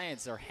game. The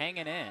Lions are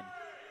hanging in.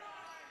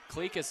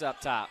 Cleekis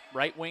up top,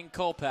 right wing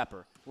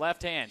Culpepper.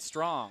 Left hand,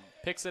 strong,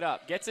 picks it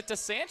up, gets it to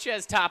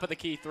Sanchez, top of the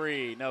key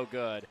three, no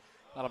good.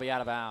 That'll be out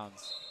of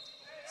bounds.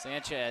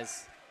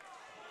 Sanchez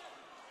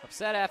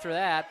upset after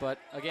that, but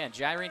again,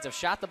 Gyrenes have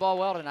shot the ball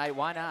well tonight,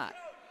 why not?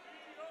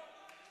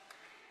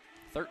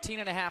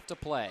 13.5 to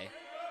play.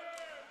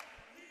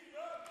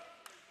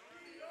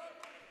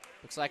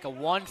 Looks like a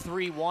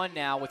 1-3-1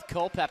 now with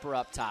Culpepper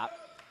up top.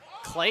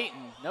 Clayton,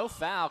 no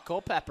foul.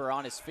 Culpepper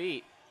on his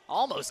feet.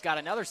 Almost got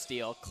another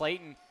steal.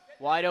 Clayton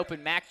wide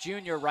open. Mack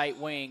Jr. right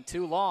wing.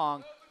 Too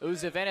long.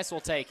 Uzdevenis will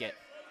take it.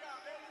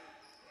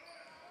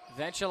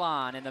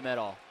 Ventilon in the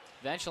middle.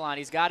 Ventilon,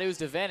 he's got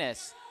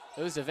Uzdevenis.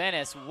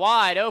 Uzdevenis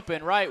wide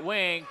open right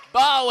wing.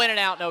 Bow in and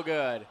out, no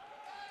good.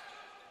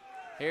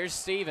 Here's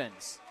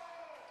Stevens.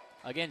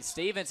 Again,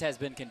 Stevens has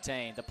been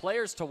contained. The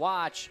players to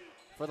watch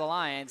for the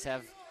Lions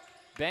have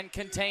been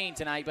contained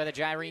tonight by the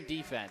Gyrene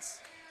defense.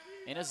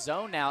 In a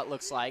zone now, it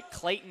looks like.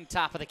 Clayton,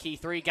 top of the key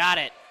three, got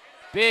it.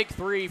 Big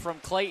three from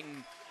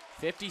Clayton,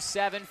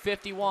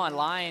 57-51.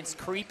 Lions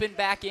creeping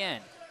back in.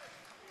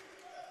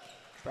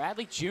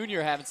 Bradley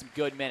Jr. having some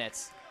good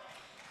minutes.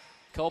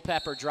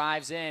 Culpepper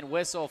drives in,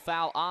 whistle,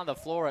 foul on the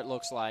floor, it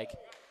looks like.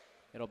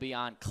 It'll be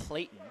on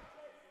Clayton.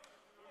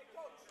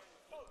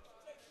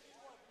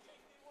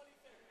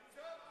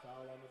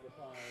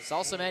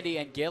 Salsamendi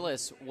and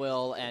Gillis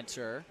will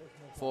enter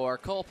for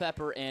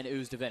Culpepper and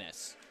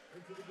Uzdevinis.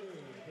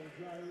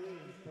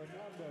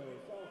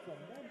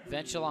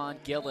 Venchilon,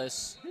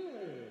 Gillis,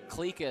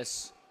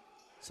 Kleekus,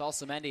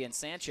 Salsamendi, and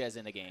Sanchez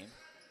in the game.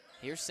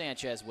 Here's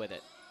Sanchez with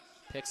it.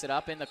 Picks it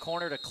up in the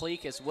corner to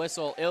Kleekus.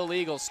 Whistle,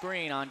 illegal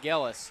screen on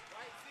Gillis.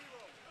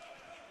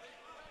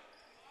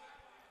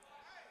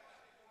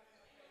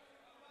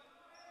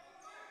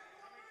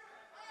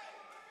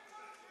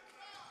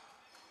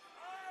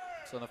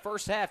 So in the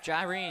first half,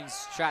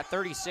 Gyrenes shot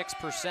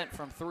 36%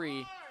 from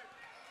three.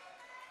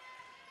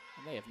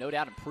 And they have no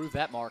doubt improved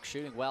that mark,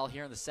 shooting well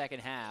here in the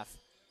second half.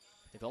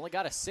 They've only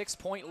got a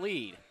 6-point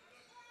lead.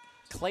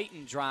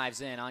 Clayton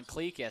drives in on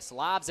Kleekus,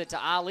 lobs it to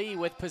Ali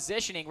with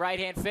positioning.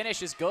 Right-hand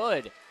finish is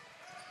good.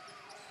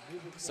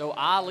 So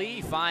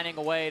Ali finding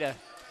a way to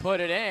put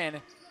it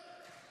in.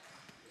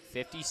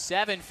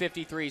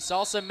 57-53.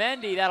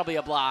 Salsamendi, that'll be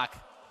a block.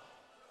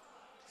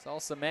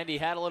 Salsamendi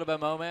had a little bit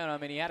of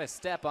momentum, and he had a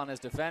step on his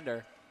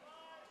defender.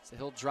 So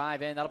he'll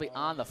drive in. That'll be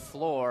on the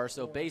floor,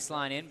 so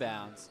baseline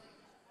inbounds.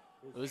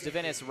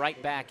 Uzdevinis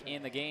right back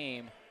in the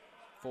game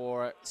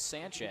for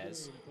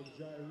Sanchez.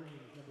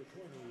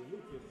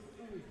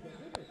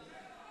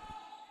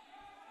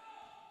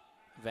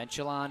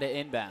 Venchilon to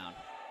inbound.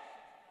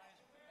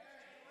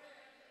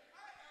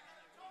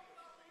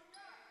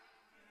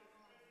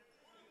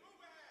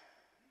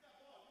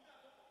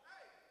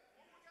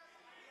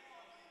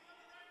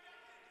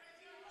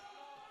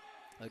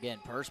 Again,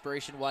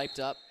 perspiration wiped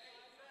up.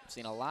 I've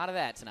seen a lot of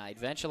that tonight.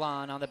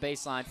 Venchilon on the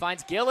baseline.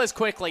 Finds Gillis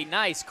quickly.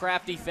 Nice,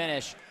 crafty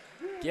finish.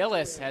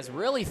 Gillis has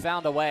really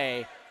found a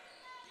way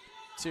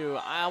to,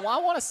 I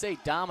want to say,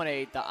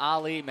 dominate the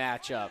Ali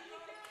matchup.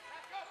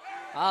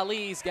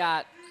 Ali's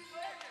got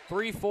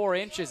 3-4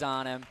 inches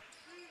on him,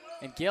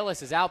 and Gillis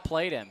has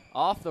outplayed him.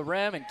 Off the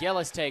rim, and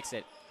Gillis takes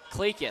it.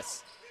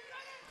 Kleekus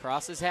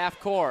crosses half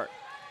court.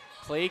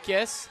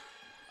 Kleekus.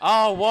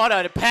 Oh, what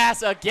a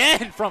pass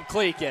again from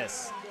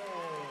Kleekus.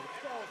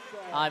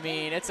 I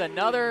mean, it's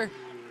another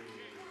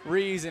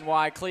reason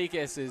why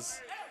Kleekus is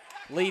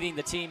leading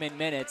the team in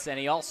minutes, and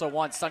he also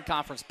won Sun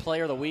Conference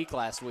Player of the Week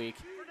last week.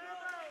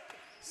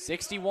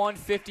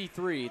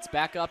 61-53. It's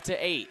back up to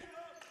 8.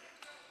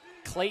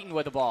 Clayton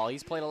with the ball.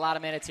 He's played a lot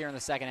of minutes here in the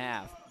second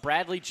half.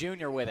 Bradley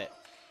Jr. with it.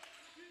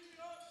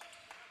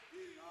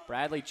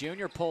 Bradley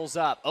Jr. pulls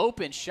up.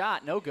 Open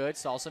shot, no good.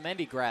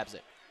 Salsamendi grabs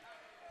it.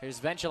 Here's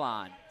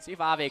Venchilon. See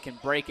if Ave can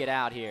break it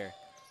out here.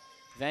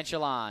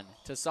 Venchilon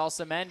to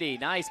Salsamendi.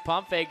 Nice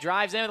pump fake.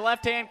 Drives in with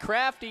left hand.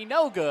 Crafty,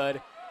 no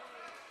good.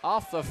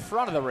 Off the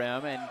front of the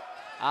rim, and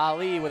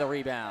Ali with a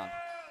rebound.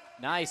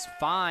 Nice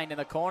find in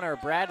the corner.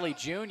 Bradley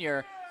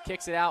Jr.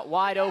 kicks it out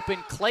wide open.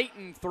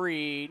 Clayton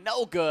three,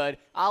 no good.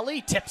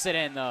 Ali tips it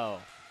in, though.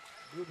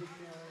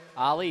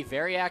 Ali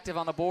very active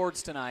on the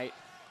boards tonight,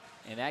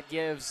 and that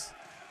gives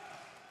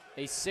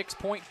a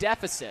 6-point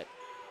deficit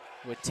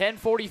with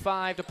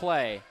 10:45 to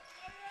play.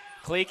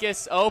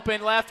 Kleekus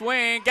open left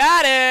wing,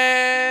 got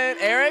it!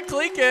 Eric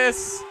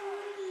Kleekus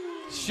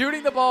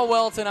shooting the ball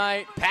well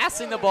tonight,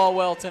 passing the ball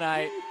well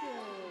tonight.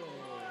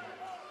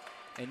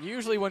 And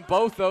usually when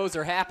both those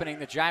are happening,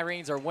 the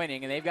Gyrenes are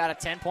winning, and they've got a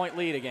 10-point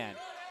lead again.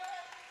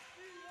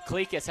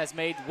 Kleekus has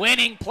made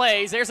winning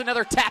plays. There's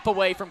another tap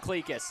away from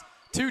Kleekus.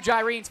 2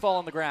 Gyrenes fall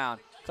on the ground.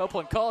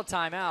 Copeland called a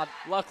timeout.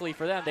 Luckily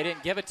for them, they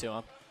didn't give it to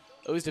him.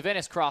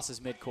 Uzdevinis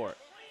crosses midcourt.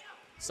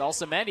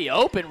 Salsamendi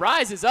open,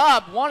 rises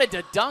up, wanted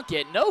to dunk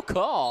it, no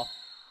call.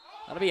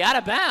 That'll be out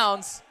of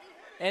bounds,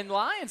 and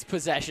Lions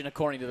possession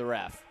according to the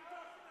ref.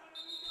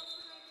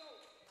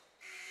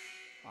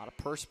 A lot of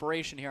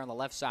perspiration here on the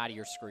left side of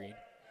your screen.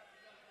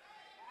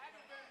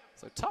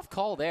 So tough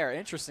call there,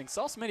 interesting.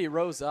 Salsamendi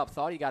rose up,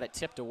 thought he got it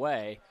tipped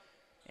away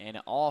and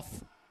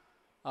off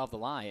of the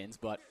Lions,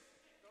 but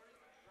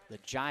the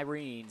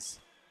Gyrenes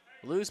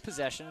lose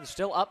possession. They're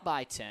still up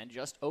by 10,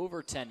 just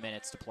over 10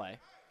 minutes to play.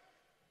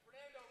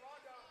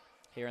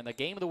 Here in the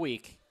game of the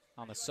week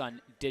on the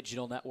Sun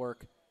Digital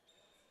Network.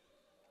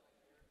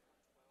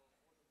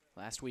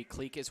 Last week,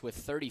 Kleekus with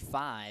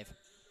 35.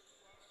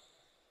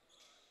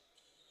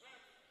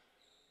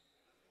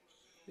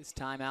 This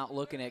timeout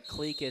looking at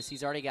Kleekus.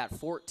 He's already got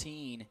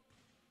 14,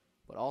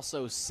 but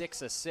also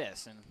 6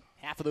 assists, and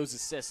half of those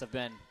assists have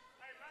been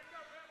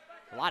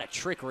a lot of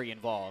trickery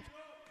involved.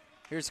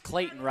 Here's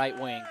Clayton, right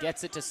wing,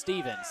 gets it to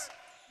Stevens.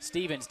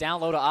 Stevens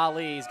down low to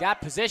Ali. He's got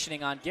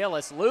positioning on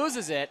Gillis,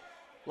 loses it.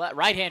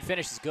 Right-hand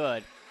finish is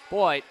good.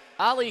 Boy,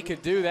 Ali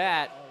could do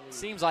that,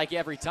 seems like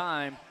every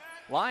time.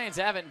 Lions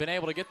haven't been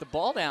able to get the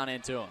ball down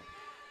into him.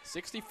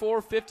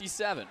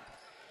 64-57.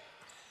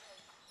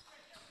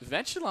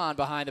 Ventilon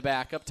behind the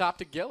back, up top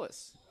to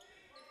Gillis.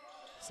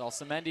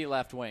 Salsamendi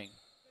left wing.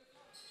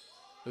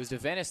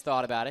 Uzdevenis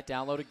thought about it,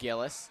 down low to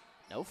Gillis.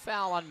 No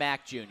foul on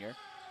Mack Jr.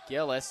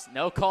 Gillis,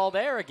 no call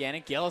there again,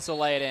 and Gillis will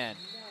lay it in.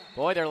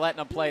 Boy, they're letting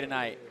them play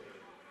tonight.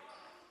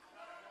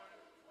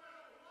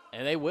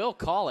 And they will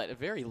call it, a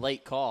very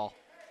late call.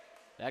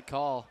 That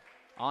call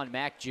on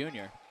Mack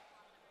Jr.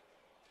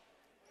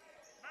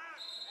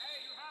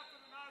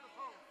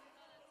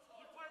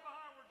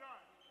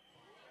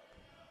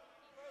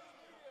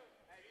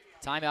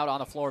 Timeout on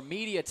the floor,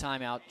 media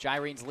timeout.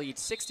 Gyrenes lead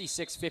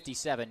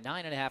 66-57,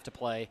 9.5 to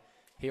play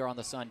here on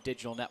the Sun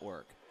Digital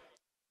Network.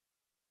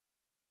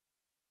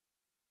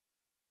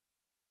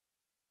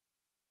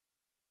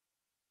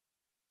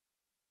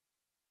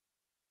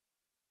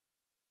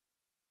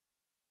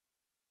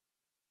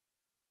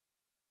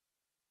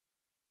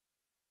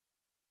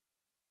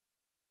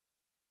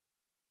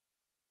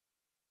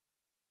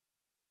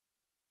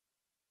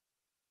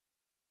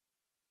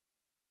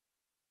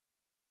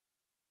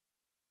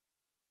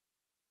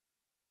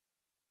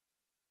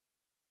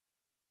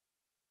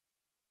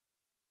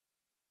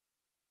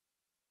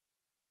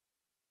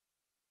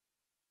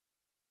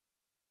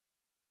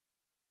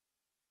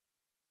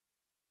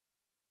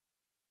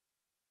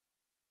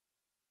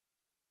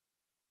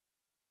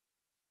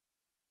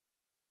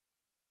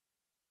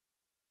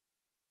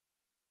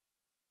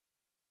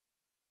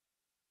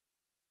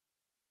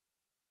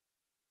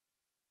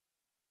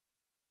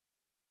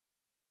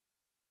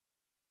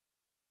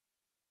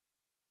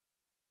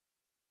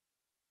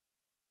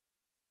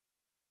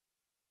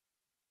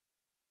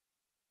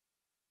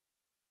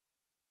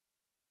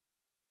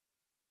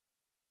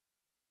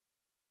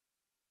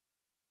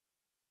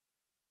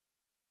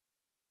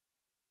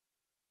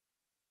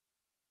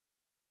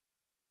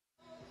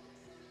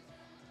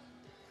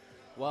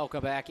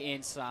 Welcome back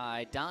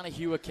inside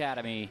Donahue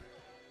Academy.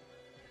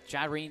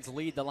 Gyrenes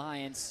lead the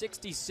Lions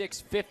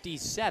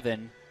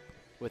 66-57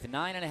 with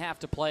 9.5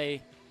 to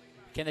play.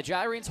 Can the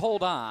Gyrenes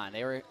hold on?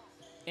 They were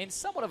in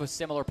somewhat of a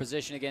similar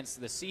position against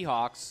the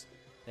Seahawks.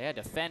 They had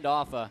to fend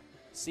off a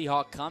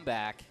Seahawk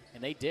comeback,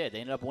 and they did.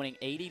 They ended up winning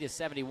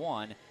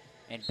 80-71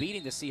 and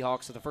beating the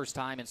Seahawks for the first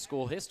time in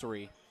school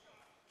history.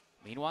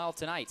 Meanwhile,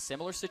 tonight,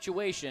 similar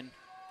situation.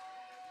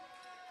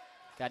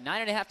 Got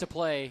 9.5 to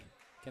play.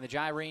 Can the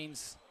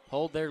Gyrenes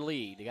hold their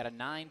lead? They got a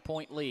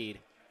 9-point lead.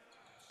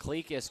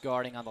 Kleekus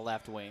guarding on the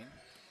left wing.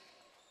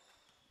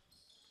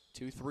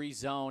 2-3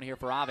 zone here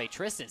for Ave.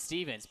 Tristan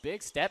Stevens,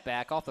 big step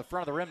back off the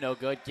front of the rim, no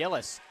good.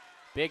 Gillis,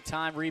 big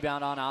time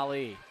rebound on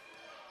Ali.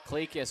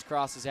 Kleekus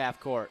crosses half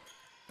court.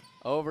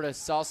 Over to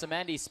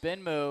Salsamendi,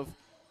 spin move.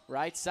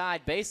 Right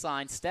side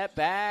baseline, step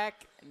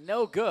back,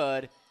 no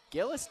good.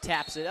 Gillis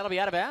taps it, that'll be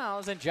out of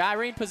bounds, and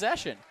Gyrene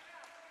possession.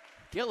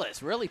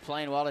 Gillis really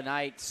playing well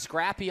tonight,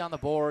 scrappy on the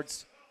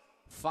boards,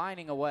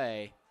 finding a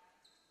way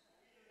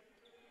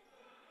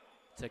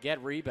to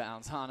get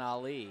rebounds on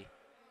Ali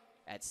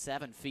at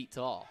 7 feet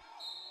tall.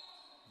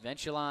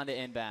 Ventilon to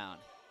inbound.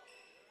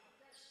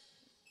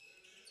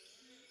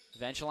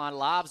 Ventilon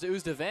lobs to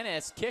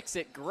Uzdevenis, kicks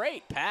it,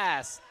 great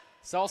pass.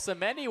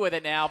 Salsamendi with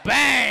it now,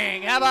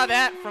 bang! How about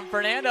that from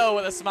Fernando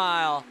with a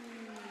smile?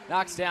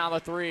 Knocks down the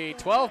three,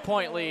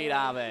 12-point lead,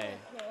 Ave.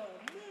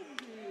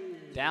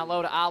 Down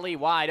low to Ali,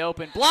 wide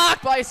open,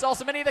 blocked by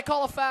Salsamendi, they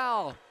call a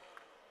foul.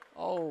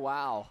 Oh,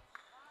 wow.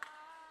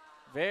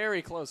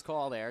 Very close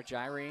call there.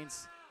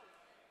 Gyrenes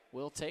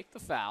will take the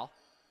foul.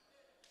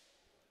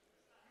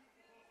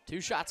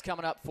 2 shots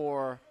coming up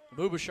for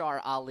Mubashar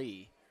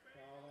Ali.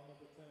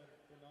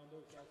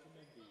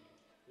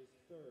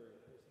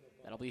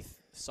 That'll be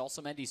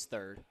Salsamendi's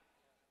third.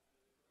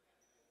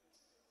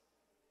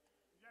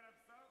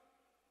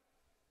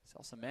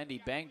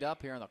 Salsamendi banged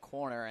up here in the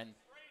corner, and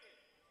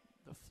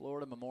the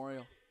Florida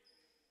Memorial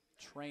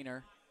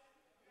trainer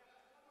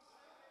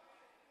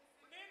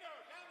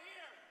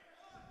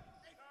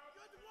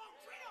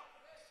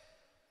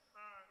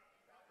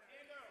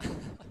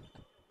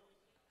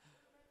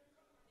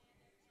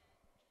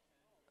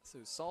so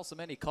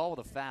Salsamendi called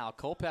with a foul.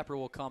 Culpepper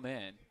will come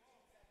in.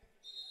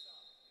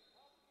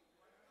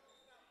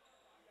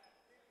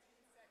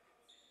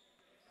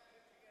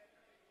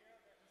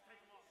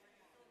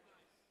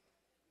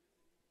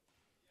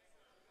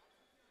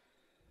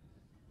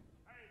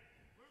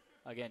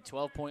 Again,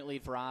 12-point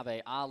lead for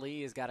Ave.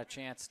 Ali has got a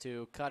chance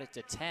to cut it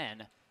to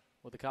 10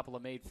 with a couple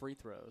of made free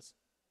throws.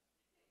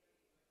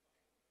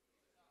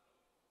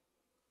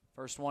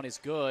 First one is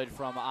good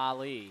from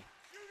Ali.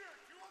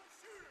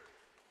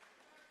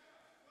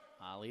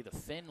 Ali, the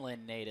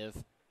Finland native.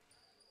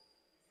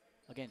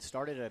 Again,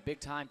 started at a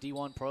big-time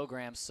D1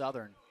 program,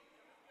 Southern.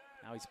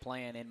 Now he's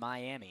playing in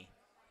Miami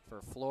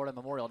for Florida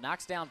Memorial.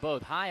 Knocks down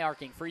both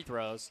high-arcing free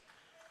throws.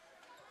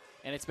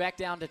 And it's back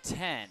down to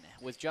 10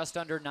 with just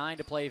under 9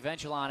 to play.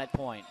 Ventilon at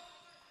point.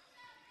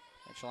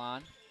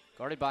 Ventilon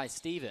guarded by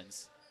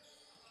Stevens.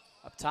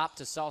 Up top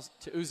to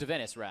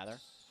Uzdevenis, rather.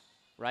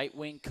 Right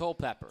wing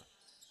Culpepper.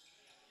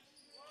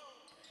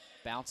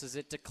 Bounces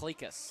it to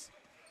Kleekus.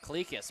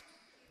 Kleekus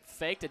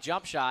faked a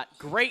jump shot.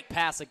 Great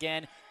pass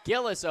again.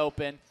 Gillis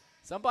open.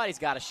 Somebody's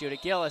got to shoot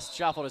it. Gillis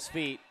shuffled his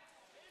feet.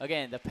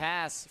 Again, the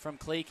pass from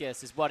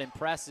Klekus is what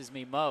impresses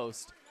me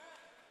most.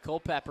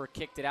 Culpepper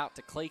kicked it out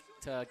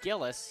to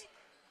Gillis.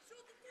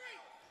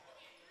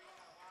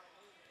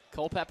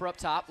 Culpepper up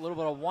top, a little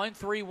bit of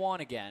 1-3-1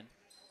 again.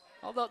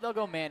 Oh, they'll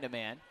go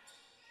man-to-man.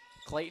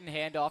 Clayton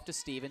handoff to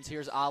Stevens.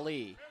 Here's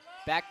Ali.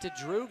 Back to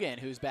Drugan,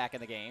 who's back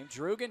in the game.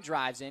 Drugan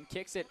drives in,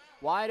 kicks it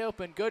wide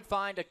open. Good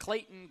find to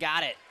Clayton.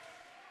 Got it.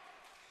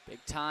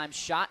 Big time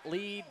shot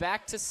lead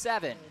back to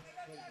 7.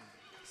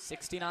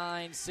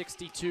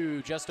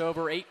 69-62, just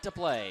over 8 to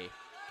play.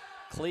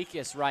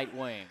 Klekus right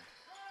wing.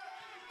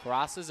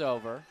 Crosses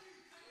over.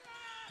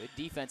 Good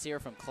defense here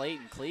from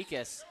Clayton.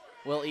 Klekus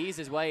will ease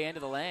his way into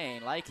the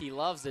lane like he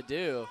loves to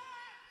do.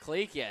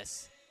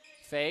 Klekus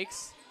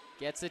fakes,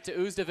 gets it to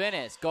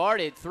Uzdavinis.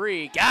 Guarded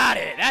 3, got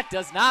it. That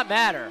does not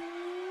matter.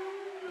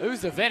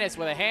 Uzdavinis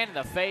with a hand in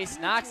the face,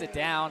 knocks it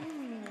down,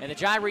 and the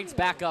Gyrenes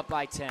back up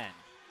by 10.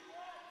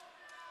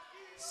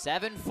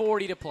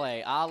 7:40 to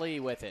play.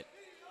 Ali with it.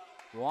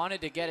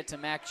 Wanted to get it to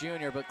Mac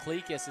Jr., but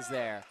Klekus is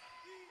there.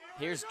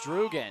 Here's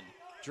Drugan.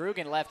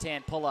 Drugan left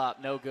hand pull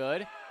up, no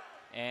good.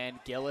 And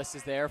Gillis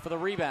is there for the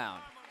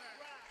rebound.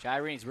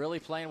 Gyrenes really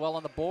playing well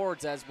on the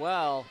boards as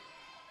well.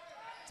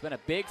 It's been a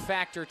big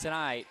factor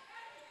tonight.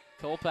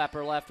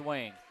 Culpepper left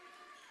wing.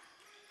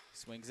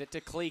 Swings it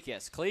to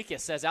Klekus.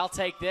 Klekus says, I'll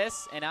take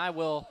this, and I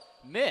will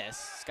miss.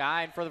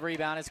 Skying for the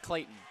rebound is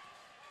Clayton.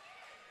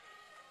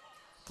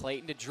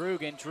 Clayton to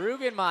Drugan.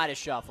 Drugan might have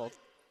shuffled.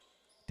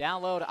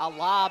 Down low to a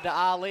lob to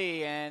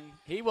Ali, and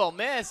he will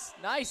miss.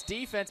 Nice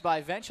defense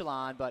by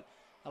Venchilon, but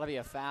that'll be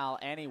a foul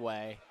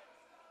anyway.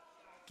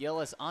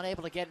 Gillis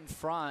unable to get in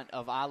front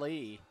of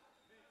Ali.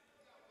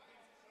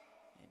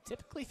 And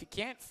typically, if you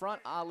can't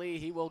front Ali,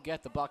 he will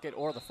get the bucket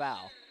or the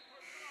foul.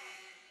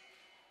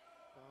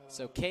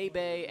 So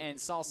K-Bay and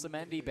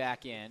Salsamendi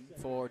back in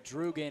for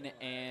Drugan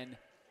and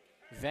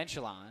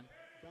Venchilon.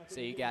 So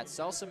you got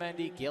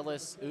Salsamendi,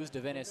 Gillis,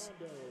 Uzdavinis,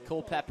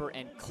 Culpepper,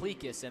 and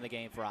Klekus in the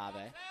game for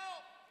Ave.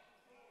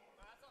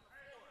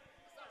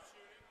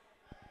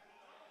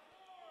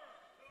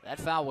 That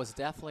foul was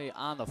definitely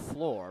on the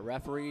floor.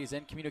 Referees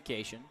in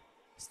communication.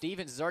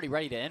 Stevens is already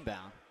ready to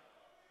inbound.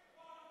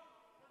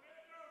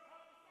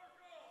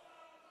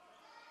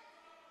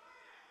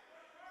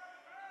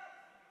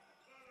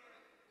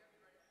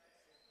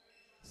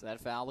 So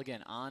that foul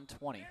again on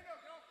 20.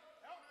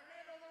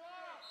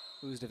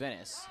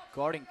 Uzdavinis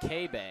guarding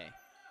K-Bay.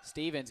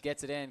 Stevens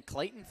gets it in.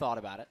 Clayton thought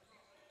about it.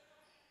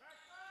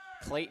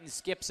 Clayton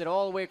skips it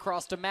all the way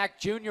across to Mac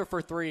Jr.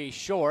 for 3.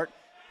 Short.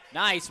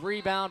 Nice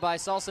rebound by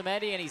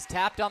Salsamendi, and he's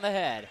tapped on the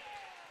head.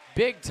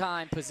 Big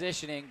time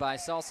positioning by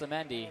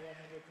Salsamendi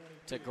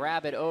to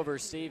grab it over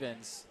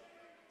Stevens.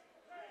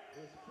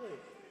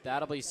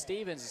 That'll be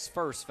Stevens'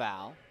 first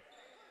foul.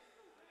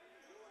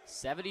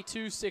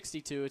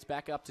 72-62, it's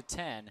back up to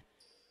 10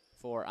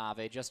 for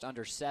Ave, just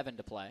under 7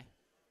 to play.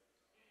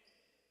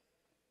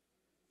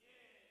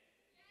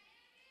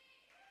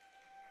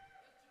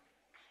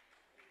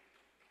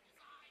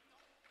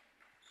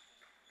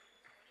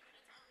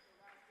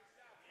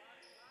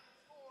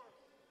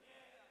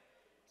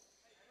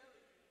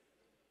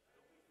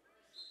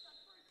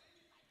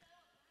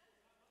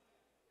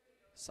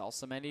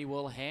 Salsamendi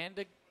will hand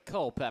to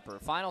Culpepper.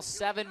 Final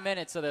 7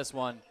 minutes of this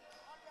one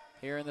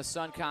here in the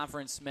Sun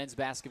Conference men's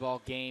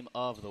basketball game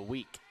of the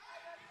week.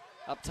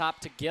 Up top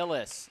to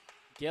Gillis.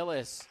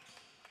 Gillis,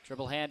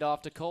 dribble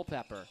handoff to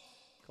Culpepper.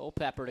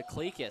 Culpepper to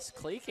Klekus.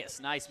 Klekus,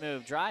 nice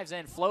move. Drives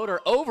in, floater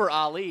over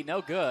Ali, no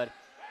good.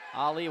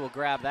 Ali will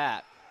grab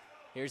that.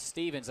 Here's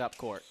Stevens up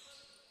court.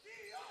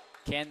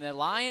 Can the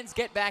Lions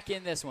get back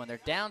in this one? They're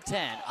down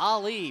 10.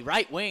 Ali,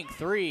 right wing,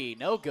 3,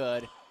 no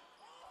good.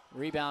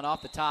 Rebound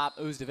off the top.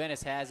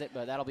 Uzdavinis has it,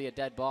 but that'll be a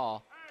dead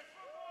ball.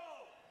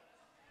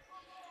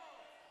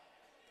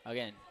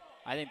 Again,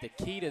 I think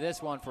the key to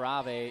this one for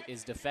Ave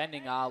is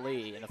defending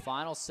Ali in the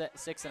final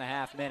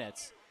 6.5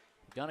 minutes.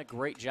 They've done a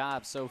great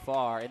job so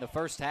far. In the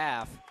first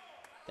half,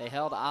 they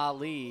held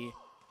Ali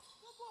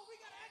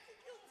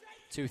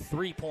to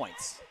 3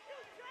 points.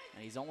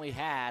 And he's only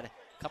had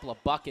a couple of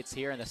buckets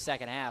here in the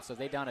second half, so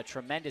they've done a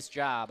tremendous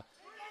job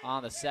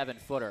on the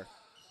 7-footer.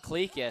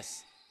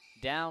 Klekus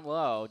down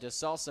low to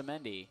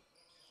Salsamendi.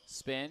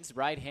 Spins,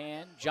 right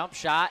hand, jump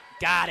shot,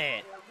 got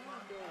it.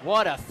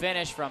 What a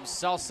finish from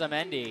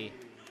Salsamendi.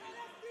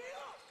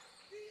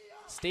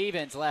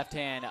 Stevens left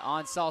hand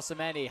on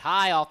Salsamendi,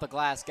 high off the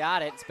glass,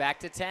 got it. It's back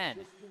to 10.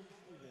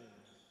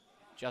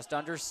 Just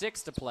under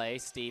 6 to play.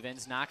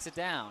 Stevens knocks it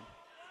down.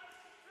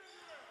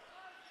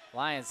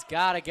 Lions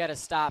gotta get a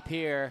stop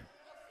here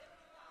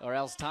or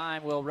else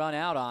time will run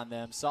out on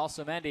them.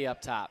 Salsamendi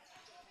up top.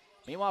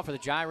 Meanwhile, for the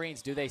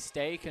Gyrenes, do they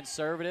stay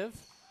conservative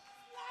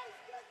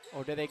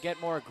or do they get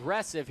more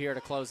aggressive here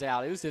to close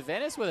out?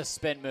 Uzdavinis with a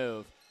spin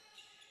move.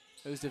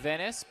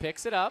 Uzdavinis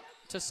picks it up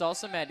to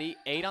Salsamendi.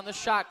 8 on the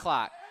shot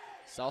clock.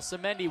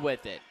 Salsamendi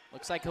with it.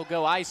 Looks like he'll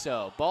go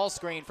ISO. Ball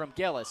screen from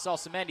Gillis.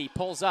 Salsamendi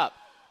pulls up.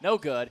 No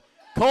good.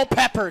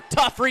 Culpepper,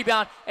 tough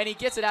rebound, and he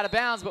gets it out of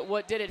bounds, but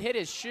what did it hit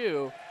his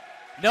shoe?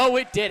 No,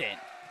 it didn't.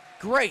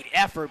 Great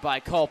effort by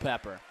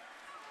Culpepper.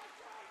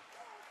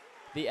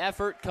 The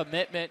effort,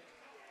 commitment,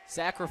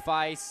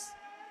 sacrifice,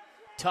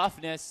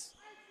 toughness.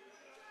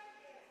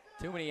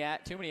 Too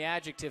many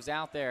adjectives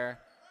out there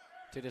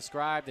to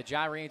describe the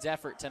Gyrenes'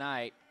 effort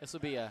tonight. This will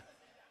be a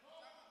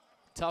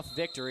tough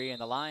victory, and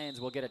the Lions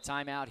will get a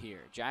timeout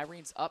here.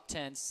 Gyrenes up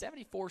 10,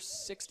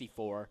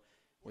 74-64,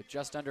 with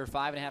just under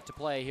 5.5 to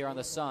play here on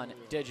the Sun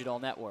Digital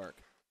Network.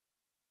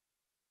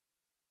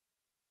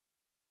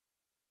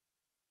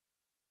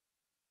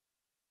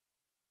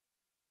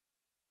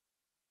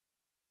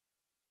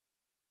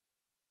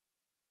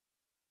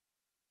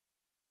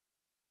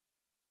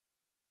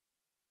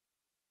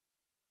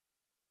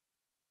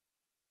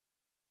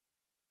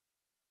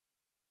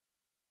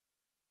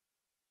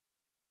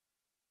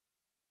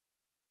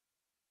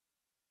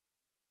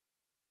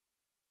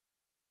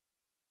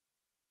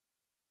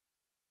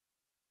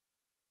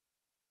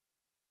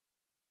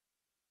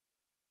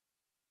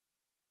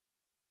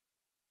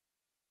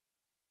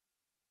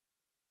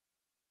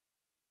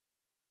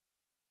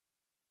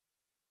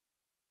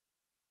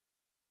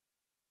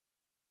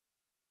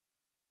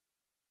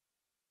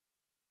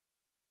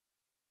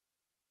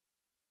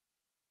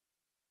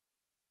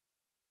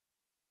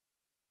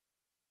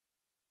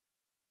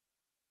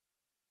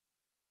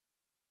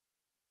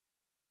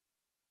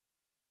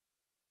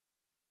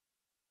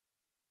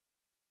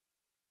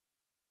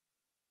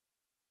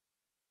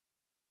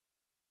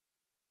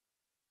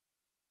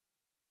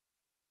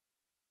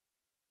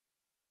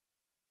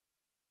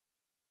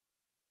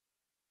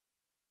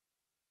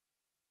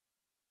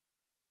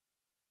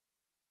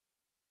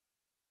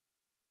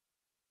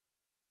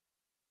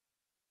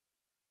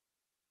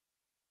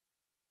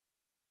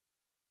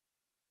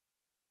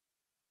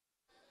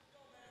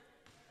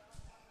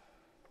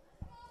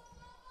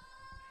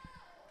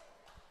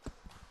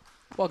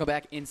 Welcome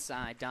back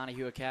inside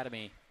Donahue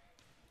Academy.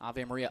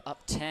 Ave Maria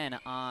up 10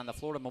 on the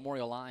Florida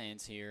Memorial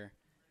Lions here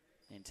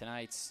in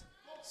tonight's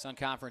Sun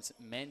Conference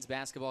Men's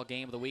Basketball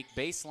Game of the Week.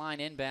 Baseline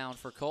inbound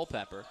for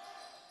Culpepper.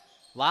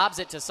 Lobs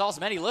it to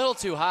Salsamendi, little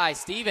too high.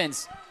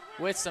 Stevens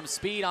with some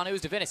speed on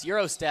Ave Maria.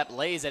 Euro step,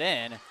 lays it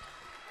in,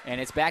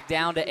 and it's back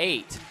down to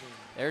 8.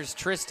 There's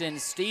Tristan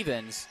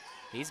Stevens.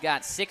 He's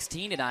got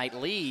 16 tonight,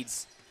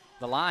 leads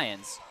the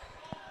Lions.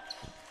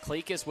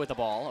 Kleekus with the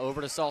ball,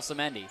 over to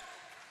Salsamendi.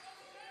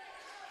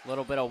 A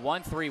little bit of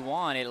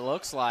 1-3-1, it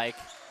looks like.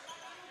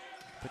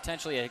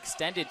 Potentially an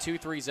extended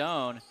 2-3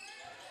 zone.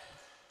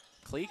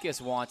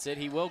 Kleekus wants it,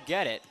 he will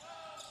get it.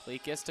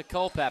 Kleekus to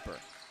Culpepper.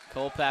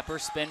 Culpepper,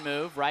 spin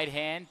move, right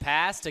hand,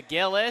 pass to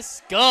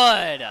Gillis.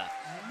 Good!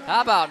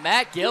 How about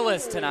Matt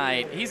Gillis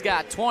tonight? He's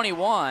got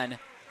 21.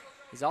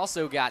 He's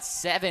also got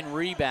 7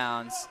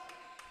 rebounds.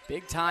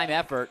 Big time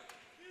effort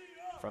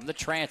from the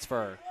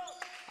transfer.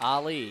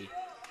 Ali,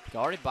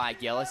 guarded by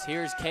Gillis.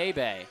 Here's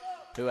K-Bay,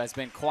 who has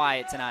been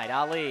quiet tonight.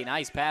 Ali,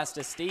 nice pass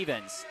to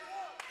Stevens.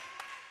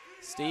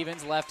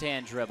 Stevens,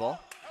 left-hand dribble.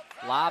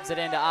 Lobs it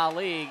into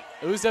Ali.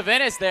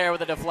 Uzavinis there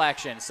with a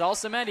deflection.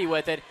 Salsamendi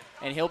with it,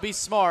 and he'll be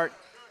smart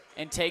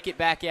and take it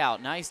back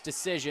out. Nice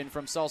decision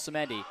from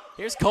Salsamendi.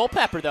 Here's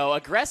Culpepper, though.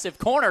 Aggressive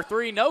corner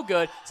three, no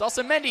good.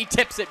 Salsamendi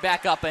tips it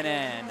back up and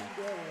in.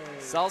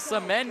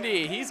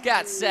 Salsamendi, he's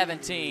got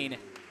 17.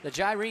 The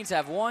Gyrenes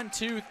have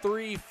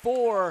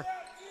 4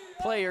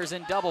 players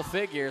in double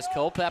figures.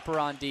 Culpepper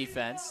on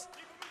defense.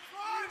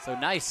 So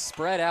nice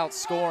spread out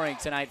scoring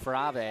tonight for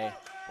Ave.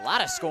 A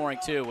lot of scoring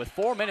too. With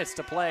 4 minutes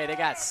to play, they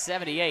got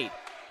 78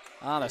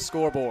 on the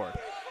scoreboard.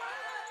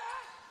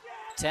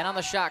 10 on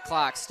the shot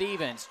clock.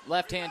 Stevens,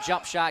 left-hand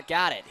jump shot,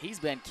 got it. He's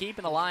been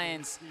keeping the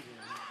Lions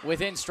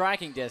within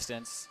striking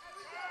distance.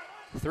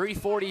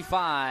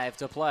 3:45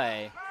 to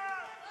play.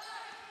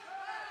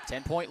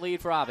 10-point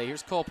lead for Ave.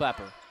 Here's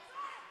Culpepper.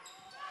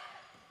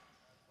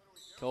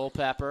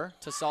 Culpepper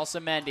to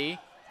Salsamendi.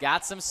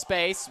 Got some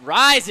space,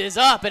 rises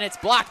up, and it's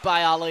blocked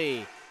by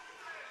Ali.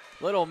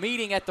 Little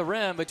meeting at the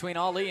rim between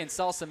Ali and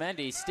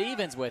Salsamendi.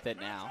 Stevens with it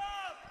now.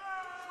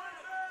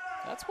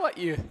 That's what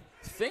you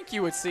think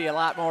you would see a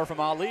lot more from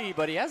Ali,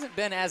 but he hasn't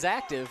been as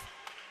active.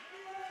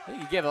 I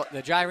think you give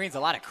the Gyrenes a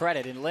lot of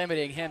credit in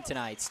limiting him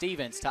tonight.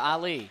 Stevens to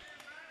Ali.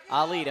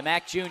 Ali to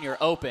Mac Jr.,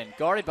 open,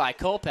 guarded by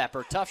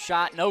Culpepper. Tough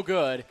shot, no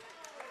good.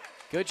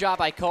 Good job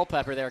by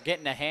Culpepper there,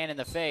 getting a hand in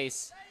the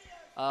face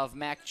of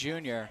Mac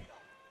Jr.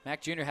 Mac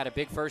Jr. had a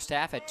big first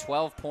half at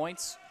 12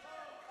 points.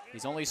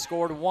 He's only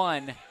scored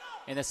 1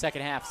 in the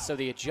second half, so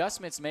the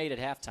adjustments made at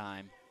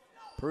halftime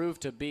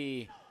proved to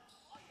be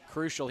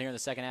crucial here in the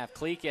second half.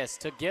 Kleekus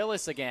to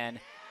Gillis again.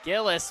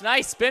 Gillis,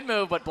 nice spin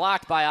move, but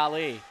blocked by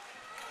Ali.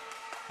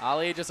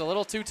 Ali just a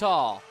little too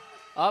tall.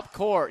 Up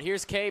court,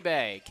 here's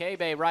K-Bay.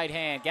 K-Bay right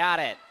hand, got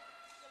it.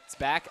 It's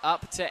back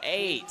up to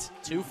 8.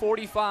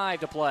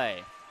 2:45 to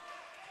play.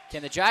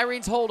 Can the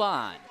Gyrenes hold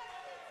on?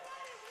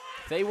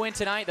 If they win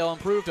tonight, they'll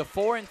improve to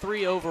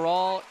 4-3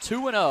 overall,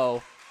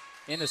 2-0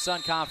 in the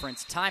Sun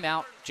Conference.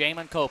 Timeout,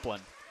 Jamin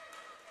Copeland.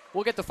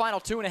 We'll get the final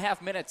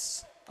 2.5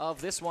 minutes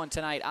of this one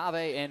tonight.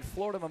 Ave and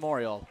Florida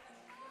Memorial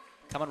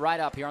coming right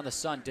up here on the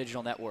Sun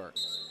Digital Network.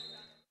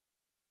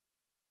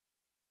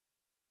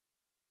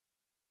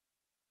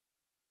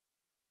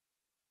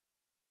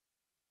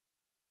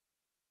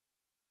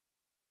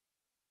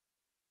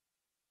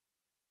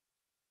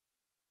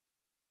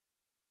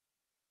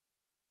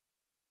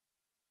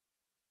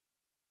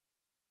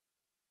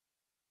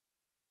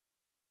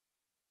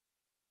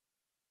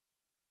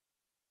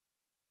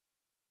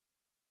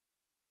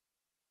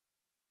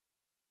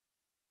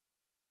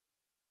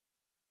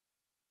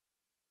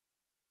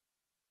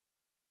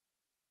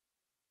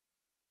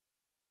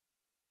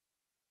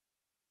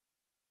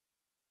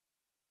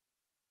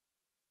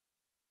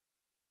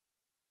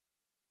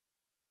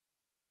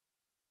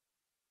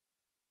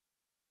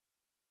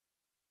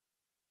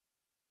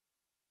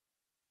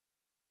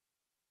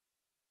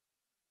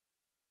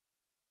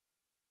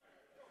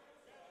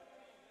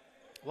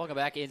 Welcome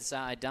back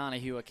inside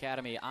Donahue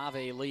Academy.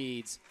 Ave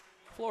leads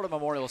Florida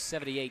Memorial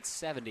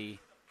 78-70.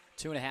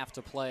 2.5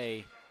 to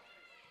play.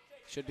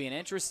 Should be an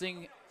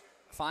interesting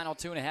final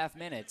 2.5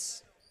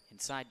 minutes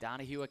inside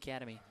Donahue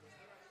Academy.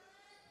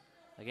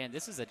 Again,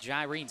 this is a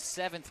Gyrenes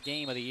 7th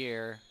game of the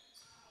year.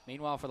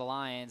 Meanwhile, for the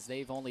Lions,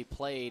 they've only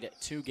played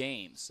 2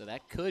 games, so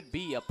that could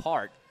be a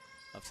part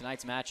of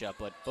tonight's matchup.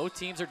 But both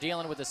teams are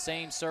dealing with the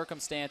same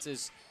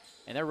circumstances,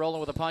 and they're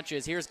rolling with the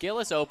punches. Here's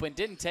Gillis open,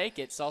 didn't take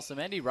it.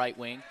 Salsamendi right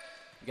wing.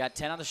 We got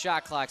 10 on the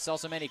shot clock.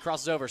 Salsamendi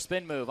crosses over,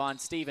 spin move on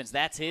Stevens.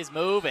 That's his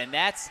move, and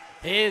that's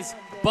his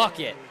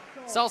bucket.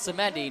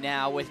 Salsamendi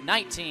now with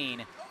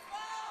 19.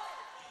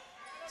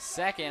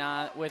 Second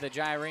on with the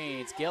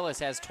Gyrenes. Gillis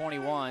has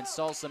 21.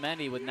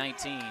 Salsamendi with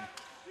 19.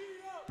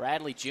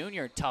 Bradley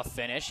Jr., tough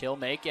finish. He'll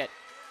make it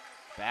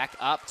back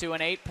up to an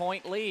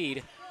 8-point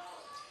lead.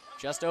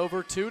 Just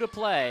over 2 to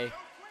play.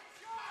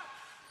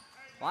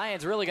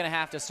 Lions really going to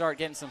have to start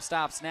getting some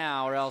stops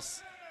now, or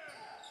else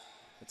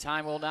the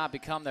time will not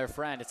become their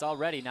friend. It's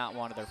already not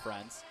one of their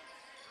friends.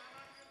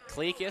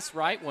 Klekus,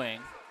 right wing.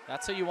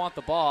 That's who you want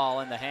the ball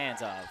in the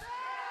hands of.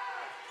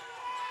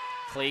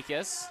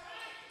 Klekus,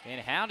 being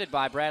hounded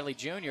by Bradley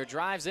Jr.,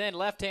 drives in,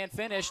 left-hand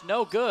finish,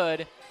 no good.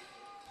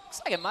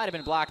 Looks like it might have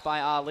been blocked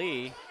by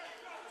Ali.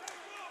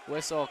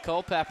 Whistle,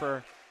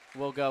 Culpepper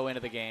will go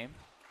into the game.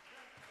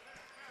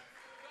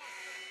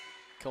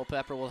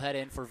 Culpepper will head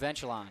in for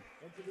Ventilon.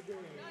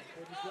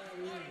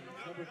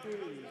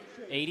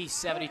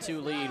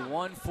 80-72 lead,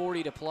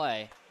 1:40 to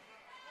play.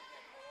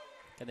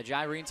 Can the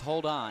Gyrenes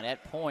hold on?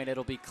 At point,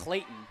 it'll be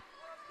Clayton.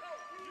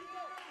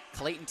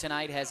 Clayton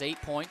tonight has 8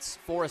 points,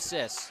 4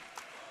 assists.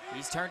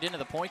 He's turned into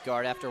the point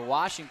guard after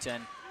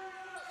Washington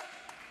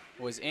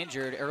was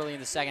injured early in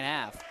the second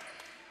half.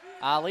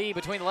 Ali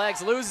between the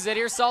legs, loses it.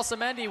 Here's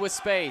Salsamendi with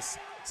space.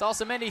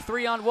 Salsamendi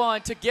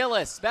 3-on-1 to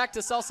Gillis. Back to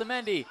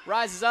Salsamendi.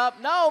 Rises up.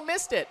 No,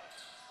 missed it.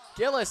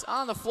 Gillis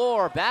on the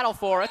floor. Battle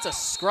for. It's a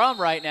scrum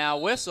right now.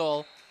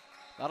 Whistle.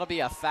 That'll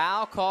be a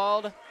foul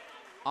called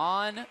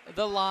on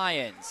the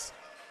Lions.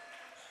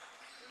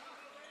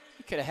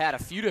 He could have had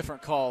a few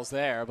different calls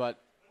there, but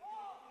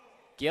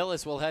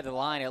Gillis will head to the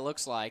line, it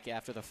looks like,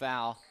 after the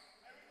foul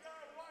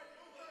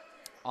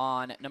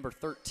on number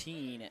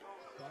 13,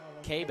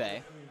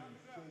 K-Bay.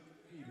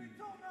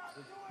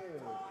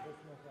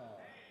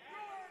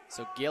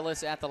 So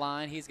Gillis at the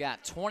line. He's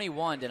got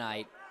 21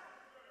 tonight.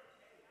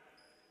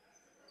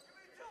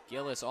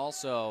 Gillis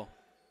also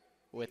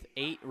with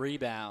 8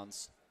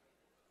 rebounds.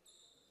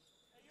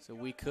 So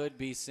we could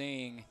be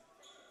seeing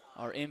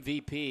our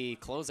MVP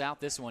close out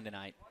this one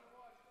tonight.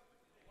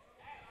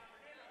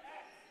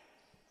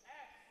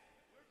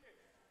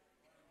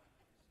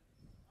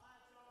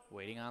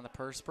 Waiting on the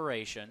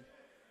perspiration.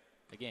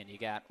 Again, you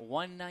got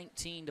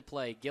 1:19 to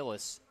play.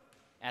 Gillis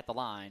at the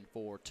line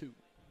for 2.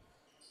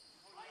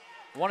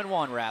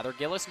 1-1 rather.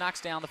 Gillis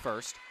knocks down the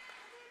first.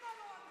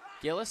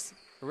 Gillis,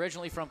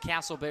 originally from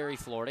Castleberry,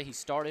 Florida. He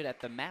started at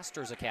the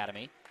Masters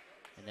Academy,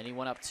 and then he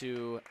went up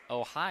to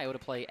Ohio to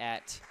play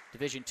at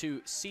Division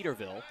II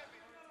Cedarville.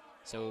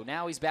 So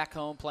now he's back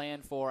home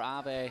playing for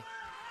Ave,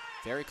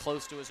 very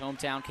close to his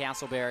hometown,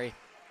 Castleberry.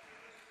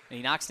 And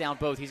he knocks down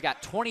both. He's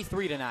got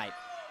 23 tonight.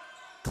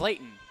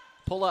 Clayton,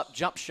 pull-up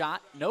jump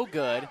shot, no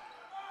good.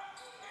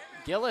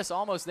 Gillis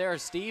almost there.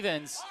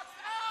 Stevens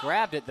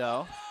grabbed it,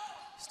 though.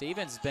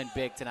 Stevens has been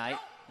big tonight.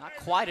 Not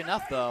quite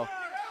enough, though.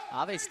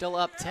 Ave still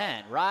up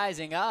 10.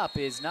 Rising up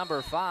is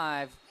number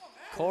 5,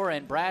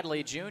 Corin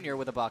Bradley Jr.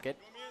 with a bucket.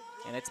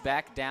 And it's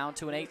back down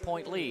to an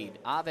 8-point lead.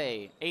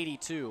 Ave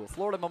 82,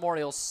 Florida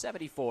Memorial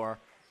 74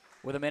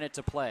 with a minute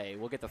to play.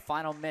 We'll get the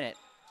final minute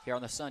here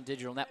on the Sun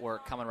Digital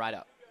Network coming right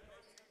up.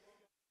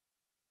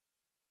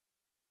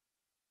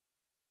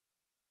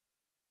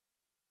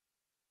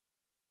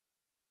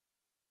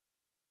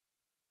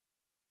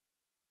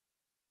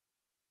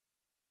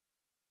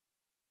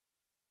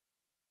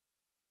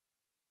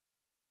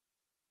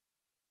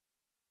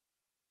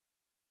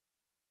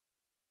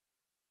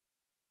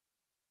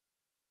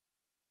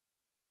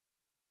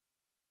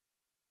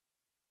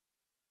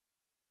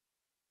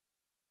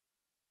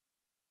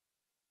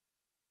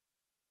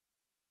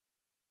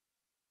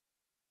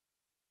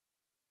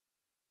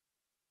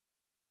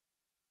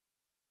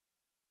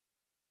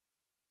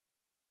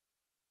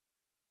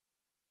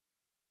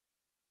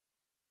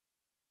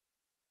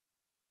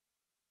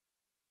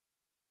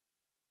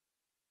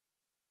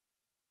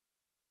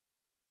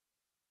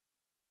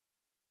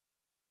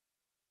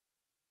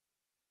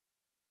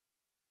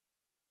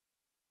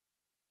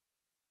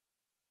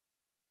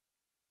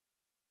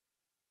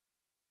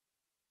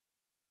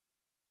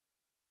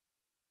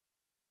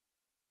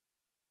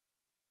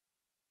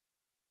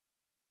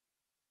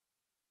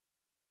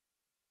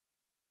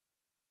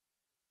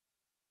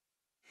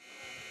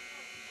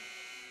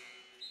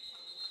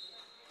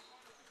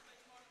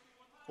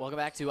 Welcome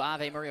back to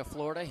Ave Maria,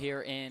 Florida,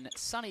 here in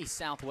sunny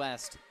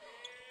Southwest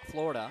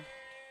Florida.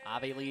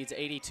 Ave leads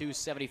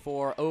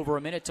 82-74, over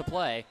a minute to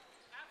play.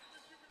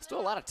 Still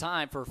a lot of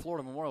time for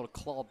Florida Memorial to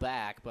claw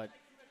back, but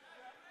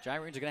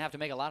Gyrenes are going to have to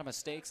make a lot of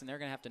mistakes, and they're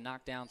going to have to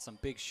knock down some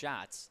big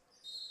shots.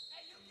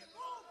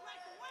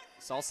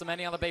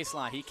 Salsameni on the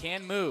baseline. He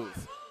can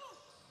move,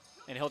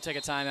 and he'll take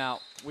a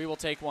timeout. We will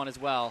take one as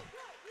well.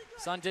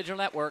 Sun Digital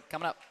Network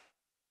coming up.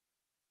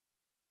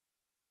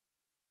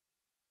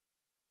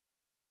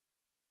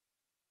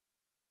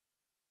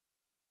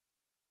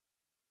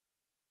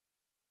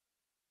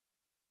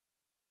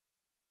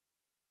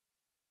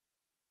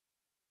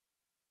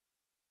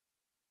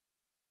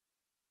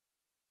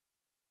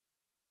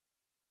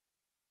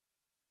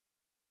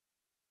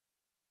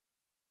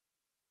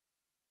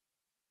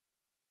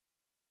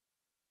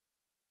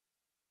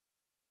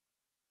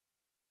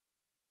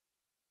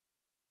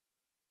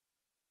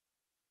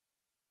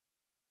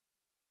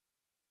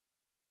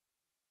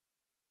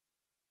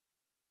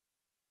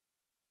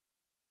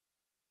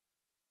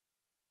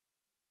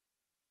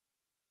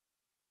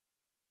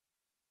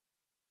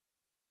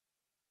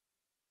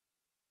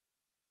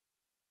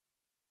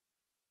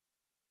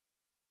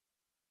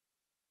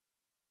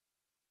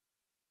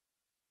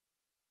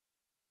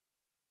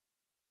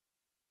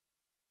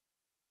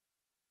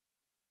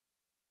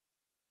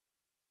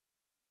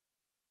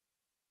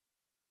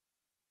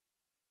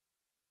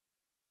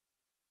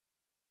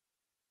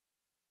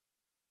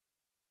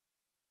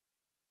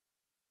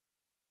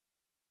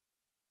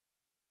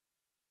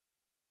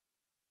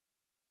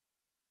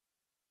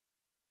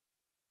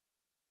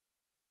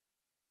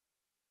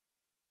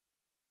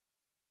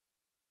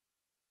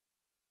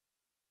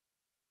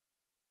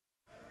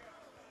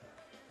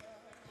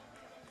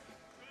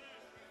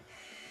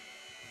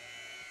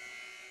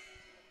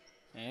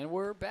 And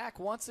we're back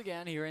once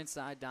again here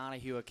inside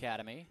Donahue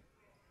Academy.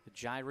 The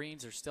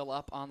Gyrenes are still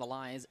up on the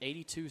Lions,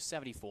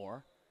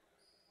 82-74.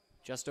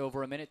 Just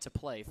over a minute to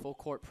play. Full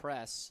court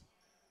press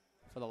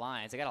for the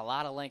Lions. They got a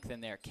lot of length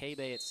in there.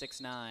 K-Bay at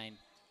 6'9",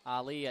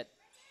 Ali at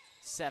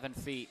 7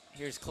 feet.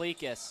 Here's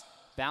Kleekus.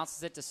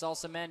 Bounces it to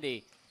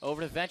Salsameni.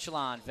 Over to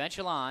Venchilon.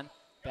 Venchilon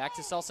back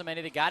to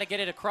Salsameni. They got to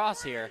get it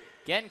across here.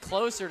 Getting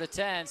closer to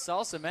 10.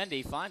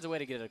 Salsameni finds a way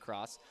to get it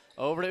across.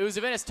 Over to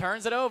Uzavinis.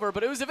 Turns it over,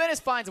 but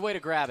Uzavinis finds a way to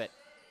grab it.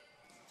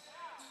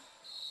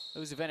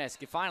 Uzavinis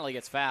finally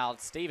gets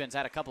fouled. Stevens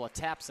had a couple of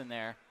taps in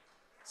there.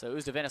 So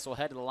Uzavinis will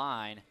head to the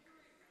line.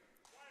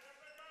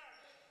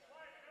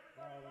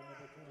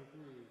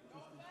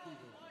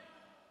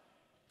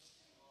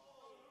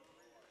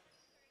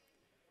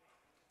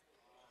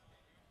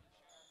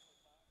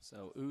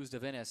 So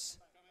Uzavinis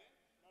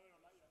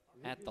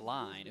at the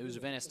line.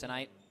 Uzavinis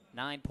tonight,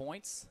 9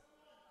 points.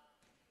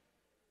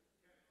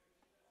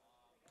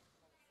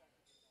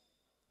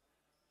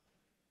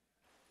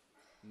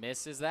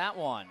 Misses that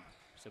one.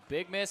 So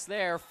big miss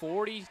there,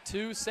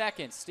 42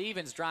 seconds.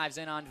 Stevens drives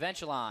in on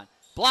Venchilon.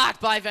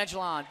 Blocked by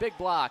Venchilon, big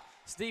block.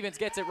 Stevens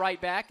gets it right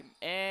back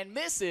and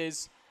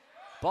misses.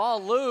 Ball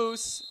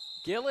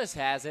loose. Gillis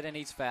has it and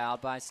he's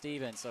fouled by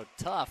Stevens. So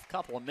tough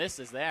couple of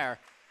misses there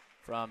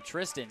from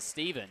Tristan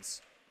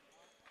Stevens.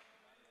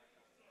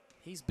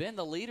 He's been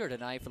the leader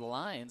tonight for the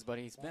Lions, but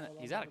he's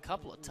had a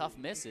couple of tough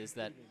misses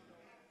that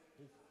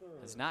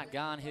has not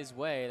gone his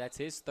way. That's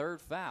his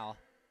third foul.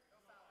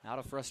 Out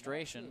of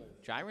frustration.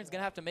 Gyrene's going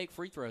to have to make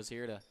free throws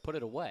here to put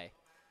it away.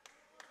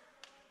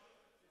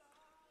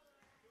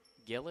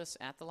 Gillis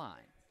at the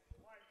line.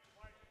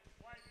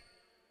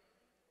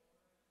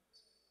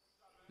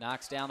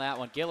 Knocks down that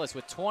one. Gillis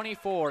with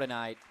 24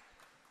 tonight.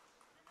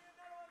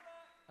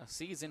 A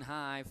season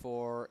high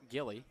for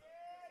Gilly.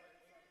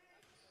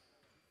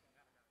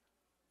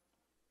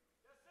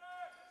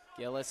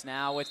 Gillis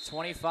now with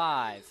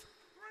 25.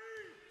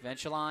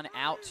 Venchilon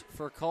out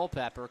for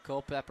Culpepper.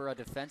 Culpepper, a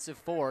defensive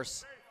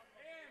force.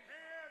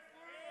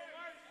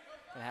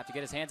 Gonna have to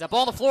get his hands up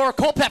on the floor.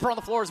 Culpepper on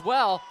the floor as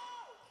well.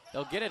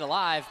 They'll get it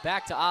alive.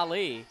 Back to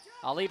Ali.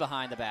 Ali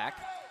behind the back.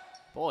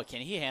 Boy, can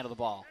he handle the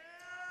ball.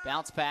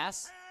 Bounce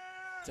pass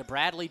to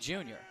Bradley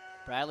Jr.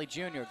 Bradley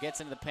Jr.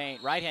 gets into the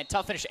paint. Right hand,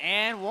 tough finish,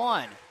 and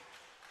one.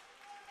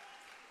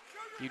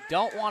 You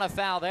don't want to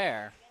foul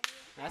there.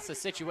 That's a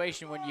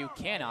situation when you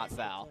cannot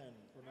foul.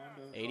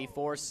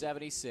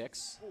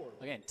 84-76.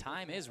 Again,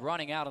 time is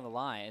running out on the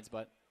Lions,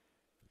 but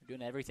they're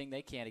doing everything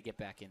they can to get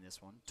back in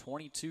this one.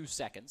 22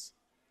 seconds.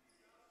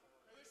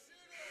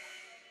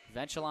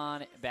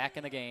 Venchilon back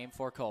in the game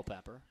for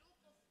Culpepper.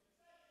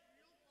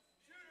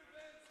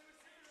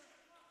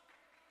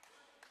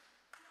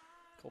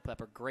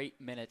 Culpepper, great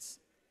minutes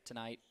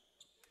tonight.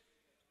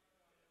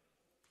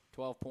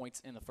 12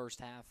 points in the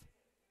first half.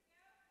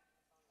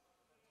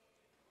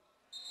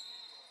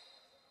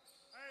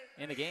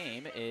 In the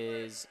game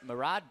is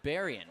Murad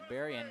Berrien.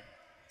 Berrien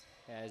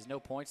has no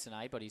points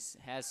tonight, but he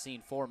has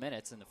seen 4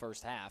 minutes in the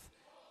first half.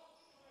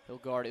 He'll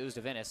guard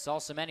Uzavinis.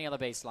 Salsameni on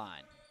the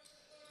baseline.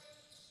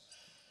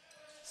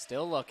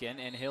 Still looking,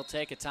 and he'll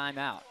take a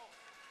timeout.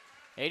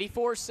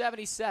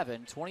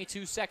 84-77,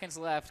 22 seconds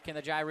left. Can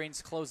the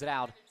Gyrenes close it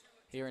out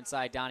here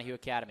inside Donahue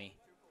Academy?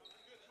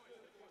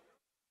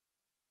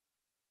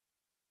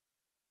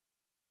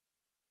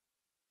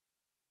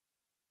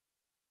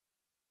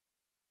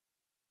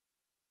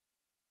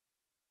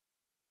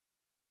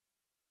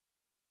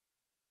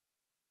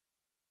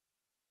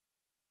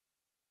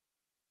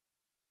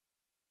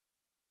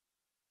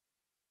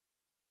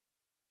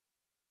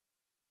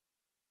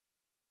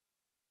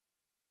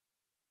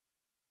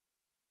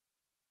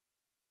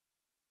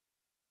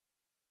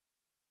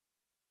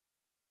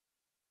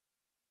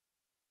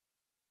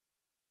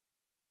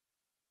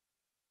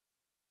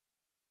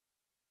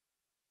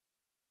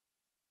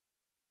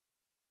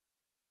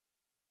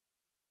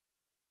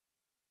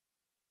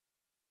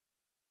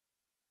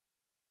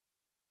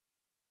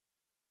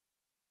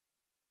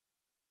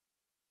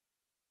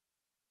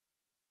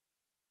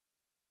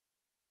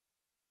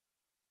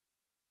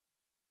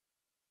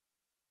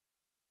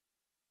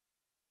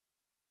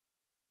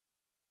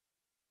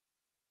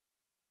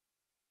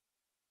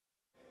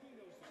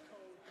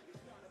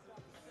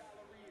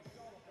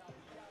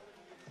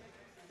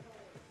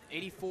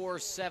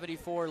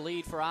 84-74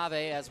 lead for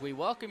Ave as we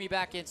welcome you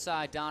back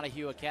inside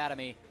Donahue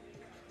Academy.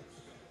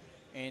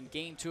 In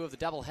game 2 of the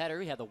doubleheader,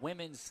 we had the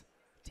women's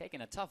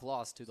taking a tough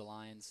loss to the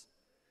Lions.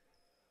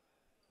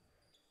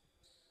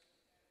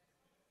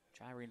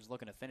 Gyrenes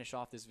looking to finish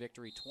off this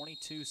victory.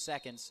 22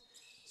 seconds.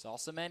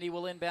 Salsa Mendy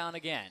will inbound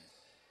again.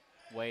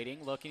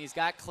 Waiting, looking, he's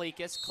got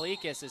Kleekus.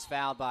 Kleekus is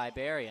fouled by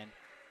Berrien.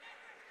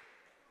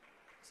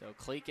 So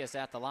Kleekus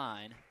at the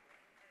line.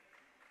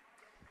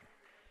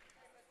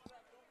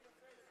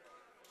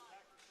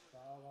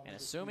 And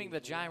assuming the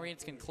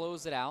Gyrenes can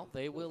close it out,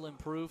 they will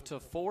improve to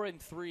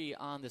 4-3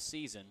 on the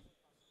season.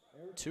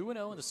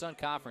 2-0 in the Sun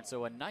Conference,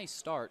 so a nice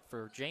start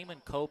for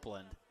Jamin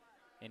Copeland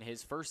in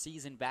his first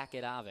season back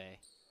at Ave.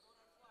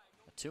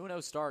 A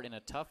 2-0 start in a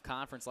tough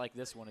conference like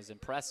this one is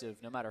impressive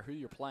no matter who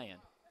you're playing.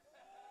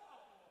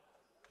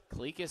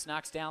 Kleekus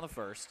knocks down the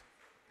first.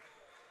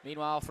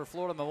 Meanwhile, for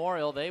Florida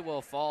Memorial, they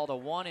will fall to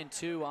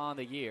 1-2 on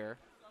the year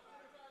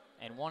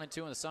and 1-2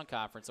 in the Sun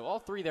Conference. So all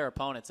three of their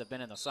opponents have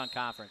been in the Sun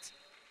Conference.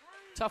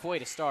 Tough way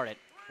to start it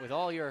with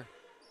all your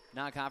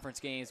non-conference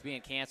games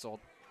being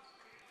canceled.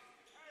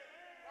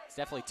 It's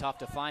definitely tough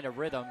to find a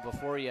rhythm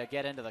before you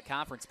get into the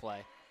conference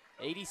play.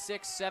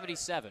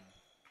 86-77,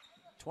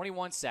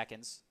 21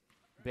 seconds.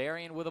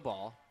 Berrien with the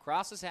ball,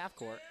 crosses half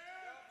court,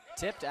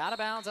 tipped out of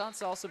bounds on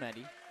Salsa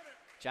Mendy.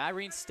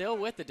 Gyrenes still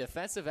with the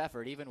defensive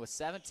effort, even with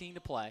 17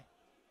 to play.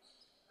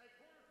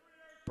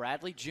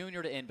 Bradley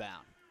Jr. to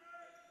inbound.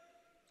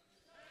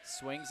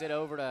 Swings it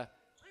over to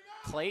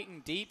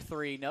Clayton, deep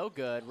three, no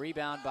good.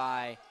 Rebound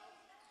by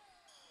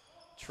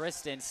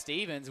Tristan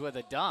Stevens with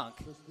a dunk.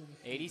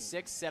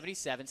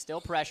 86-77,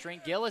 still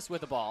pressuring. Gillis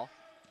with the ball.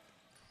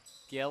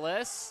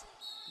 Gillis,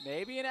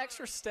 maybe an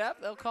extra step.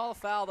 They'll call a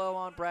foul, though,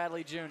 on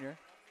Bradley Jr.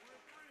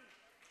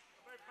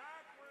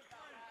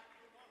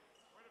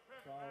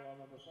 Foul on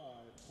number 5,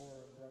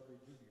 Corin Bradley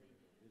Jr.,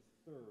 his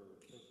third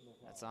personal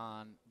foul. That's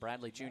on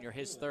Bradley Jr.,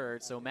 his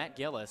third. So Matt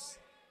Gillis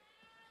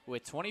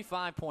with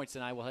 25 points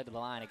tonight will head to the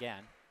line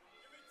again.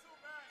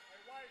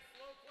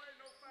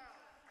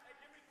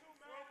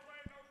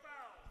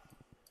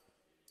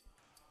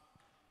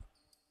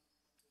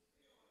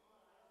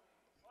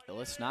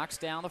 Gillis knocks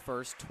down the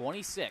first,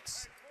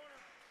 26.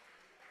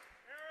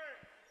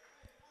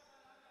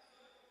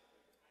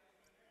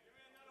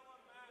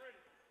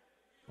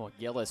 Well,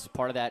 Gillis,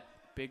 part of that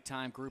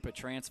big-time group of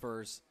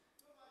transfers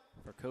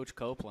for Coach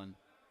Copeland.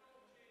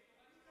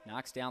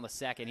 Knocks down the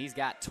second. He's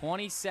got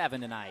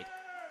 27 tonight.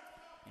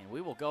 And we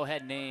will go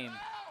ahead and name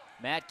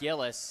Matt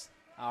Gillis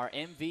our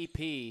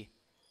MVP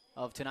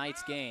of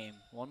tonight's game.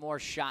 One more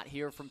shot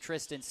here from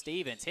Tristan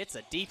Stevens. Hits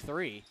a deep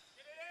three.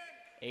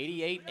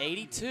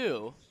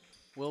 88-82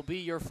 will be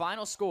your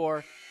final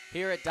score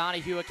here at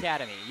Donahue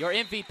Academy. Your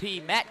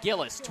MVP, Matt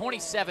Gillis,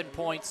 27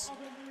 points.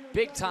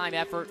 Big-time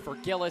effort for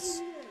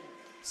Gillis.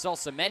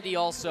 Salsa Mendy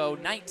also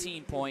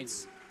 19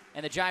 points.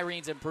 And the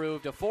Gyrenes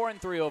improved to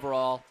 4-3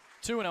 overall,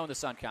 2-0 in the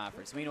Sun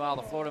Conference. Meanwhile,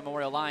 the Florida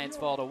Memorial Lions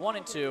fall to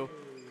 1-2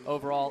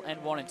 overall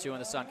and 1-2 in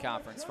the Sun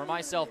Conference. For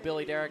myself,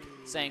 Billy Derrick,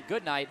 saying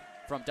good night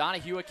from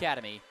Donahue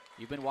Academy.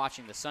 You've been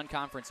watching the Sun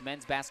Conference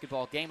Men's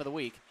Basketball Game of the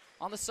Week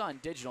on the Sun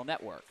Digital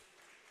Network.